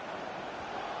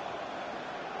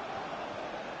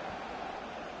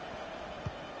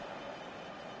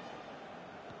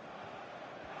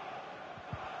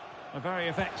 A very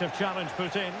effective challenge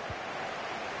put in.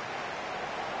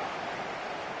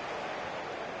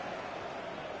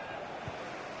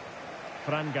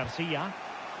 Fran Garcia.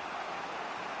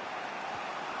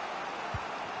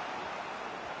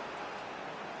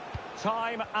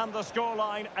 Time and the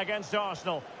scoreline against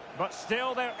Arsenal, but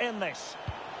still they're in this.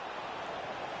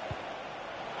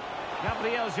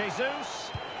 Gabriel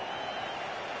Jesus.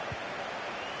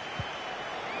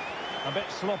 A bit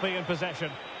sloppy in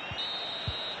possession.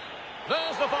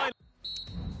 There's the final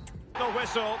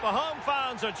whistle. The home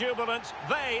fans are jubilant.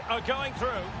 They are going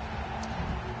through.